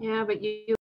mine. Yeah, but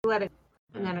you let it,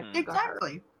 and then it Mhm. got hurt.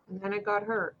 Exactly. And then it got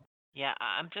hurt. Yeah,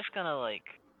 I'm just gonna like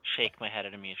shake my head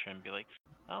at Amisha and be like,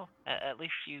 "Oh, at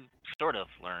least you sort of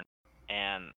learned."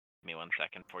 And give me 1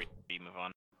 second before you move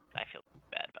on. I feel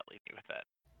bad about leaving you with that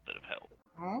bit of help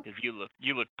Huh? because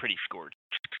you look pretty scored.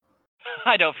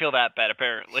 I don't feel that bad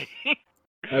apparently.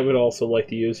 I would also like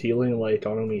to use Healing Light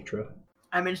on Omitra.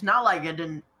 I mean, it's not like it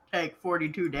didn't take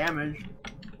 42 damage.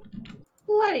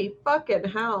 Bloody fucking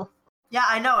hell. Yeah,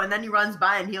 I know, and then he runs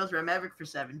by and heals Remevic for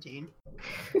 17.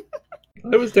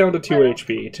 I was down to 2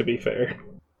 HP, to be fair.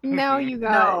 Now you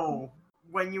got No,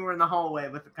 when you were in the hallway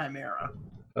with the Chimera.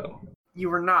 Oh. You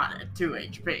were not at 2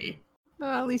 HP.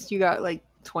 at least you got like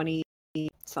 20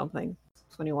 something,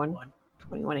 21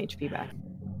 HP back.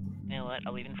 You know what?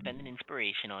 I'll even spend an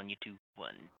inspiration on you too.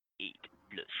 1, 8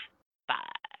 plus 5.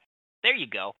 There you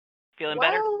go. Feeling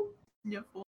better? Well, Yep.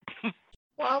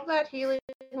 while that healing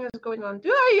was going on,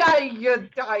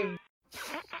 I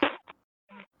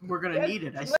We're gonna need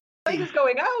it, I leg see. is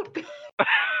going out.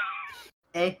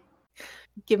 Eh?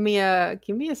 Give me a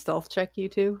stealth check, you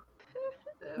two.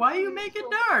 Why you make it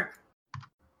dark?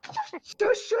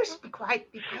 Shush, shush, be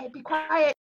quiet, be quiet, be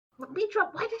quiet. Mitra,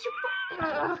 why did you...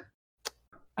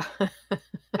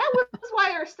 That was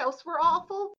why our stealths were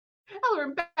awful.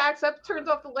 Ellerin backs up, turns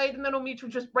off the light, and then Omitra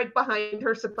just right behind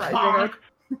her, surprising her.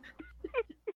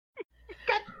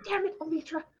 God damn it,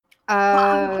 Omitra.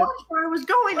 Watch where I was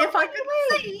going if I could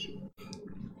see.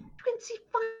 Quincy,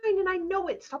 fine, and I know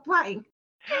it. Stop lying.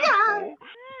 Yeah.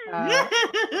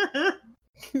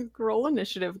 Roll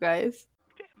initiative, guys.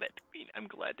 Damn it. I mean, I'm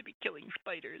glad to be killing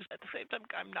spiders. At the same time,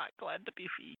 I'm not glad to be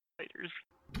seeing spiders.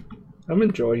 I'm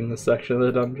enjoying this section of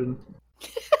the dungeon.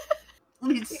 At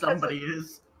least somebody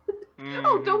is.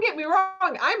 Oh, don't get me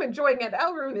wrong. I'm enjoying it.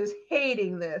 Elrune is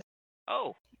hating this.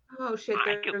 Oh, Oh, shit,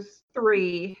 I could- there's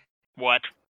 3. what?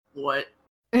 What?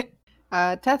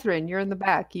 Tethrin, you're in the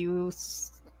back.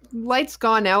 Light's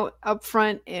gone out up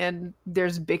front, and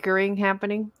there's bickering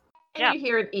happening. And Yeah. you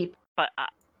hear an eep. But I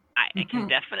can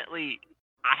definitely.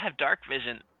 I have dark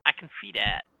vision. I can see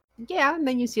that. Yeah, and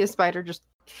then you see a spider just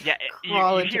Yeah,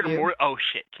 Crawl you into hear view. more. Oh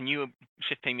shit! Can you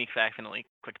shift ping me? 'Cause I accidentally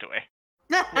clicked away.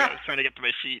 When I was trying to get to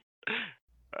my sheet.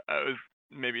 I was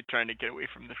maybe trying to get away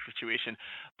from this situation,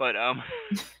 but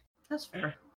That's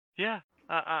fair. yeah.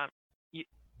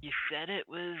 You said it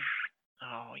was.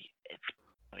 Oh, it's.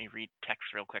 Let me read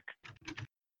text real quick.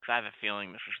 'Cause I have a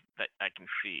feeling this is that I can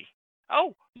see.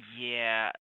 Oh,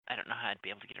 yeah. I don't know how I'd be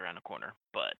able to get around a corner,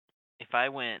 but if I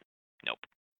went, nope.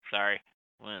 Sorry.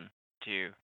 1,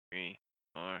 2, 3,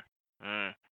 4.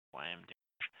 Why I'm doing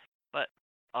this? But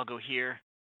I'll go here.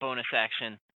 Bonus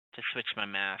action to switch my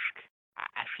mask.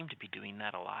 I seem to be doing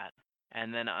that a lot.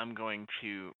 And then I'm going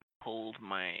to hold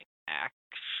my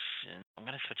action. I'm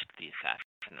going to switch to the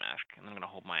assassin mask, and I'm going to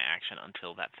hold my action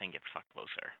until that thing gets fucked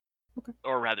closer. Okay.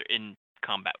 Or rather, in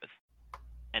combat with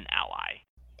an ally.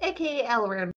 AKA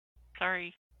Elrune.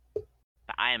 Sorry.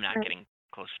 But I am not getting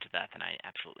closer to that than I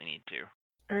absolutely need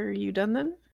to. Are you done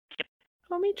then? Yep.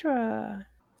 Omitra.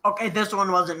 Okay, this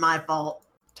one wasn't my fault.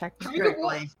 Technically.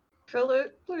 Strictly. Fill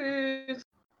it, please.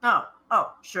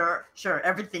 Oh, sure.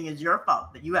 Everything is your fault,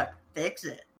 but you have to fix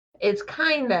it. It's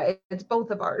kinda. It's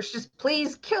both of ours. Just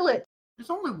please kill it. There's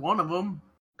only one of them.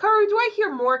 Karu, do I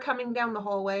hear more coming down the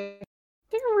hallway?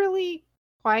 They're really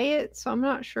quiet, so I'm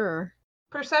not sure.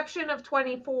 Perception of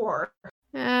 24.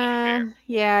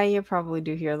 Yeah, you probably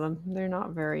do hear them. They're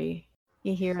not very...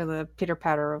 You hear the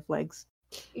pitter-patter of legs.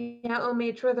 Yeah,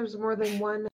 Omitra, there's more than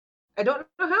one. I don't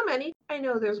know how many. I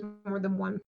know there's more than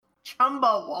one.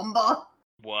 Chumbawamba.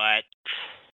 What?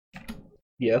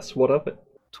 Yes, what of it?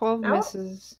 12 No.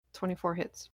 misses, 24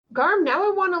 hits. Garm, now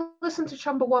I want to listen to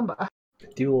Chumbawamba. I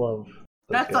do love those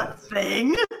That's guys. a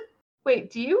thing.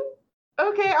 Wait, do you?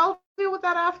 Okay, I'll deal with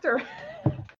that after.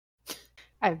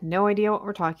 I have no idea what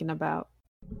we're talking about.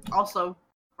 Also,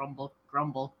 grumble.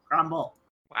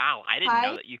 Wow, I didn't Hi.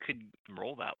 know that you could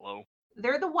roll that low.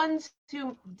 They're the ones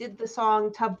who did the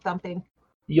song Tub Thumping.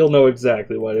 You'll know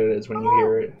exactly what it is when you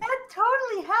hear it. That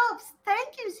totally helps. Thank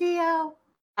you, Zio.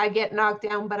 I get knocked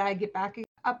down, but I get back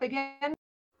up again.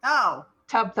 Oh,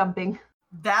 Tub Thumping.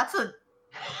 that's a.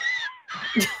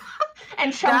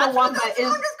 And That's what Chumbawamba that is...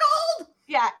 song is called.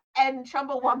 Yeah, and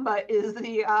Chumbawamba is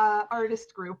the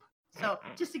artist group. So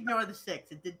just ignore the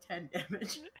 6. It did 10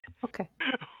 damage. Okay.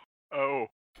 Oh.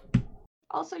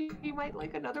 Also, you might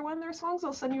like another one of their songs.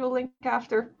 I'll send you a link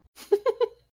after.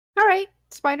 All right.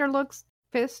 Spider looks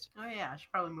pissed. Oh yeah, I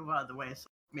should probably move out of the way so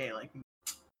melee can.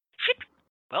 Shit.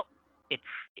 Well, is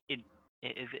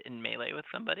it in melee with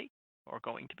somebody or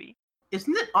going to be?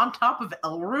 Isn't it on top of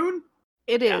Elrune?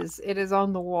 It Yeah. is. It is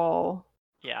on the wall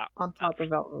Yeah. on top of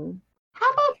Elrune. How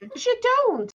about you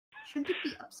don't? Shouldn't it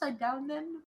be upside down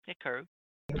then? Yeah, Karu.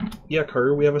 Yeah,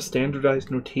 Carter, we have a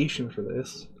standardized notation for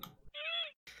this.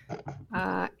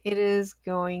 It is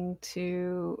going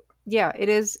to. Yeah, it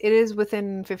is. It is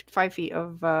within 5 feet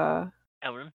of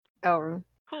Elrune. Elrune.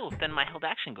 Cool. Then my held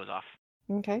action goes off.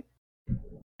 Okay.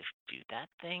 Just do that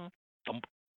thing. Thump.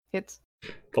 Hits.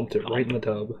 Thumped it right in the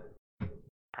tub.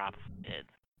 Prop dead.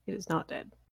 It is not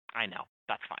dead. I know.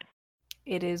 That's fine.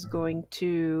 It is going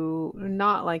to,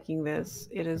 not liking this,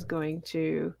 it is going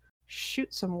to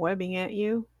shoot some webbing at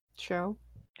you, Show.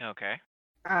 Okay.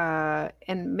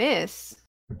 And miss.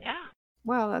 Yeah.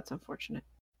 Well, that's unfortunate.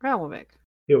 Ralmovic,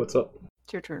 Yo, what's up?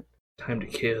 it's your turn. Time to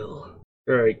kill.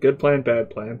 Alright, good plan, bad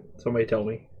plan. Somebody tell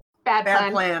me. Bad Bad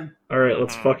plan. plan. Alright,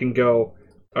 let's fucking go.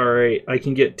 Alright, I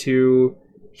can get to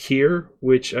here,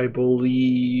 which I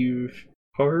believe...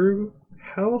 Haru?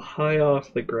 How high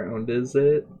off the ground is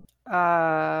it?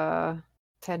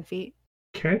 10 feet.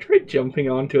 Can I try jumping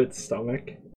onto its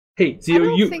stomach? Hey, I Zio,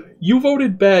 don't think- you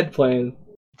voted bad plan.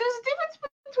 There's a difference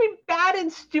between bad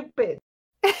and stupid.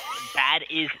 Bad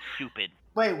is stupid.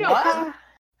 Wait, No, what?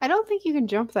 I don't think you can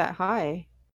jump that high.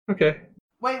 Okay.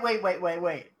 Wait.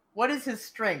 What is his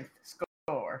strength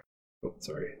score? Oh,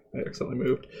 sorry. I accidentally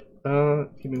moved.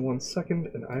 Give me 1 second,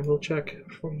 and I will check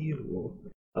for you.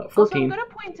 Also, I'm 14. gonna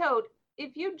point out,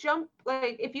 if you jump,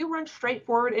 if you run straight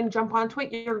forward and jump onto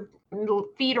it, your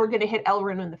feet are gonna hit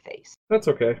Elrond in the face. That's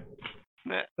okay.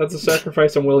 Meh. That's a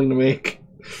sacrifice I'm willing to make.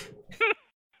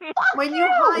 When you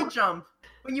high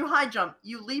jump,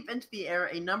 you leap into the air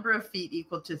a number of feet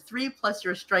equal to 3 plus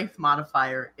your strength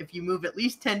modifier if you move at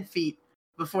least 10 feet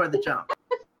before the jump.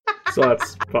 So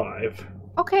that's 5.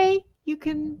 Okay, you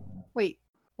can. Wait,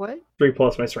 what? 3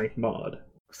 plus my strength mod.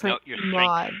 No, your strength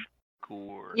Mod.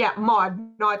 score. Yeah, mod,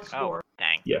 not Oh, score.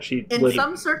 dang. Yeah, she In lit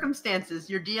some circumstances,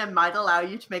 your DM might allow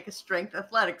you to make a strength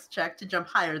athletics check to jump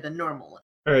higher than normal.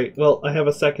 Alright, well, I have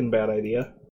a second bad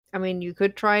idea. I mean, you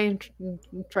could try and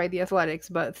try the athletics,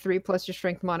 but 3 plus your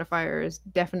strength modifier is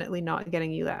definitely not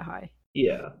getting you that high.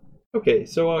 Yeah. Okay,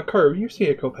 so, Carv, you've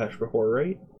seen a Kopesh before,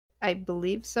 right? I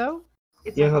believe so.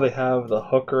 It's You know how they have the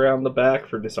hook around the back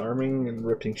for disarming and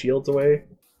ripping shields away?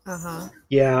 Uh huh.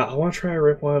 Yeah, I want to try to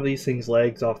rip one of these things'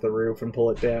 legs off the roof and pull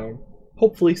it down.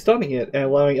 Hopefully stunning it and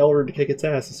allowing Elrond to kick its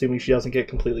ass, assuming she doesn't get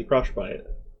completely crushed by it.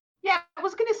 Yeah, I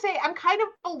was gonna say, I'm kind of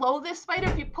below this spider.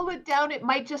 If you pull it down, it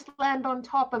might just land on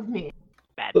top of me.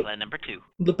 Bad plan number 2.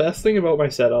 The best thing about my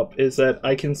setup is that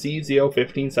I can see Zio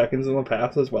 15 seconds in the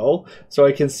past as well, so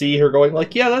I can see her going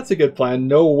like, yeah, that's a good plan.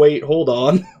 No, wait, hold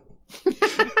on.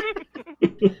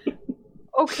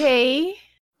 Okay.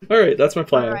 Alright, that's my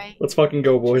plan. Alright. Let's fucking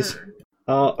go, boys. Sure.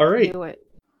 Alright, Do it.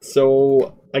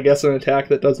 so I guess an attack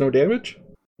that does no damage?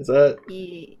 Is that...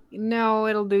 No,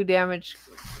 it'll do damage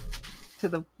to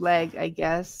the leg, I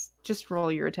guess. Just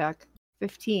roll your attack.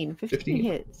 15. 15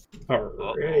 hits.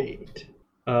 Alright.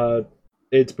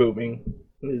 It's booming.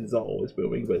 It's always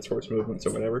booming, but it's force movements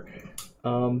or whatever.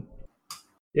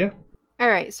 Yeah.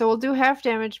 Alright, so we'll do half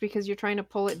damage because you're trying to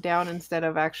pull it down instead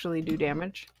of actually do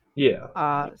damage.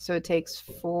 Yeah. So it takes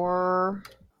 4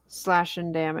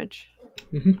 slashing damage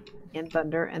Mhm. in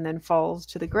thunder and then falls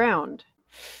to the ground.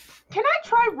 Can I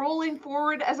try rolling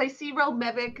forward as I see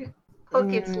Relmevic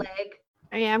hook its Mm. leg?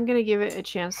 Yeah, I'm gonna give it a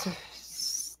chance to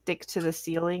stick to the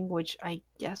ceiling, which I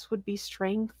guess would be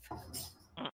strength.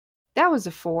 That was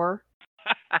a 4.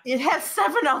 It has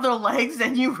 7 other legs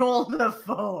and you rolled a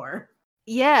 4.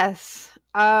 Yes.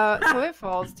 So it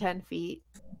falls 10 feet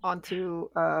onto.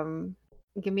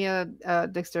 Give me a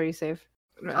dexterity save.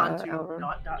 Onto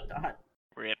Elrond. ...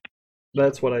 Rip.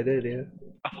 That's what I did, yeah.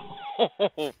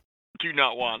 Do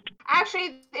not want.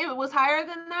 Actually, it was higher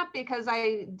than that because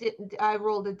I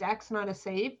rolled a dex, not a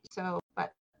save. So,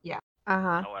 but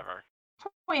Uh-huh. However.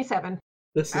 27.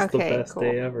 This is Okay, the best cool.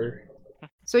 day ever.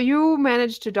 So you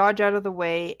manage to dodge out of the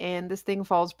way, and this thing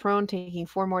falls prone, taking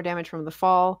 4 more damage from the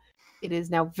fall. It is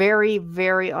now very,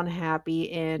 very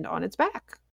unhappy and on its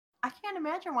back. I can't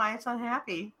imagine why it's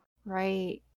unhappy.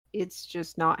 Right? It's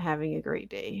just not having a great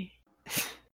day.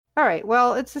 All right.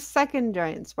 Well, it's the second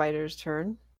giant spider's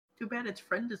turn. Too bad its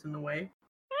friend is in the way.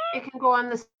 It can go on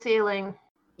the ceiling.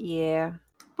 Yeah.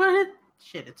 But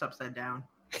shit, it's upside down.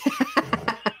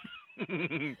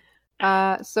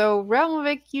 So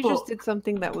Realmovic, you just Cool. did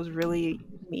something that was really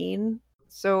mean.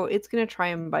 So it's gonna try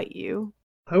and bite you.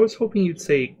 I was hoping you'd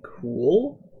say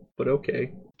cool, but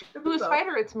okay. To a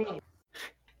spider, it's me.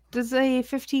 Does a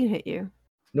 15 hit you?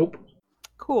 Nope.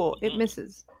 Cool, it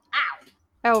misses.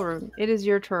 Elrune, it is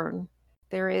your turn.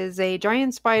 There is a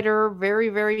giant spider, very,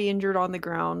 very injured on the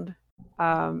ground,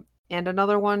 and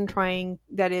another one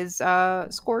that is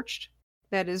scorched,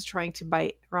 that is trying to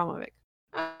bite Realmovic.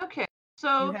 Okay, You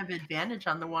so have advantage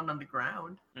on the one on the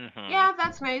ground. yeah,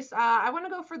 that's nice. I want to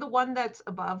go for the one that's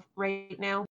above right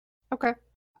now. Okay.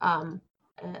 Uh,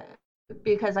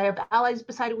 because I have allies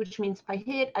beside it, which means if I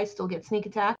hit, I still get sneak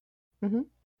attack. Mhm.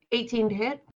 18 to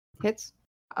hit. Hits.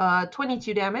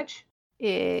 22 damage.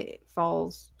 It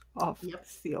falls off Yep. the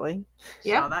ceiling.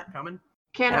 Yep. Saw that coming.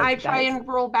 Can Okay, I try guys. and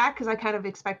roll back? Because I kind of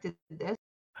expected this.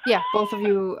 Yeah, both of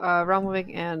you,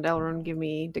 Realmovic and Elrune, give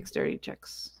me dexterity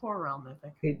checks. Poor realm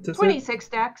mythic. Hey, does 26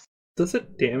 dex.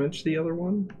 it damage the other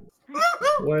one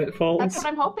when it That's falls? what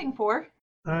I'm hoping for.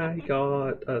 I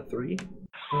got a 3.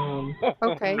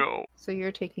 Okay. No. So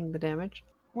you're taking the damage.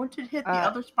 Won't it hit the Uh,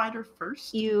 other spider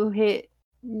first? You hit.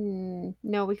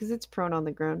 No, because it's prone on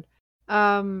the ground.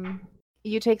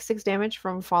 You take 6 damage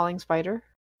from falling spider.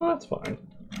 Well, that's fine.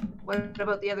 What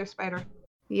about the other spider?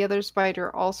 The other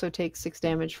spider also takes 6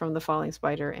 damage from the falling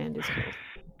spider and is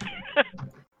killed.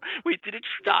 Wait, did it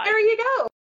just die? There you go.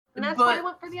 And that's why I But-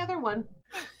 went for the other one.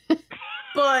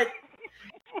 But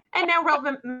And now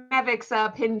Mavic's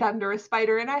pinned under a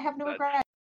spider, and I have no regret.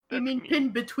 I mean,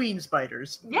 pinned between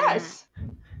spiders. Yes,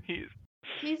 He's...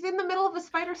 he's in the middle of a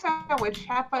spider sandwich.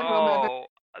 Have fun, Mavic. Oh,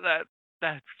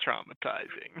 that's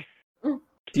traumatizing.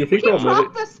 Do you think He Realmovic...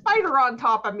 dropped the spider on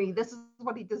top of me. This is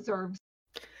what he deserves.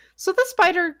 So the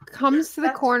spider comes to the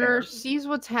That's corner, fair. sees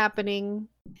what's happening,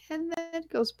 and then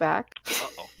goes back.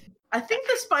 Uh-oh. I think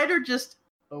the spider just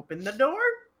opened the door,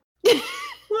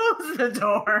 closed the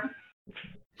door.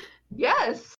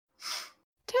 Yes.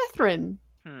 Tethrin.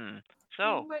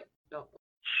 So, Wait, no.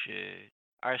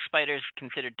 are spiders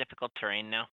considered difficult terrain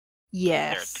now?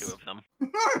 Yes. There are 2 of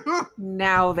them.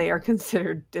 Now they are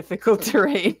considered difficult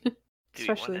terrain. Do you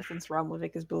want Especially this? since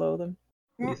Realmovic is below them.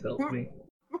 Please help me.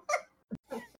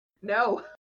 No.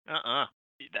 Uh-uh.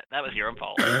 That was your own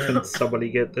fault. Can somebody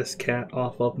get this cat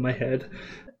off of my head?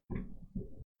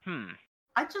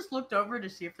 I just looked over to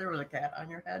see if there was a cat on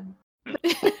your head.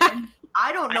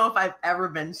 I don't know if I've ever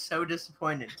been so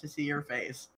disappointed to see your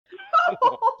face.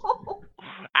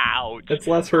 Ouch. It's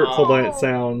less hurtful than it Oh.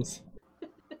 sounds.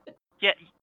 Yeah,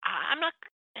 I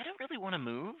don't really want to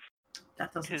move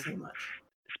That doesn't say much.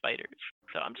 spiders.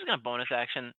 So I'm just going to bonus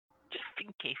action just in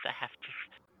case I have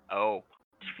to... Oh,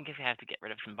 just in case I have to get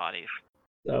rid of some bodies.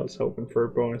 I was hoping for a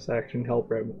bonus action help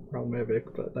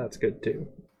Realmovic, but that's good too.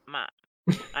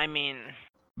 I mean,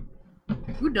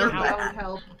 Who does How that? would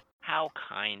help? how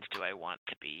kind do I want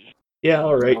to be? Yeah,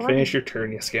 alright, Alright. finish your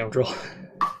turn, you scoundrel.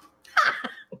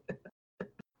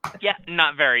 Yeah,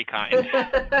 not very kind.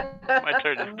 My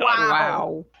turn is done.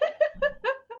 Wow.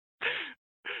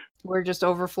 We're just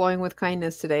overflowing with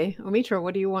kindness today. Omitra,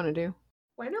 what do you want to do?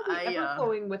 When are we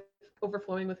I,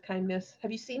 overflowing with kindness?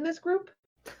 Have you seen this group?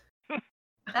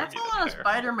 That's a Maybe lot of fair.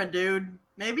 Spider-Man, dude.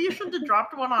 Maybe you should have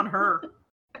dropped one on her.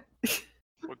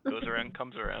 What goes around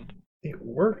comes around. It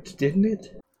worked, didn't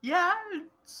it? Yeah,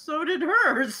 so did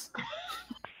hers.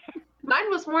 Mine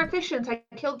was more efficient. I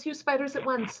killed 2 spiders at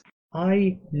once.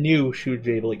 I knew she would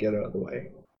be able to get out of the way.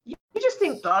 You just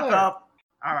didn't Suck care. up.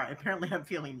 Alright, apparently I'm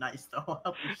feeling nice, though. I'll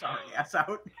help your sorry ass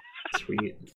out.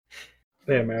 Sweet.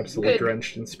 I am absolutely Good.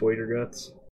 drenched in spider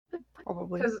guts.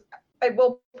 Probably. Because I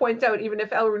will point out, even if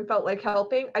Elrune felt like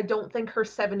helping, I don't think her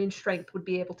 7-inch strength would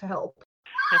be able to help.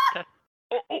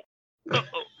 Oh.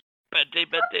 Bad day,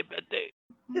 bad day, bad day.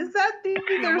 Is that the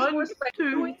there's more 1, spider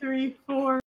 2, going? 3,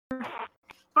 4,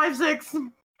 5, 6.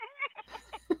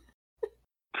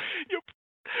 Yep.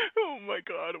 Oh my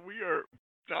god, we are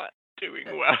not doing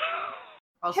well.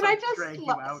 I'll Can I start just drag you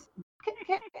lo- out.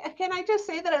 Can I just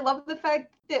say that I love the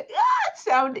fact that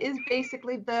sound is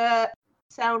basically the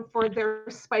sound for their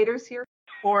spiders here?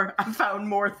 Or I found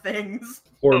more things.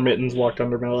 Or Mittens walked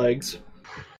under my legs.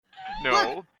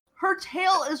 No. Her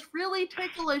tail is really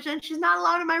ticklish and she's not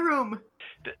allowed in my room.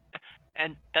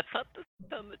 And that's not the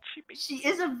sound that she makes. She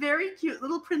is a very cute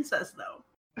little princess,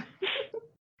 though.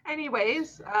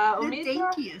 Anyways, The Omitra,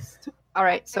 daintiest. All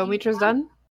right, so Are you Omitra's done? done.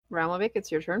 Realmovic,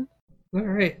 it's your turn.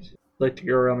 Alright. Like to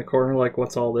go around the corner like,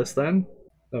 what's all this then?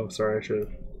 Oh, sorry, I should have...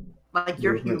 Like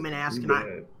your movement. human ass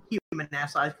Yeah. human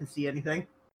ass eyes can see anything.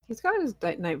 He's got his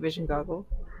night vision goggle.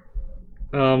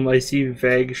 I see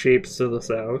vague shapes to the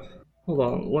south. Hold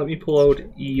on, let me pull out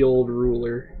ye old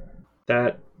ruler.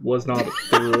 That was not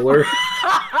the ruler.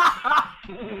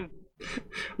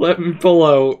 Let me pull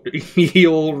out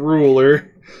heal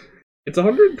ruler. It's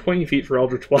 120 feet for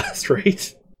Eldritch Blast,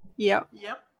 right? Yep.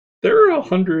 Yep. They're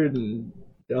 100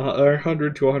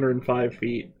 to 105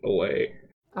 feet away.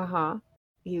 Uh-huh.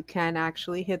 You can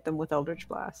actually hit them with Eldritch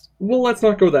Blast. Well, let's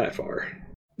not go that far.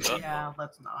 Yeah,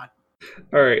 let's not.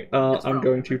 Alright, That's I'm wrong.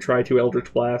 going to try to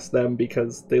Eldritch Blast them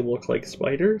because they look like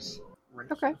spiders.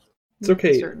 Okay. It's You can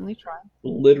okay. certainly try.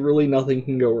 Literally nothing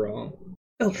can go wrong.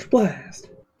 Eldritch Blast!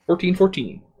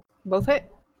 14. Both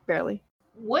hit? Barely.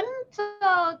 Wouldn't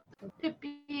it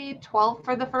be 12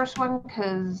 for the first one?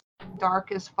 Because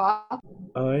dark as fuck.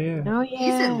 Oh, yeah. Oh, yeah.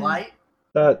 He's in light.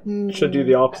 That should do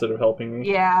the opposite of helping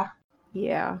me. Yeah.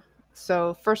 Yeah.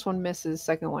 So first one misses,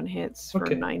 second one hits for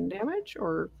Okay. 9 damage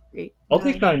or 8? I'll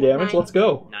take 9 damage, 9. let's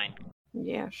go. 9.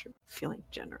 Yeah, sure. Feeling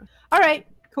generous. All right,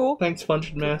 cool. Thanks,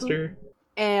 Function Master.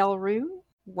 Elrune,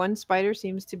 one spider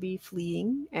seems to be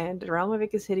fleeing, and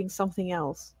Ralmovic is hitting something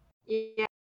else. Yeah.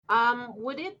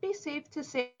 Would it be safe to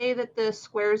say that the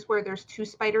squares where there's 2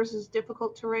 spiders is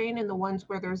difficult terrain and the ones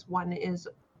where there's 1 is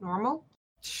normal?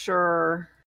 Sure.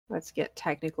 Let's get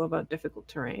technical about difficult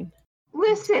terrain.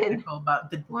 Listen. Technical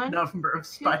about the 1, number of 2,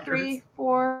 spiders. 3,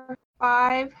 4,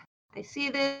 5. I see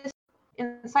this.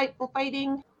 Insightful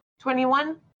fighting.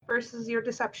 21 versus your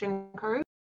deception card.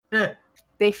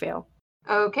 They fail.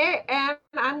 Okay, and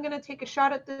I'm gonna take a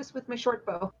shot at this with my short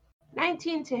bow.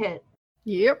 19 to hit.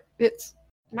 Yep, it's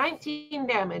 19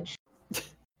 damage.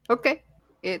 okay.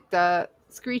 It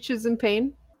screeches in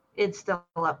pain. It's still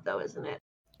up though, isn't it?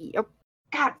 Yep.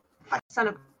 God, fuck, son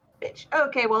of a bitch.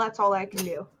 Okay, well that's all I can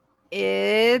do.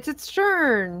 It's its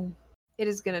turn. It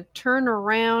is going to turn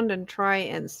around and try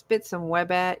and spit some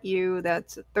web at you.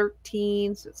 That's a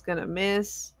 13, so it's going to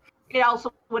miss. It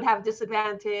also would have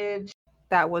disadvantage.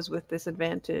 That was with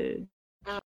disadvantage.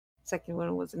 Oh. Second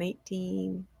one was an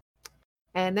 18.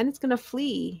 And then it's going to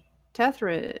flee.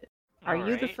 Tethrid, are you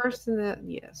the Alright. first in the...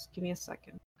 Yes, give me a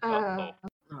second. Uh,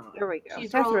 There we go.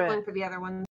 she's Tethrid. rolling for the other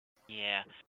one. Yeah.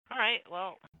 Alright,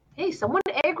 well, Hey, someone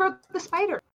aggro the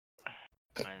spider.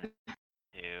 1,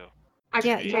 2.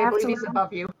 Actually, you I have believe to he's learn-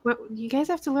 above you. Well, you guys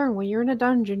have to learn, when you're in a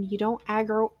dungeon, you don't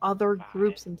aggro other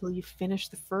groups until you finish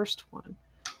the first one.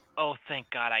 Oh, thank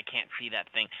God I can't see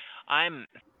that thing.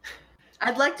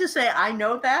 I'd like to say I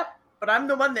know that, but I'm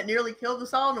the one that nearly killed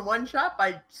us all in one shot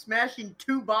by smashing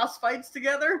 2 boss fights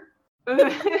together.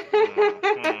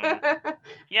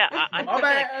 Yeah, I'm My just gonna,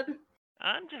 bad.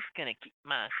 I'm just gonna keep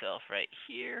myself right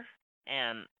here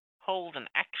and hold an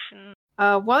action.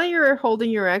 While you're holding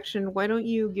your action, why don't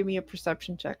you give me a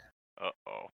perception check?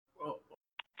 Uh-oh. Oh,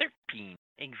 13.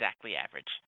 Exactly average.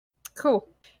 Cool.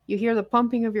 You hear the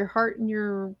pumping of your heart in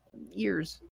your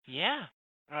ears. Yeah.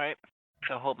 Alright.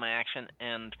 So hold my action,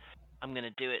 and I'm gonna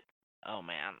do it, oh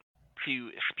man, to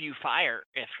spew fire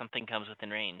if something comes within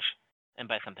range. And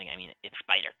by something, I mean if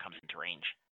spider comes into range.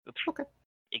 Oops. Okay.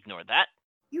 Ignore that.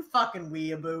 you fucking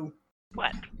weeaboo.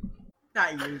 What?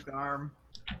 Not you, Garm.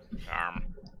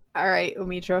 All right,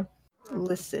 Omitra,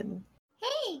 listen.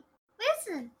 Hey,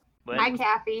 listen. But Hi,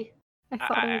 Kathy. I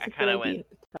thought it was a good kinda idea went at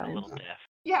the a time. little deaf.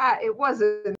 Yeah, it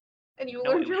wasn't. And you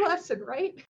No, learned it your was- lesson,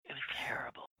 right? It was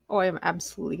terrible. Oh, I'm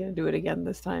absolutely going to do it again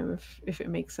this time if it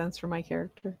makes sense for my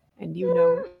character. And you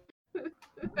know it.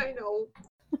 I know.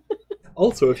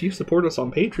 Also, if you support us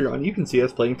on Patreon, you can see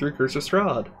us playing through Curse of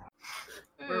Strahd.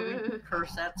 Where we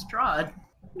curse at Strahd.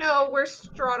 No, where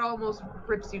Strahd almost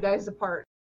rips you guys apart.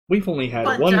 We've only had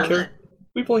But one does character. it?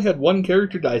 We've only had one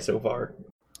character die so far.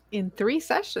 In 3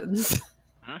 sessions.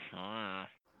 Mhm.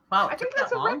 Wow, I it think took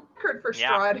that's that a long? record for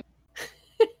Yeah. Strahd.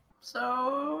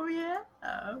 So, yeah.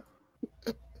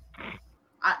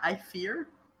 I fear.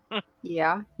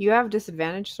 Yeah, you have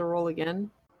disadvantage, so roll again.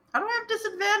 How do I have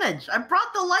disadvantage? I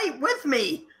brought the light with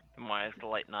me. And why is the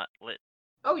light not lit?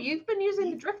 Oh, you've been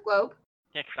using the drift globe.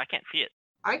 Yeah, 'cause I can't see it.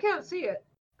 I can't see it.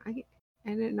 I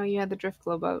didn't know you had the drift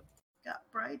globe out. Got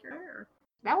brighter.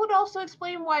 That would also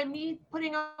explain why me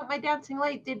putting out my dancing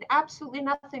light did absolutely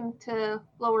nothing to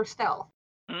lower stealth.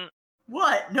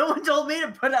 What? No one told me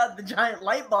to put out the giant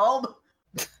light bulb.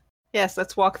 Yes,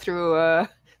 let's walk through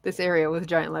this area with a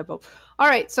giant light bulb. All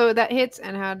right, so that hits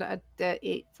and had a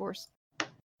 8 force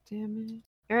damage.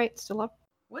 All right, still up.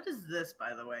 What is this,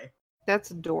 by the way?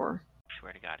 That's a door.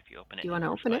 Swear to God, if you open it, Do you want to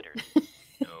there's open it? spiders.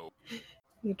 No.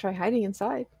 You can try hiding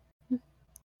inside.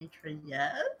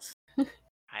 Yes?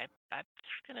 I'm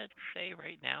just gonna say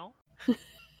right now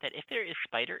that if there is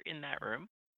spider in that room,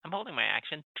 I'm holding my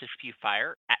action to spew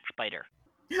fire at spider.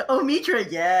 Oh, Mitra,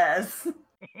 yes.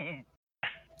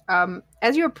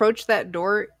 As you approach that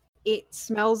door, It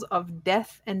smells of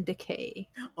death and decay.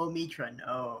 Oh, Mitra,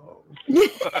 no.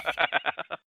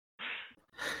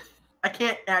 I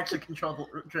can't actually control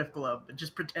the drift globe, but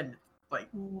just pretend like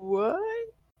What?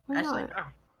 Why actually not? no.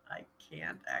 I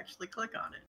can't actually click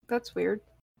on it. That's weird.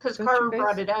 Because Don't you Carver guys-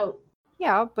 brought it out.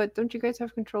 Yeah, but don't you guys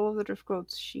have control of the drift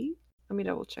globe's sheet? Let me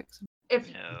double check some.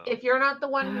 No. If you're not the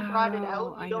one who brought it Oh,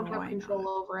 out, I you don't know, have I control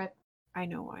know. over it. I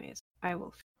know why is I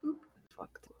will Oop. fuck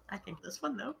this. I think this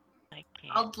one though. I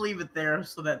can't. I'll leave it there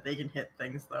so that they can hit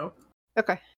things though.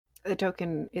 Okay. The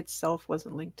token itself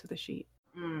wasn't linked to the sheet.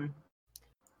 Hmm.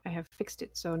 I have fixed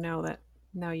it, so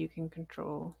now you can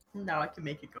control. Now I can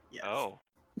make it go. Yes. Oh.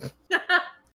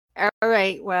 All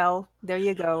right, well, there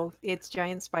you go. It's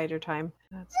giant spider time.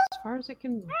 That's as far as it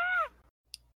can.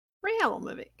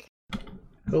 Realmovic.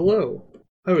 Hello.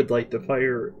 I would like to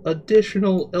fire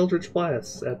additional Eldritch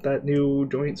Blasts at that new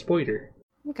joint spider.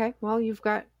 Okay, well, you've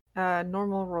got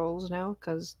normal rolls now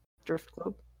because drift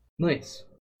globe. Nice.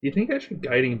 You think I should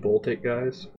guiding bolt it,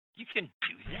 guys? You can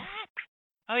do that?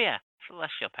 Oh yeah,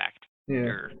 Celestial Pact. Yeah.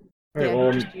 Or Alright, Yeah,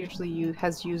 well, he just usually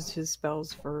has used his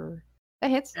spells for that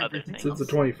hits. other Everything things. since it's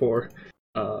a 24,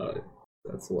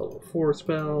 that's a level 4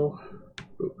 spell.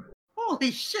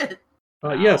 Holy shit!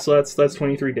 Yeah, so that's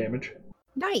 23 damage.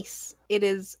 Nice. It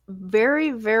is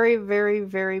very, very, very,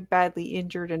 very badly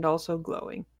injured and also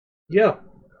glowing. Yeah.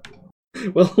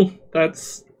 Well,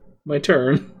 that's my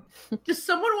turn. Does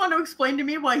someone want to explain to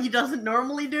me why he doesn't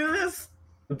normally do this?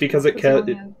 Because it, Because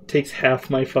he it only takes half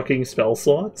my fucking spell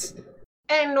slots.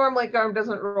 And normally Garm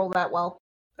doesn't roll that well.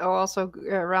 Oh, also,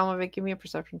 Realmovic, give me a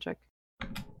perception check.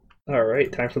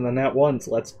 Alright, time for the nat ones.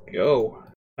 Let's go.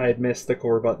 I had missed the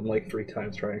core button like 3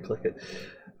 times trying to click it.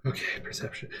 Okay,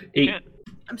 perception. 8. Yeah.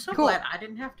 I'm so Cool. glad I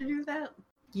didn't have to do that.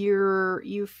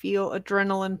 You feel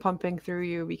adrenaline pumping through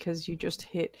you because you just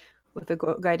hit with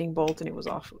a guiding bolt and it was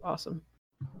awesome.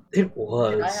 It Did I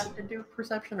was. have to do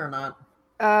perception or not?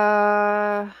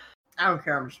 Uh, I don't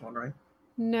care. I'm just wondering.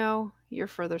 no, you're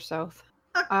further south.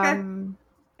 Okay.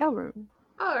 Elrune.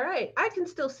 All right, I can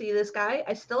still see this guy.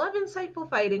 I still have insightful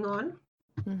fighting on.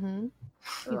 Mm-hmm.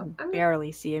 So You I'm can gonna-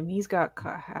 barely see him. He's got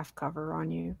half cover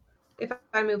on you. if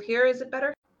I move here, is it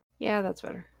better? Yeah, that's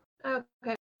better.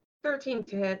 Okay, 13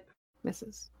 to hit.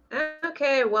 Misses.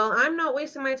 Okay, well, I'm not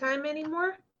wasting my time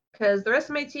anymore because the rest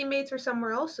of my teammates are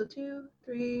somewhere else. So 2,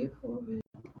 3, 4.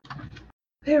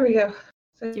 There we go.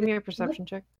 So Give me a perception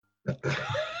check.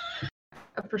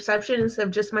 a perception instead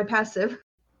of just my passive.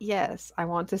 Yes, I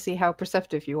want to see how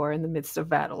perceptive you are in the midst of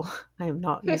battle. I am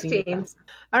not using your 15. pass.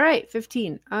 All right,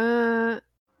 15.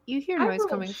 You hear I noise rolled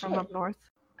coming from up shit. north.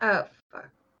 Oh, fuck.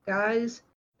 Guys,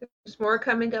 there's more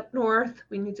coming up north.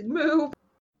 We need to move.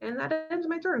 And that ends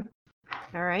my turn.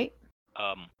 All right.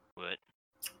 What?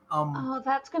 Oh,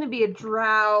 that's going to be a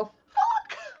drow.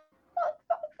 Fuck!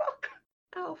 Fuck.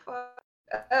 Oh, fuck.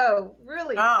 Oh,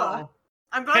 really? Oh, Fuck.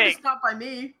 I'm glad Hey. it's not by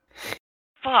me.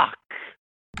 Fuck!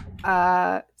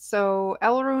 So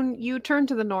Elrune, you turn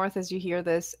to the north as you hear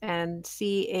this and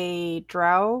see a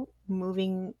drow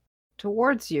moving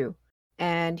towards you.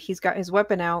 And he's got his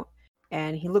weapon out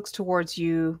and he looks towards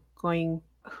you going,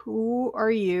 "Who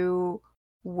are you?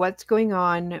 What's going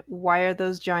on? Why are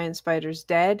those giant spiders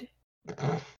dead?"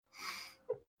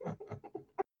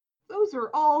 Those are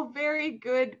all very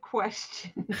good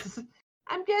questions.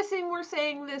 I'm guessing we're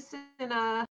saying this in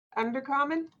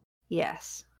Undercommon?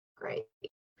 Yes. Great.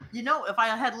 You know, if I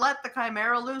had let the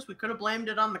Chimera loose, we could have blamed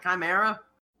it on the Chimera.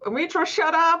 Mitra,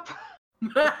 shut up!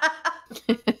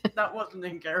 That wasn't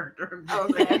in character.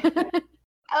 Okay.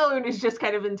 Elrune is just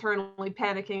kind of internally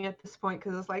panicking at this point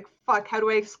because it's like, fuck, how do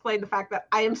I explain the fact that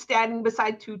I am standing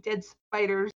beside 2 dead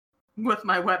spiders? With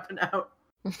my weapon out.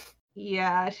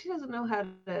 Yeah, she doesn't know how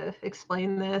to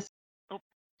explain this. Nope.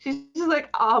 She's just like,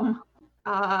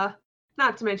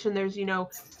 not to mention there's,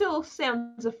 still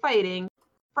sounds of fighting.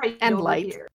 Right And over light.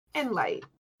 here. And light.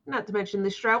 Not to mention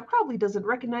this drow probably doesn't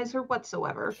recognize her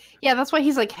whatsoever. Yeah, that's why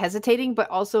he's like hesitating, but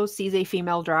also sees a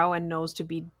female drow and knows to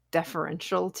be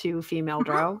deferential to female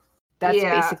drow. That's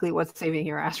Yeah. basically what's saving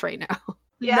your ass right now.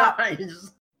 Yeah.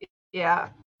 Nice. Yeah.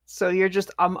 So you're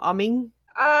just umming.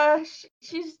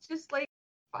 She's just like,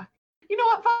 fuck. You know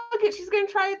what? Fuck it. She's gonna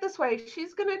try it this way.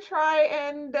 She's gonna try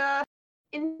and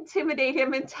intimidate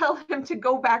him and tell him to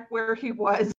go back where he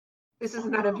was. This is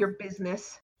none of your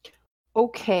business.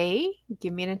 Okay,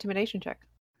 give me an intimidation check.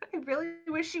 I really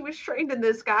wish she was trained in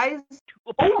this, guys.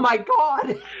 Oh my god!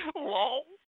 That's Lol.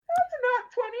 not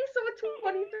 20, so it's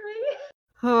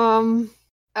 23.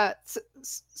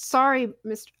 Sorry,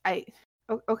 Mr.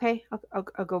 Okay,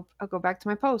 I'll go back to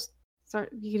my post. Sorry,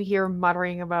 you could hear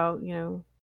muttering about,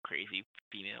 Crazy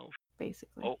females.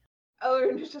 basically. Oh. Oh,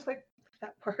 and it's just like,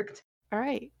 that worked. All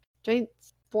right. Giant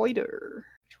spider.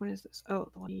 Which one is this? Oh,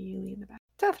 the one in the back.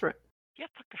 Tethrin. Yeah,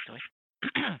 fuck this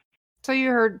noise. So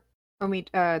you heard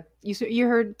you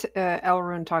heard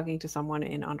Elrond talking to someone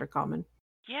in Undercommon.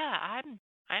 Yeah,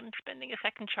 I'm spending a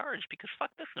second charge because fuck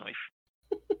this noise.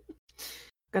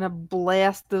 Gonna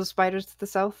blast those spiders to the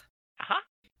south. Uh-huh.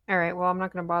 All right. Well, I'm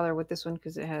not gonna bother with this one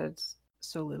because it has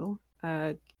so little.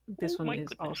 This Oh one my is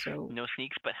goodness. also No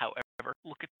sneaks, but however,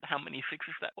 look at how many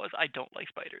sixes that was. I don't like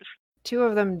spiders. 2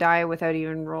 of them die without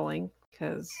even rolling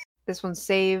because this one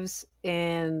saves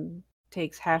and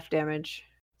takes half damage.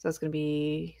 So it's gonna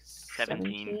be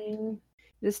 17.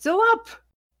 It's still up,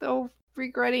 though,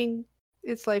 regretting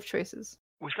its life choices.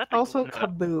 Was that the Also, no.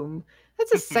 kaboom.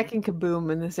 That's a second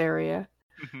kaboom in this area.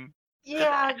 Mhm.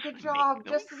 Yeah, good Make job.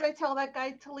 noise. Just as I tell that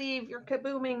guy to leave, you're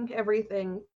kabooming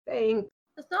everything. Thanks.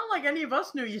 It's not like any of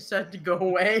us knew you said to go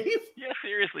away. Yeah,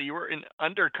 seriously, you were in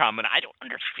Undercommon. I don't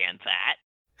understand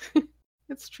that.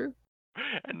 It's true.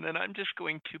 And then I'm just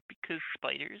going to, because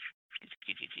spiders.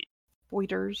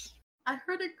 Boiters. I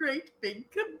heard a great big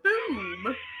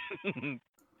kaboom.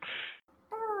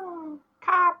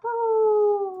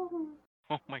 Kaboom!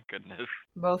 Oh my goodness.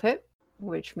 Both hit,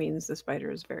 which means the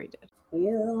spider is very dead.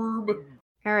 Orb.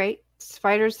 All right.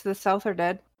 Spiders to the south are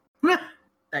dead.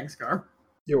 Thanks, Gar.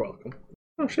 You're welcome.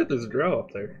 Oh shit, there's a drow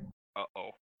up there.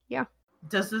 Uh-oh.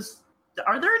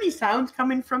 Are there any sounds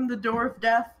coming from the door of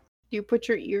death? Do you put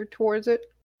your ear towards it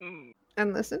Mm.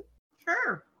 and listen?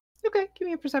 Sure. Okay, give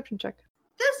me a perception check.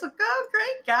 This'll go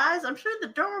great, guys. I'm sure the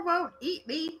door won't eat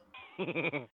me.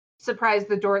 Surprised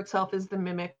the door itself is the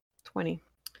mimic. 20.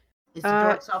 Is the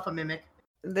door Uh, itself a mimic?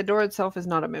 The door itself is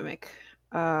not a mimic.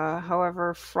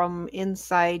 However, from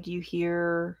inside you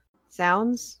hear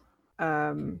sounds.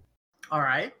 All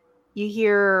right. You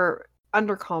hear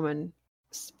Undercommon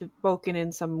spoken in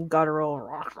some guttural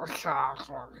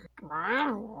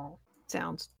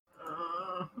sounds.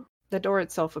 The door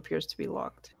itself appears to be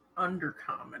locked.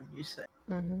 Undercommon, you say.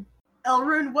 Mm-hmm.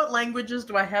 Elrune, what languages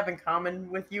do I have in common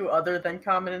with you other than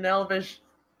Common and Elvish?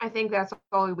 I think that's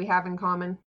all we have in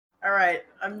common. All right,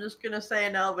 I'm just gonna say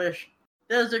in Elvish.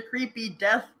 There's a creepy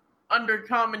death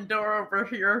Undercommon door over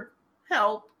here.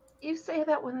 Help. You say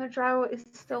that when the drow is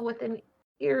still within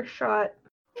earshot.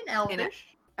 In Elvish.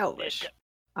 Elvish.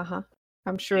 Uh-huh.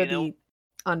 I'm sure You know-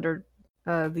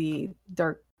 the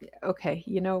dark. Okay,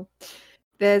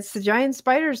 that's the giant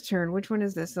spider's turn. Which one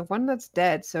is this? The one that's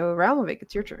dead. So Ralmovic,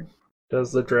 it's your turn.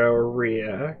 Does the drow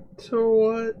react to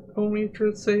what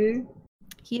Omitra's saying?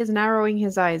 He is narrowing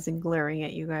his eyes and glaring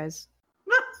at you guys.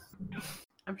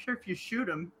 I'm sure if you shoot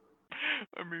him.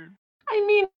 I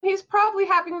mean, He's probably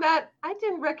having that. I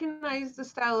didn't recognize the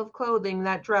style of clothing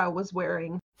that drow was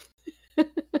wearing.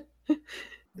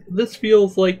 This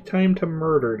feels like time to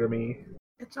murder to me.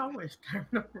 It's always time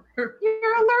to murder.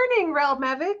 You're learning,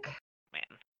 Relmevic. man,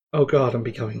 Oh god, I'm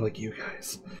becoming like you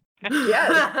guys.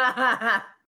 Yes.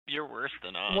 you're worse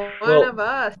than us. One Well- of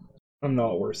us. I'm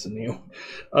not worse than you.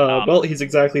 Well, he's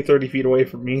exactly 30 feet away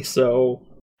from me, so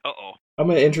Uh-oh. I'm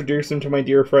going to introduce him to my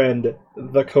dear friend,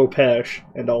 the Kopesh,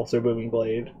 and also Booming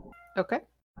Blade. Okay.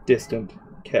 Distant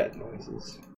cat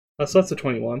noises. So that's a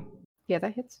 21. Yeah,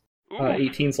 that hits. Ooh.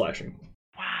 18 slashing.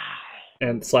 Wow.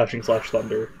 And slashing slash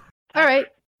thunder. All right.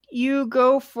 You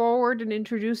go forward and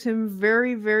introduce him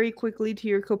very, very quickly to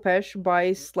your Kopesh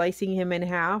by slicing him in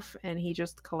half, and he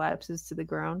just collapses to the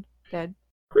ground, dead.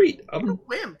 Great.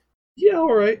 Wimp. Yeah,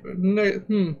 alright.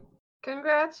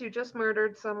 Congrats, you just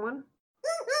murdered someone.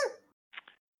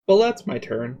 Well, that's my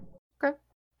turn.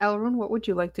 Elrond, what would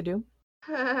you like to do?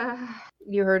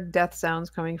 You heard death sounds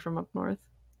coming from up north.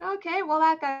 Okay, well,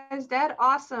 that guy's dead.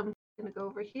 Awesome. Gonna go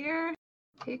over here.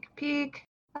 Take a peek.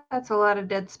 That's a lot of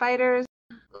dead spiders.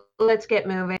 Let's get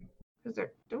moving. Because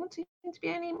there don't seem to be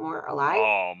any more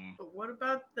alive. But what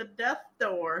about the death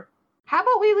door? How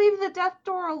about we leave the death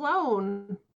door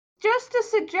alone? Just a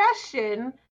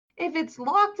suggestion. If it's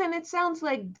locked and it sounds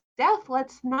like death,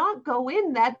 let's not go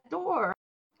in that door.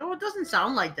 Oh, it doesn't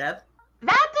sound like death. That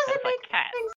doesn't Sounds like make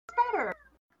cat. things better.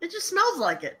 It just smells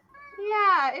like it.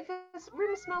 Yeah, if this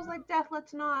room smells like death,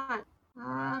 let's not.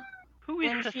 Who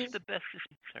is And such she's- the best?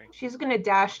 Sorry. She's gonna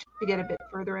dash to get a bit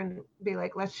further and be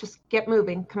like, let's just get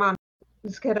moving. Come on.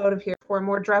 Let's get out of here before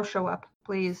more drow show up,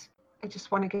 please. I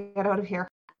just want to get out of here.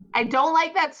 I don't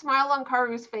like that smile on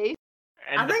Karu's face.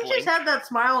 And I the think she's blink. had that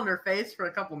smile on her face for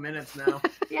a couple minutes now.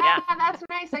 Yeah, that's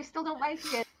nice. I still don't like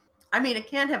it. I mean, it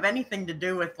can't have anything to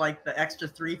do with like the extra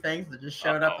 3 things that just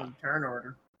showed up Uh-oh. in turn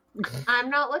order. I'm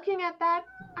not looking at that.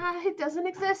 It doesn't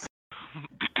exist.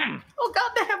 Oh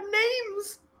god, they have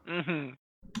names!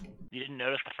 You didn't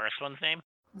notice the first one's name?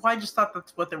 Well, I just thought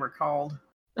that's what they were called.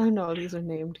 Oh no, these are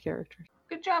named characters.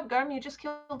 Good job, Garm. You just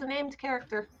killed a named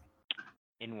character.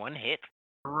 In one hit.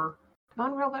 Come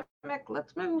on, Relvemic,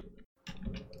 let's move.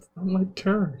 It's not my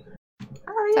turn.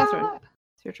 Hurry Catherine. up.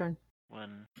 It's your turn.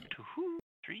 1, 2,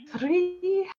 3,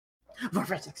 3. 4,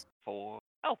 5, 6.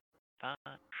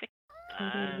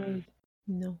 I'm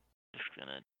No. just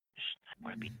gonna. I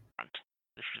want to be in front.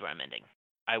 This is where I'm ending.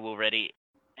 I will ready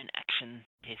an action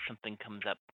in case something comes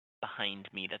up behind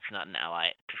me that's not an ally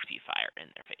to spew fire in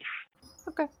their face.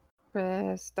 Okay.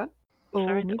 Press done. Oh,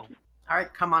 Sorry, me no. too.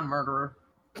 Alright, come on, murderer.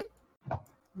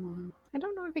 I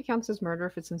don't know if it counts as murder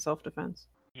if it's in self-defense.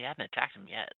 You haven't attacked him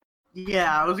yet.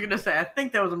 Yeah, I was gonna say, I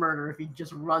think that was a murder if he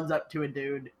just runs up to a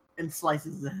dude and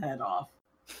slices his head off.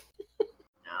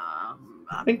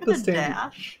 I'm think the gonna standard-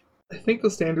 dash. I think the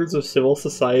standards of civil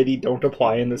society don't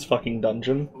apply in this fucking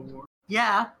dungeon.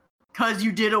 Yeah, cause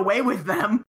you did away with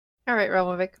them. All right,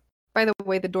 Relmovic. By the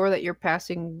way, the door that you're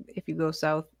passing, if you go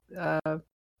south,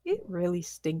 it really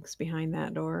stinks behind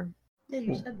that door. Yeah,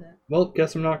 you said that. Well,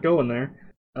 guess I'm not going there.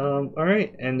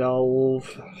 Alright, and I'll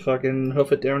fucking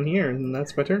hoof it down here, and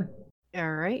that's my turn.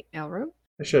 All right, Elro.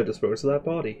 I should have disposed of that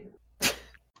body.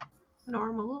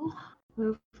 Normal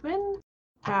movement.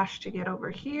 Dash to get over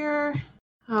here.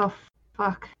 Oh,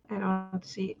 fuck. I don't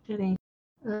see any.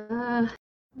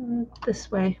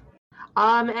 This way.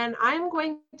 And I'm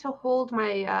going to hold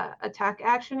my attack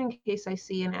action in case I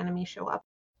see an enemy show up.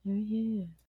 Oh, yeah.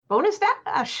 Bonus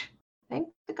dash! Thank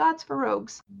the gods for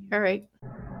rogues. All right.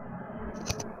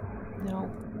 No.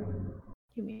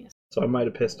 Give me a So I might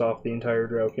have pissed off the entire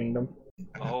Drow Kingdom.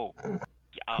 Oh.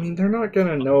 I mean, they're not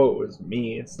gonna know it was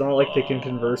me. It's not like they can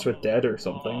converse with dead or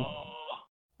something.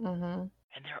 Mm-hmm.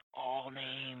 And they're all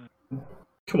named.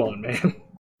 Come on, man.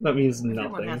 That means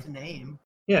Everyone nothing. has a name.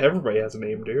 Yeah, everybody has a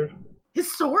name, dude.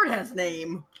 His sword has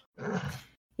name.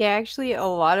 Yeah, actually, a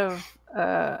lot of,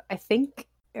 I think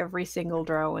every single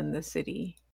drow in the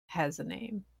city has a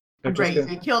name. They're just Great,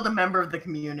 gonna- you killed a member of the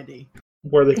community.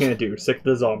 What are they gonna do? Sick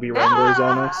the zombie wranglers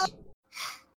on us?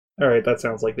 Alright, that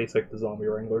sounds like they sick the zombie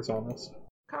wranglers on us.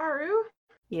 Karu?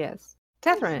 Yes.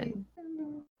 Tethrin,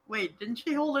 Wait, didn't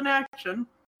she hold an action?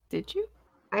 did you?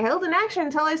 I held an action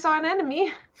until I saw an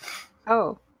enemy.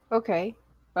 Oh, okay.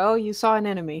 Well, you saw an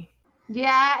enemy.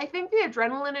 Yeah, I think the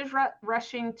adrenaline is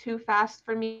rushing too fast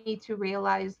for me to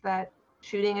realize that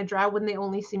shooting a drow when they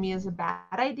only see me is a bad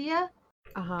idea.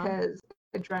 Uh-huh. Because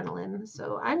adrenaline.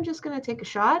 So I'm just going to take a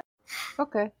shot.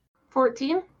 Okay.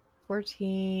 14.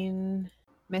 14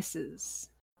 misses.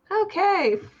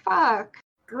 Okay, fuck.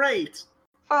 Great.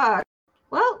 Fuck.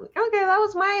 Well, okay, that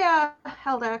was my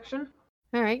held action.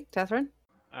 All right, Tethrin.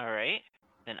 Alright.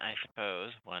 Then I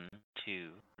suppose 1, 2,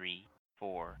 3,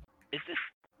 4. Is this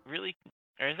really.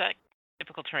 Or is that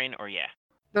difficult terrain, or yeah?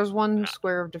 There's one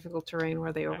square of difficult terrain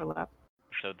where they overlap.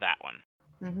 So that one.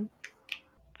 Mm-hmm.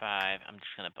 5. I'm just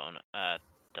gonna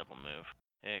double move.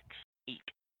 6, 8,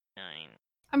 9.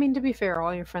 I mean, to be fair,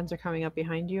 all your friends are coming up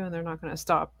behind you, and they're not going to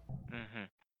stop. Mm-hmm.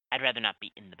 I'd rather not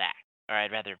be in the back. Or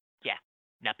I'd rather,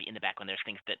 not be in the back when there's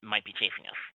things that might be chasing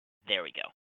us. There we go.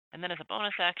 And then as a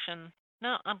bonus action,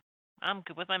 no, I'm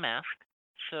good with my mask.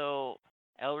 So,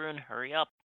 Elrune, hurry up.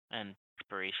 And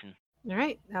inspiration. All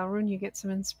right, Elrune, you get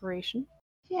some inspiration.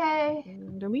 Yay.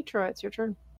 And Omitra, it's your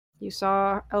turn. You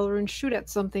saw Elrune shoot at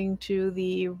something to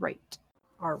the right.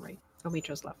 Our right.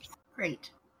 Omitra's left. Great.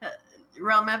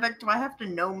 Relmevic, do I have to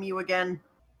gnome you again?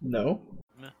 No?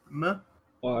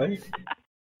 Why?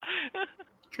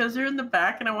 Because you're in the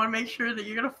back and I want to make sure that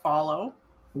you're going to follow.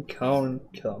 I'm coming.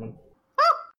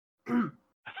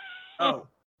 Oh.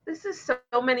 This is so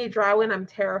many drow and I'm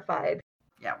terrified.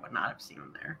 Yeah, would not have seen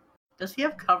him there. Does he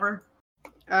have cover?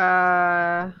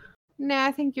 Nah,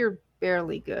 I think you're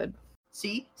barely good.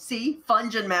 See?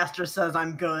 Fungeon Master says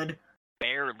I'm good.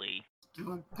 Barely.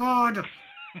 Good.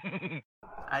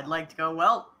 I'd like to go,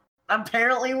 well,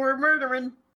 apparently we're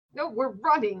murdering. No, we're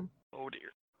running. Oh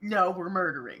dear. No, we're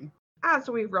murdering. As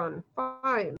we run.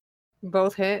 Fine.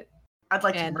 Both hit. I'd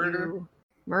like to And murder. you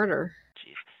murder.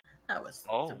 Jeez. That was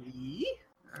Oh. 3.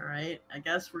 Alright, I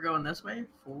guess we're going this way.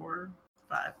 4,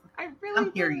 5. I really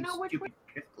I'm here, don't you know which way. stupid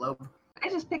drift globe. I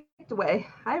just picked away.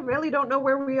 I really don't know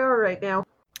where we are right now.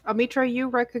 Omitra, you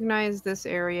recognize this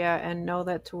area and know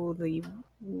that to the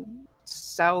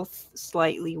south,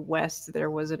 slightly west, there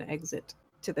was an exit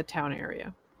to the town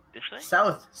area. This way?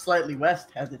 South, slightly west,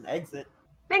 has an exit.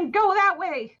 Then go that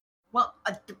way. Well,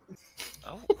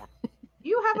 Oh, we're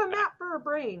You have a map for a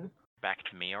brain. back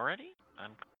to me already?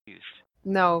 I'm confused.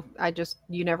 No,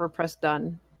 you never pressed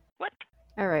done. What?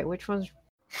 Alright, which one's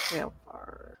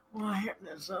Railfar? why are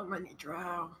there so many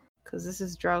drow? Because this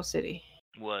is Drow City.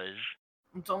 Was.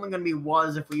 It's only going to be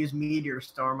was if we use Meteor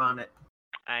Storm on it.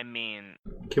 I mean,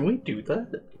 Can we do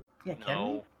that? Yeah, can we?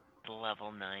 no. The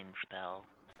level 9 spell.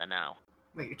 No.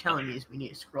 What you're telling me is we need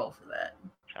to scroll for that.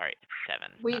 Sorry, it's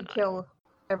 7. We not 9. kill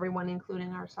everyone,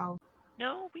 including ourselves.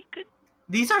 No, we could.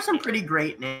 These are some pretty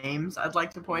great names, I'd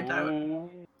like to point out. Ooh.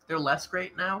 They're less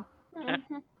great now.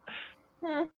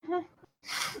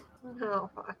 Oh,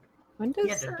 fuck. When He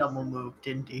had does to double move,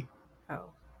 didn't he? Oh.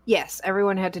 Yes,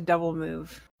 everyone had to double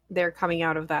move. They're coming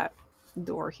out of that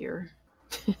door here.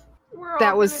 We're all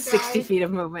That was gonna 60 die. feet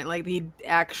of movement. Like, he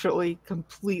actually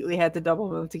completely had to double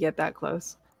move to get that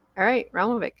close. All right,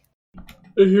 Realmovic.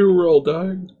 Here we're all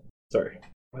dying. Sorry.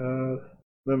 Then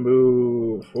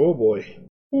move. Oh boy.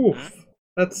 Oof.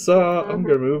 That's I'm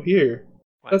gonna move here.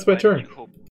 That's my turn. Why'd you hope,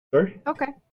 Sorry. Okay.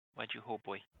 why'd you hope,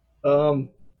 boy?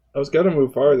 I was gonna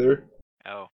move farther.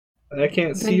 Oh. I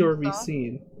can't Then see you or be saw?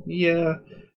 seen. Yeah.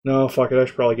 No, fuck it. I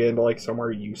should probably get into like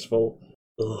somewhere useful.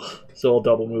 Ugh. So I'll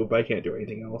double move, but I can't do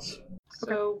anything else.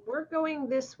 So we're going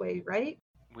this way, right?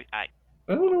 I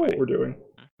don't know what we're doing.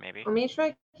 Maybe.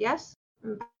 Omitra, yes?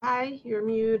 Bye, you're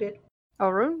muted.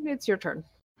 Elrune, it's your turn.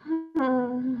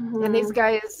 And And these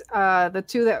guys, the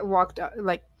two that walked,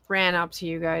 ran up to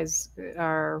you guys,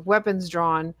 are weapons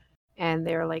drawn, and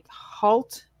they're like,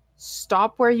 halt,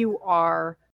 stop where you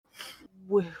are.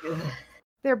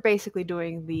 They're basically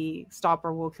doing the stop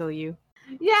or we'll kill you.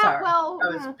 Yeah, Sorry, well,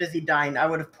 I was busy dying. I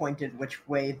would have pointed which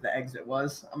way the exit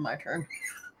was on my turn.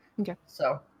 Okay.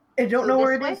 So, I don't So know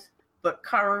where this it way? is, but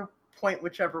Kara, point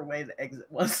whichever way the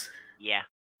exit was. Yeah.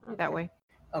 That way.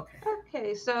 Okay.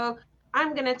 Okay, so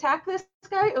I'm gonna attack this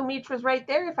guy. Omitra's right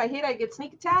there. If I hit, I get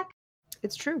sneak attack.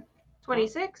 It's true.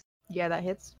 26. Yeah, that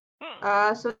hits.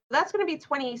 So that's gonna be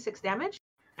 26 damage.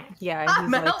 Yeah, I'm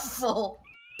he's like, helpful.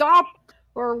 stop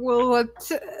or we'll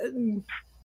Sploot.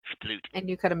 and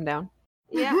you cut him down.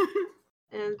 Yeah.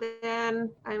 And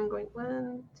then I'm going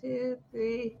 1, 2,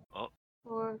 3, Oh.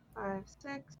 4, 5,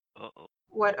 6. Uh-oh.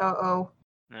 What? Oh.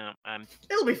 No, I'm...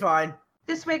 It'll be fine.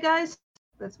 This way, guys.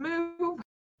 Let's move.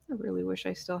 I really wish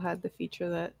I still had the feature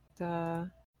that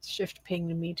shift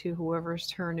pinged me to whoever's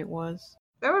turn it was.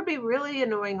 That would be really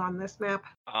annoying on this map.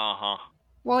 Uh-huh.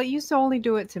 Well, it used to only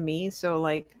do it to me, so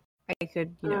like I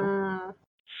could,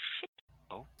 Shit.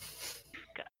 Oh.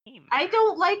 Got him. I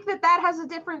don't like that that has a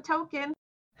different token,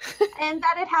 and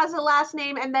that it has a last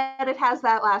name, and that it has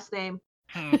that last name.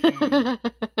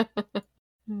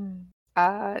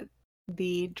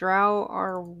 The drow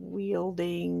are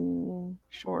wielding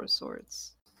short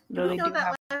swords. Do Though we they know do that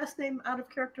have last name out of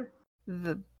character?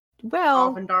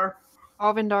 well, Alvendar.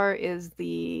 Alvendar is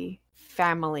the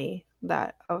family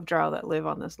that of drow that live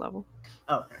on this level.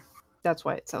 Okay. That's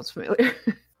why it sounds familiar.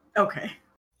 Okay.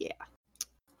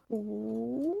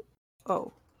 Ooh.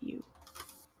 Oh, you.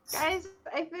 Guys,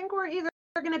 I think we're either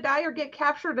gonna die or get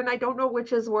captured, and I don't know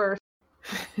which is worse.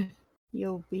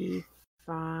 You'll be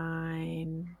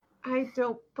fine. I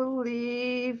don't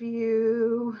believe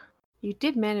you. You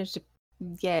did manage to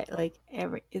get like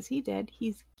every. Is he dead?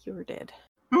 You're dead.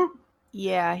 Hmm.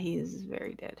 Yeah, he's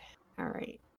very dead. All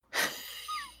right.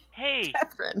 Hey!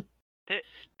 Catherine.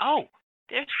 Oh!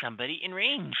 There's somebody in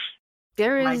range.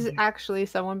 There is Mind you. actually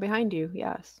someone behind you.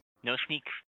 Yes. No sneak,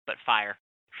 but fire.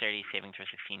 30 saving throw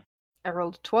 16. I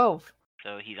rolled 12.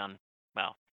 So he's on...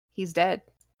 Well, He's dead.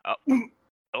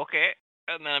 okay.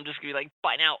 And then I'm just gonna be like,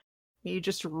 bye now. You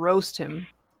just roast him.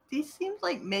 These seem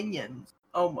like minions,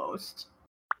 almost.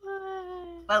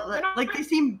 What? But like they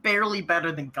seem barely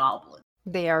better than goblins.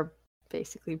 They are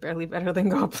basically barely better than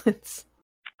goblins.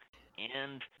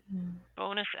 And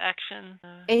bonus action.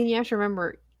 And you have to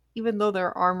remember, even though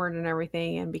they're armored and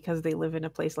everything, and because they live in a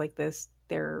place like this,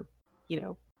 they're,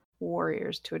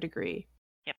 warriors to a degree.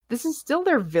 Yep. This is still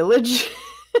their village.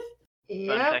 Bonus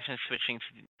Yep. action switching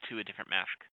to a different mask.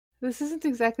 This isn't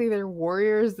exactly their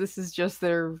warriors. This is just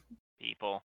their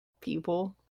People.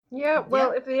 people. Yeah,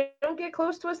 well, if they don't get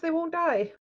close to us, they won't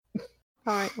die.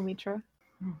 All right, Omitra.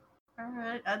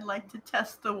 Alright, I'd like to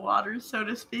test the waters, so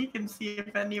to speak, and see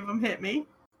if any of them hit me.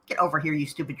 Get over here, you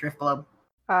stupid drift globe.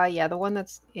 Yeah, the one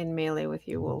that's in melee with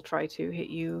you will try to hit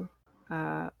you.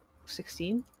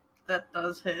 16. That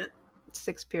does hit.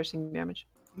 6 piercing damage.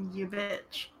 You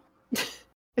bitch.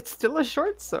 It's still a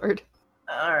short sword.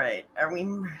 Alright, are we...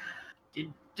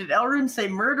 Did Elrune say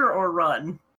murder or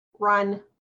run? Run.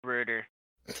 Murder.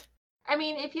 I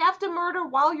mean, if you have to murder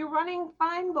while you're running,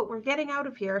 fine, but we're getting out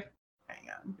of here. Hang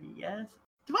on, yes.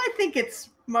 Do I think it's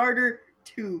smarter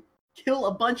to kill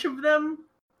a bunch of them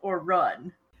or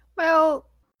run? Well,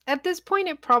 at this point,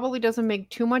 it probably doesn't make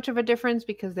too much of a difference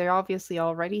because they obviously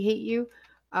already hate you.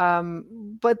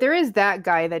 But there is that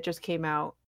guy that just came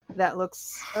out that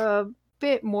looks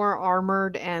bit more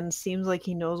armored and seems like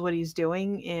he knows what he's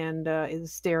doing and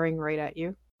is staring right at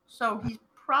you. So he's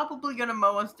probably gonna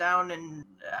mow us down and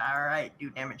do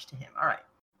damage to him. Alright.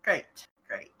 Great.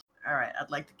 Alright, I'd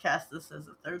like to cast this as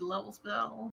a 3rd level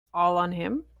spell. All on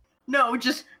him? No,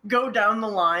 just go down the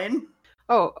line.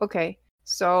 Oh, okay.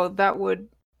 So that would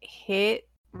hit,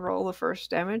 roll the first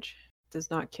damage.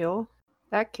 Does not kill.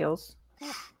 That kills.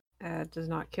 Does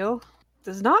not kill.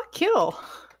 Does not kill.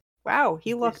 Wow,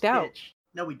 he lucked out. Bitch.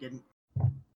 No, we didn't.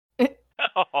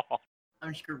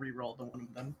 I'm just gonna re-roll the one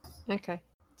of them. Okay.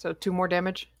 So 2 more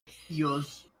damage.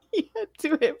 Yours. He had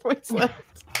 2 hit points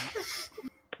left.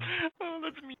 Oh,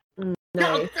 that's me.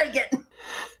 No, take it!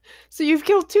 So you've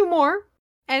killed 2 more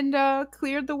and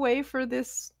cleared the way for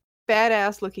this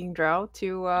badass looking drow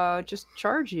to just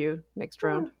charge you next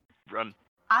round. Run.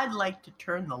 I'd like to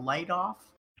turn the light off.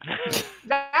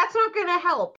 That's not gonna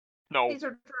help. No. These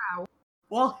are drow.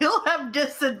 Well, he'll have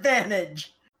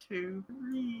disadvantage. 2,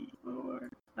 3, 4,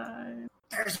 5.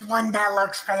 There's one that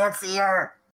looks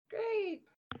fancier. Great.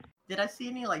 Did I see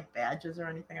any like badges or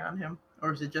anything on him,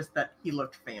 or is it just that he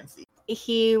looked fancy?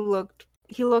 He looked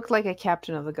like a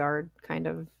captain of the guard, kind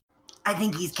of. I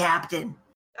think he's captain.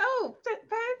 Oh,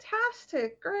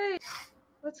 fantastic. Great.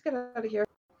 Let's get out of here.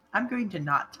 I'm going to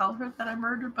not tell her that I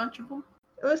murdered a bunch of them.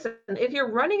 Listen, if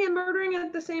you're running and murdering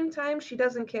at the same time, she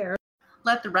doesn't care.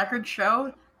 Let the record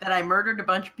show that I murdered a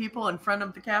bunch of people in front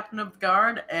of the captain of the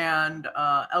guard, and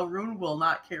Elrune will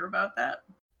not care about that.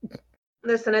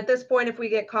 Listen, at this point, if we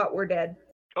get caught, we're dead.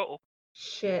 Uh-oh.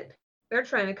 Shit. They're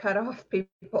trying to cut off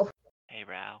people. Hey,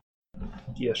 Rao.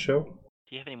 Yes, show? Do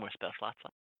you have any more spell slots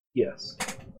left? Yes.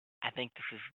 I think this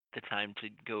is the time to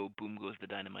go boom goes the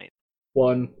dynamite.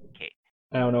 1. Okay.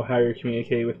 I don't know how you're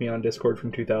communicating with me on Discord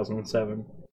from 2007.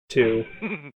 2.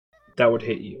 That would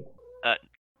hit you.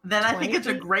 Then I think it's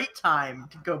a 20? great time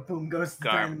to go boom goes the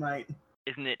Garm. dynamite.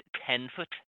 Isn't it 10 foot,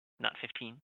 not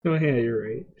 15? Oh, yeah, you're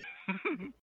right. I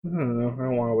don't know. I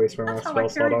don't want to waste my last That's how I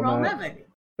spell carry slot on that. Rolmevic.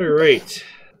 Alright.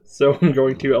 So I'm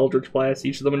going to Eldritch Blast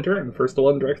each of them in turn. First the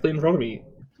one directly in front of me.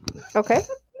 Okay.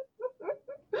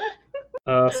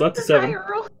 So that's a 7. Hi,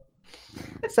 Earl.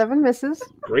 7 misses.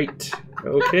 Great.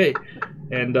 Okay.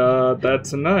 And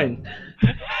that's a 9.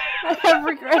 I have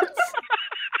regrets.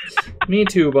 Me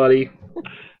too, buddy.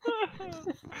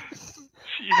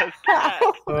 She has cat.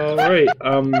 Alright,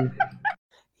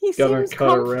 He Gonna seems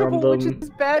cut around comfortable, which them. is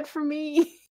bad for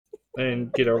me.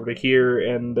 and get over to here,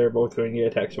 and they're both going to get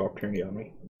attacks of opportunity on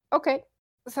me. Okay,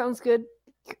 sounds good.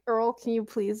 Earl, can you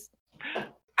please?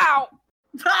 Ow!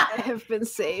 I have been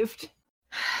saved.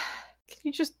 Can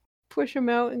you just push him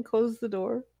out and close the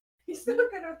door? He's still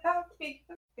gonna have me.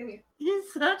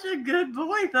 He's such a good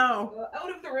boy, though.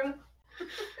 Out of the room.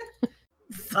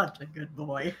 Such a good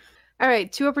boy. All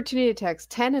right, 2 opportunity attacks,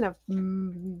 10 and a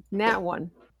nat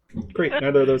 1. Great,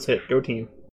 neither of those hit. Go team.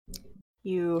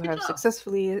 You Good have job.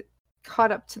 successfully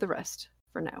caught up to the rest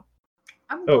for now.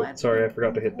 I'm Oh, glad sorry, we I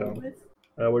forgot to hit didn't down. bring Vool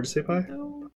with- What'd you say, Pi?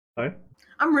 So, Pi?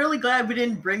 I'm really glad we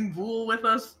didn't bring Vool with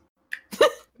us.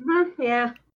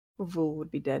 Yeah. Vul would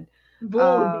be dead.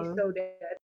 Bull would be so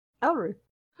dead. Elru.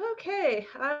 Okay.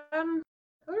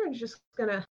 We're just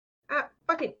gonna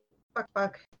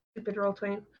fuck. Stupid roll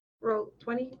 20. Roll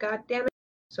 20. God damn it.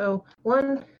 So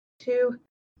 1, 2,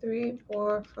 3,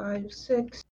 4, 5,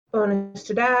 6. Bonus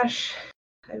to dash.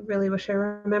 I really wish I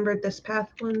remembered this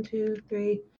path. 1, 2,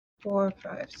 3, 4,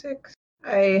 5, 6.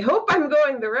 I hope I'm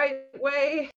going the right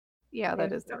way. Yeah,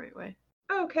 that is the right way.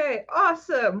 Okay,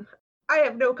 awesome. I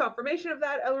have no confirmation of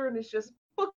that. Elrune is just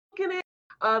booking it.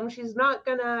 She's not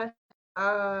gonna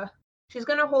she's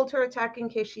gonna hold her attack in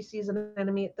case she sees an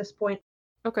enemy at this point.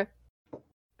 Okay.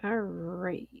 All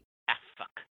right. Ah,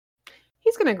 fuck.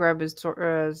 He's gonna grab his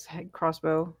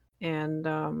crossbow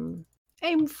and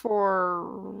aim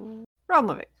for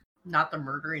Relmovic. Not the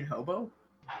murdering hobo.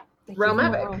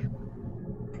 Relmovic.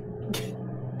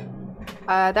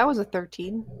 That was a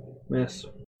 13. Miss.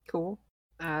 Cool.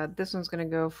 This one's gonna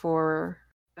go for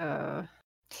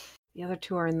the other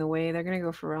 2 are in the way. They're gonna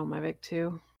go for Relmovic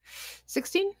too.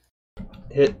 16?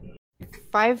 Hit.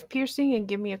 5 piercing and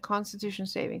give me a Constitution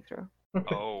saving throw.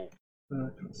 Okay. Oh.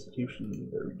 Constitution.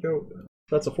 There we go.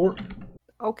 That's a 4.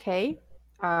 Okay.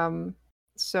 So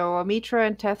Amitra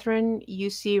and Tethrin, you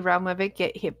see Relmovic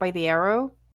get hit by the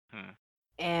arrow,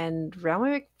 and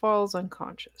Relmovic falls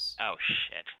unconscious. Oh,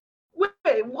 shit.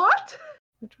 Wait, what?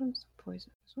 Which one's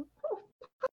poison? This one?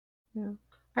 Yeah.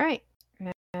 All right.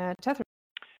 Tethrin.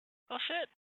 Well, shit.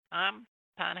 I'm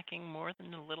panicking more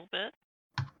than a little bit.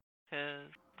 Because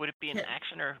would it be an Yeah.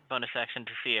 action or bonus action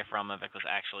to see if Relmovic was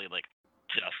actually, like,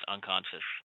 just unconscious,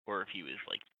 or if he was,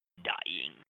 like,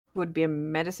 dying? Would be a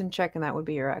medicine check, and that would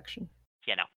be your action.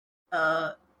 You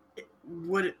know.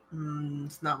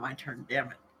 It's not my turn, damn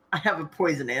it. I have a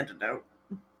poison antidote.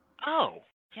 Oh,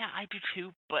 yeah, I do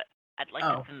too, but I'd like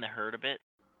Oh. to thin the herd a bit,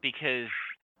 because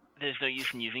there's no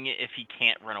use in using it if he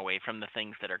can't run away from the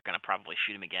things that are going to probably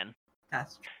shoot him again.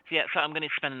 That's So yeah, so I'm going to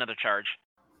spend another charge.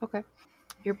 Okay.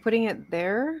 You're putting it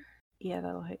there? Yeah,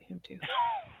 that'll hit him too.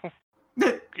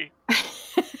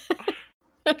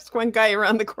 There's one guy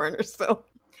around the corner still.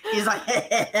 He's like,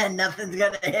 nothing's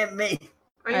gonna hit me.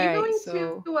 Are you Alright, going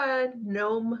so- to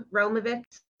gnome realm of it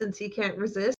since he can't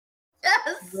resist?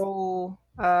 Yes. Roll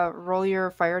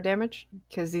your fire damage,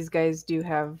 because these guys do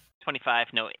have 25,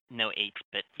 no 8,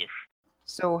 but yes.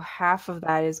 so half of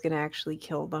that is gonna actually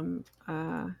kill them. So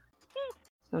I'm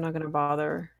not gonna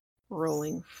bother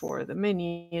rolling for the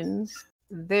minions.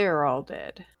 They're all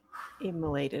dead.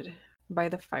 Immolated by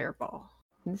the fireball.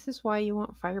 And this is why you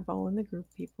want fireball in the group,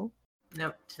 people.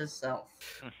 Note to self.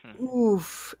 Mhm.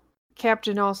 Oof.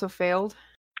 Captain also failed.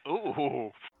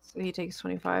 Ooh. So he takes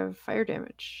 25 fire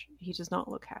damage. He does not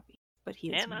look happy, but he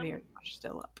is And I'm- very much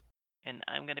still up. And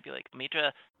I'm going to be like,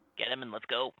 Mitra, get him and let's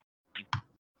go.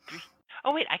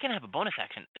 Oh, wait, I can have a bonus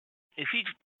action. Is he...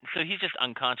 So he's just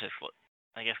unconscious. Well,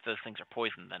 I guess those things are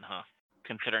poisoned then, huh?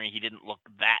 Considering he didn't look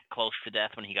that close to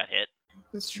death when he got hit.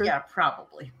 That's true. Yeah,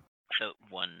 probably. So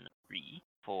 1, 3,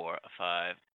 4,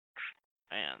 5,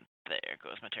 and there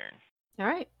goes my turn. All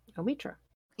right, Omitra.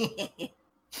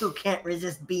 Who can't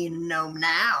resist being a gnome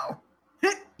now?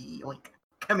 Yoink.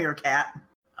 Come here, cat.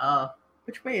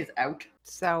 Which way is out?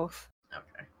 South.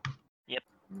 Okay. Yep.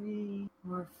 3,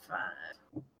 4,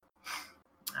 5.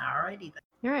 Alrighty then.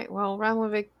 All right, well,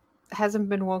 Ramlovic hasn't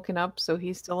been woken up, so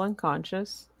he's still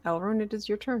unconscious. Elrond, it is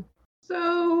your turn.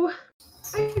 So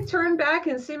I turn back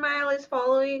and Semail is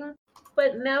following,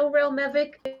 but now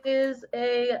Relmevic is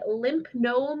a limp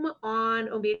gnome on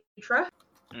Omitra.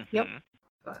 Yep. Mhm.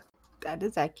 That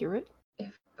is accurate.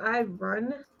 If I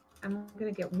run, I'm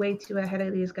gonna get way too ahead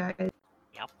of these guys.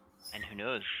 And who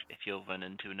knows if you'll run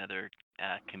into another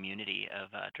community of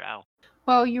drow.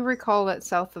 Well, you recall that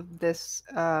south of this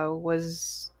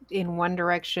was in one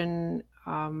direction,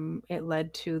 it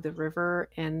led to the river,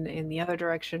 and in the other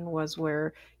direction was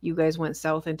where you guys went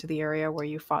south into the area where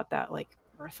you fought that like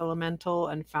earth elemental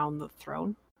and found the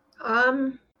throne.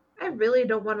 I really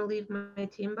don't want to leave my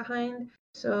team behind,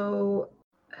 so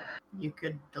You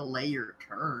could delay your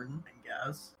turn, I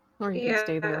guess. Or you can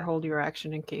stay there, Yeah. hold your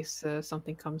action in case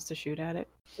something comes to shoot at it.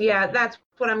 yeah, that's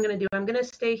what I'm gonna do. I'm gonna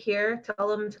stay here, tell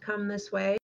them to come this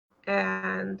way,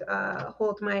 and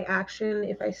hold my action.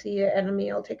 If I see an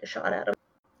enemy, I'll take a shot at him.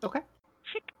 Okay.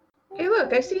 Hey,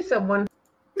 look, I see someone.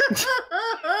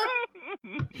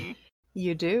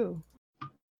 You do.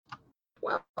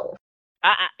 Wow.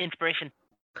 Inspiration.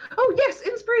 Oh yes,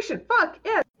 inspiration. Fuck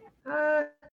yes.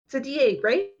 It's a D8,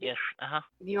 right? Yes. Uh-huh.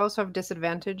 You also have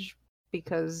disadvantage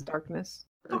because darkness.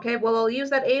 Okay, well I'll use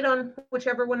that 8 on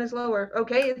whichever one is lower.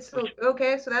 Okay, it's still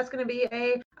okay. So that's gonna be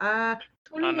a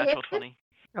 20 to Natural hit. 20.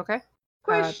 Okay.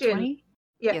 Question. 20?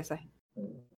 Yeah. Yes,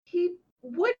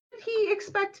 Would he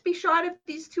expect to be shot if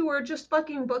these two are just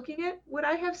fucking booking it? Would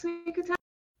I have sneak attack?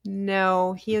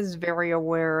 No, he is very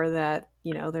aware that,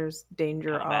 there's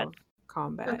danger Combat. of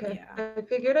combat. Okay, Yeah. I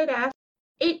figured I'd ask.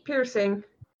 8 piercing,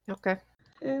 Okay.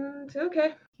 and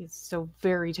okay. He's so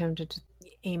very tempted to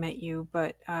aim at you,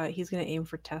 but he's going to aim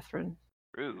for Tethrin.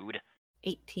 Rude.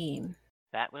 18.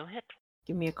 That will hit.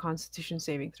 Give me a constitution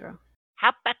saving throw.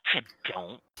 How about you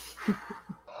don't?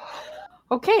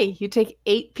 Okay, you take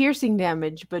 8 piercing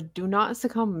damage, but do not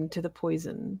succumb to the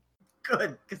poison.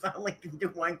 Good, because I only can do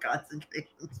one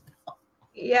concentration spell.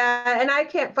 Yeah, and I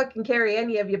can't fucking carry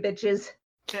any of you bitches.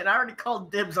 And I already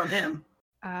called dibs on him.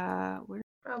 Where?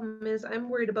 Problem is, I'm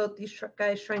worried about these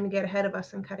guys trying to get ahead of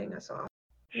us and cutting us off.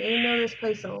 They know this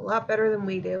place a lot better than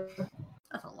we do.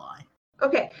 That's a lie.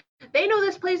 Okay, they know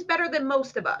this place better than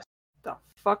most of us. The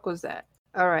fuck was that?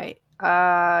 All right.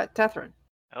 Tethrin.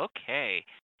 Okay.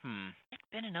 It's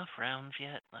been enough rounds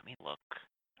yet? Let me look.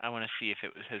 I want to see if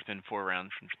it has been 4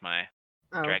 rounds since my...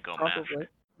 Oh, Draco mask. probably.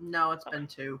 No, it's been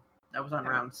 2. That was on Yeah.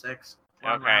 round 6. We're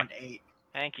on Okay. round 8.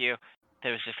 Thank you.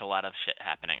 There was just a lot of shit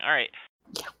happening. All right.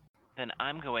 Yeah. Then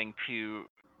I'm going to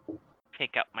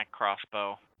take out my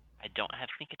crossbow. I don't have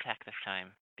sneak attack this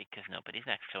time because nobody's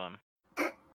next to him.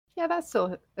 Yeah, that's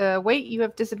still. Wait, you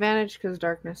have disadvantage because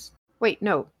darkness. Wait,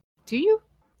 no. Do you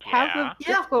have Yeah. the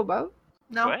difficult bow?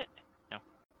 No, What?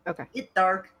 it's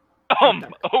dark.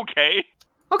 Okay.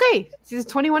 Okay, these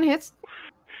 21 hits.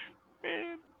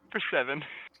 For 7.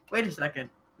 Wait a second.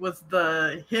 Was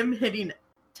him hitting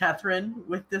Tethrin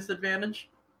with disadvantage?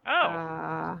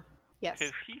 Oh. Yes.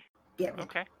 Is he? Yeah.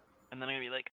 Okay. And then I'm going to be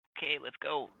like, okay, let's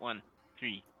go. 1,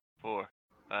 3, 4,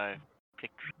 5,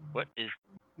 6. What is?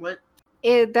 What?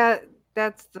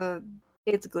 That's the.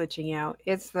 It's glitching out.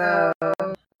 It's the.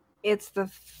 It's the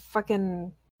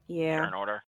fucking. Yeah. Turn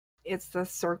order. It's the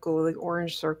circle. The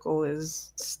orange circle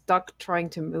is stuck trying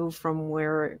to move from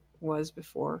where it was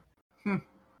before. It's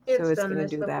it's done gonna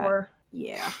this do that. before.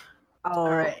 Yeah.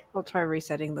 Alright. I'll try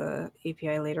resetting the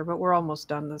API later, but we're almost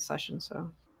done the session,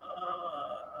 so.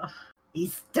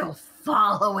 He's still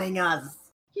following us.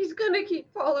 He's gonna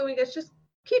keep following us. Just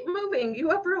keep moving. You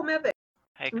have room, Epic.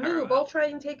 Hey, Move. Karo, I'll try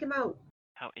and take him out.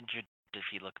 how injured does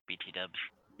he look, BT Dubs?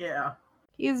 Yeah,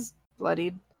 He's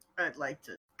bloodied. I'd like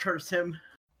to curse him.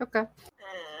 Okay.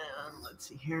 And let's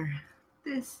see here.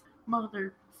 This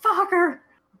motherfucker.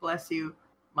 Bless you.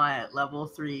 My level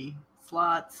 3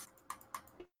 slots.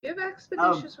 You have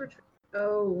expeditious retreat.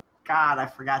 Oh. God, I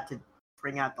forgot to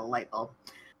bring out the light bulb.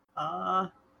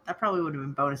 That probably would have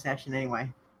been bonus action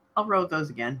anyway. I'll roll those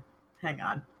again. Hang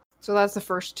on. So that's the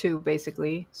first two,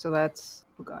 basically. So that's.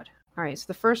 Oh, God. All right. So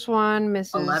the first one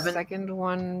misses. 11. Second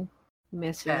one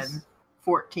misses. 10,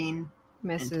 14.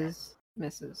 Misses.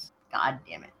 Misses. God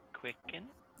damn it. Quicken?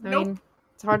 I Nope. mean,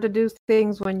 it's hard to do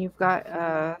things when you've got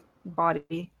a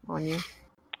body on you.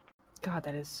 God,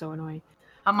 that is so annoying.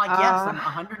 I'm like, yes, I'm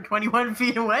 121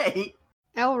 feet away.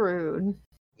 Elrune.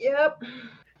 Yep.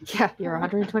 Yeah, you're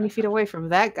 120 feet away from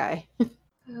that guy.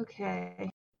 Okay.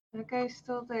 That guy's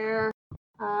still there.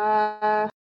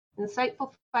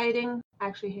 Insightful fighting.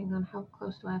 Actually, hang on. How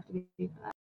close do I have to be for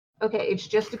that? Okay, it's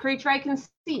just a creature I can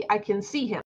see. I can see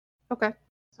him. Okay.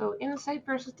 So insight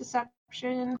versus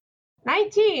deception.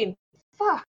 19.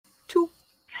 Fuck. 2.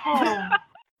 Oh.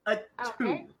 A 2.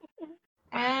 Okay.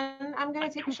 And I'm gonna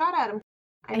take a shot at him.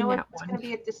 I know And that it's one. gonna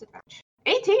be a disadvantage.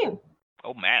 18.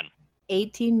 Oh, man.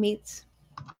 18 meets.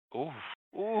 Ooh.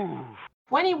 Ooh.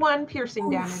 21 piercing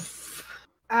damage. Oof.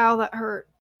 Ow, that hurt.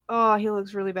 Oh, he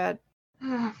looks really bad.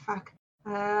 Ah, fuck.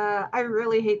 I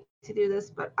really hate to do this,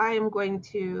 but I am going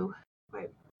to. Wait.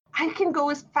 I can go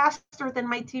as faster than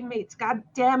my teammates. God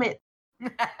damn it. Are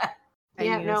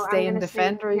Yeah, you no, gonna I'm stay and gonna stay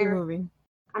defend or are you here. moving?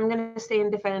 I'm gonna stay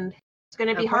and defend. It's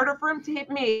gonna be Okay. harder for him to hit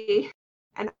me,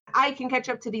 and I can catch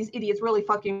up to these idiots really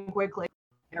fucking quickly.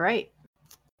 All right.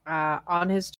 On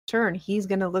his turn, he's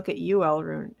gonna look at you,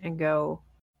 Elrune, and go,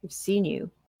 "I've seen you.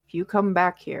 If you come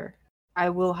back here, I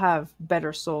will have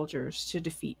better soldiers to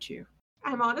defeat you."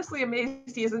 I'm honestly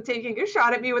amazed he isn't taking a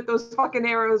shot at me with those fucking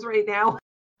arrows right now.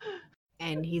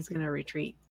 And he's gonna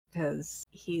retreat because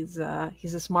he's a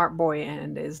smart boy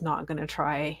and is not gonna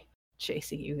try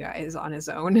chasing you guys on his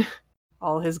own.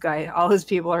 all his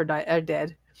people are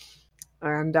dead,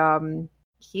 and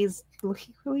he's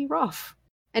looking really rough.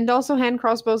 And also, hand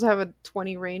crossbows have a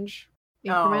 20 range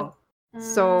increment,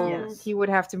 so Yes. he would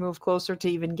have to move closer to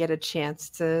even get a chance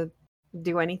to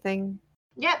do anything.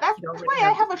 Yeah, that's You don't why really I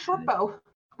have have to a short do bow.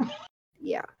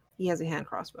 Yeah, he has a hand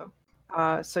crossbow.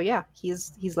 So yeah,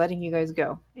 he's letting you guys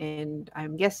go, and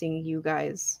I'm guessing you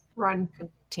guys Run.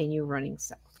 continue running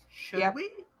south. Should Yep.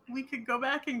 we? We could go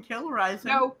back and kill Ryzen.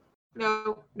 No,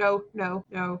 no, no, no,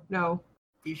 no, no.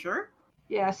 You sure?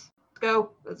 Yes. Let's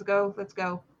go. Let's go. Let's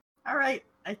go. All right.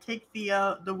 I take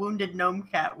the wounded gnome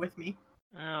cat with me.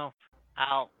 Oh,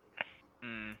 I'll.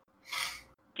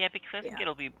 Yeah, because I think Yeah.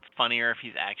 it'll be funnier if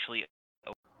he's actually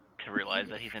to realize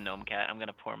that he's a gnome cat. I'm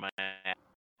gonna pour my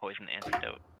poison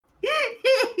antidote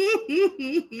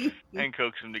and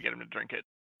coax him to get him to drink it.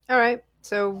 All right,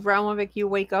 so Ralmovic, you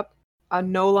wake up,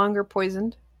 no longer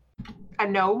poisoned, A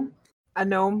gnome. a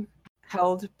gnome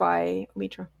held by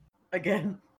Mitra,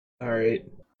 Again. Alright.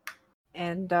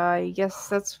 and I guess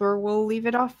that's where we'll leave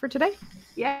it off for today.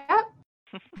 Yep.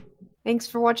 Thanks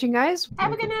for watching, guys.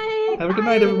 Have a good night. Have a good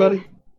night, everybody.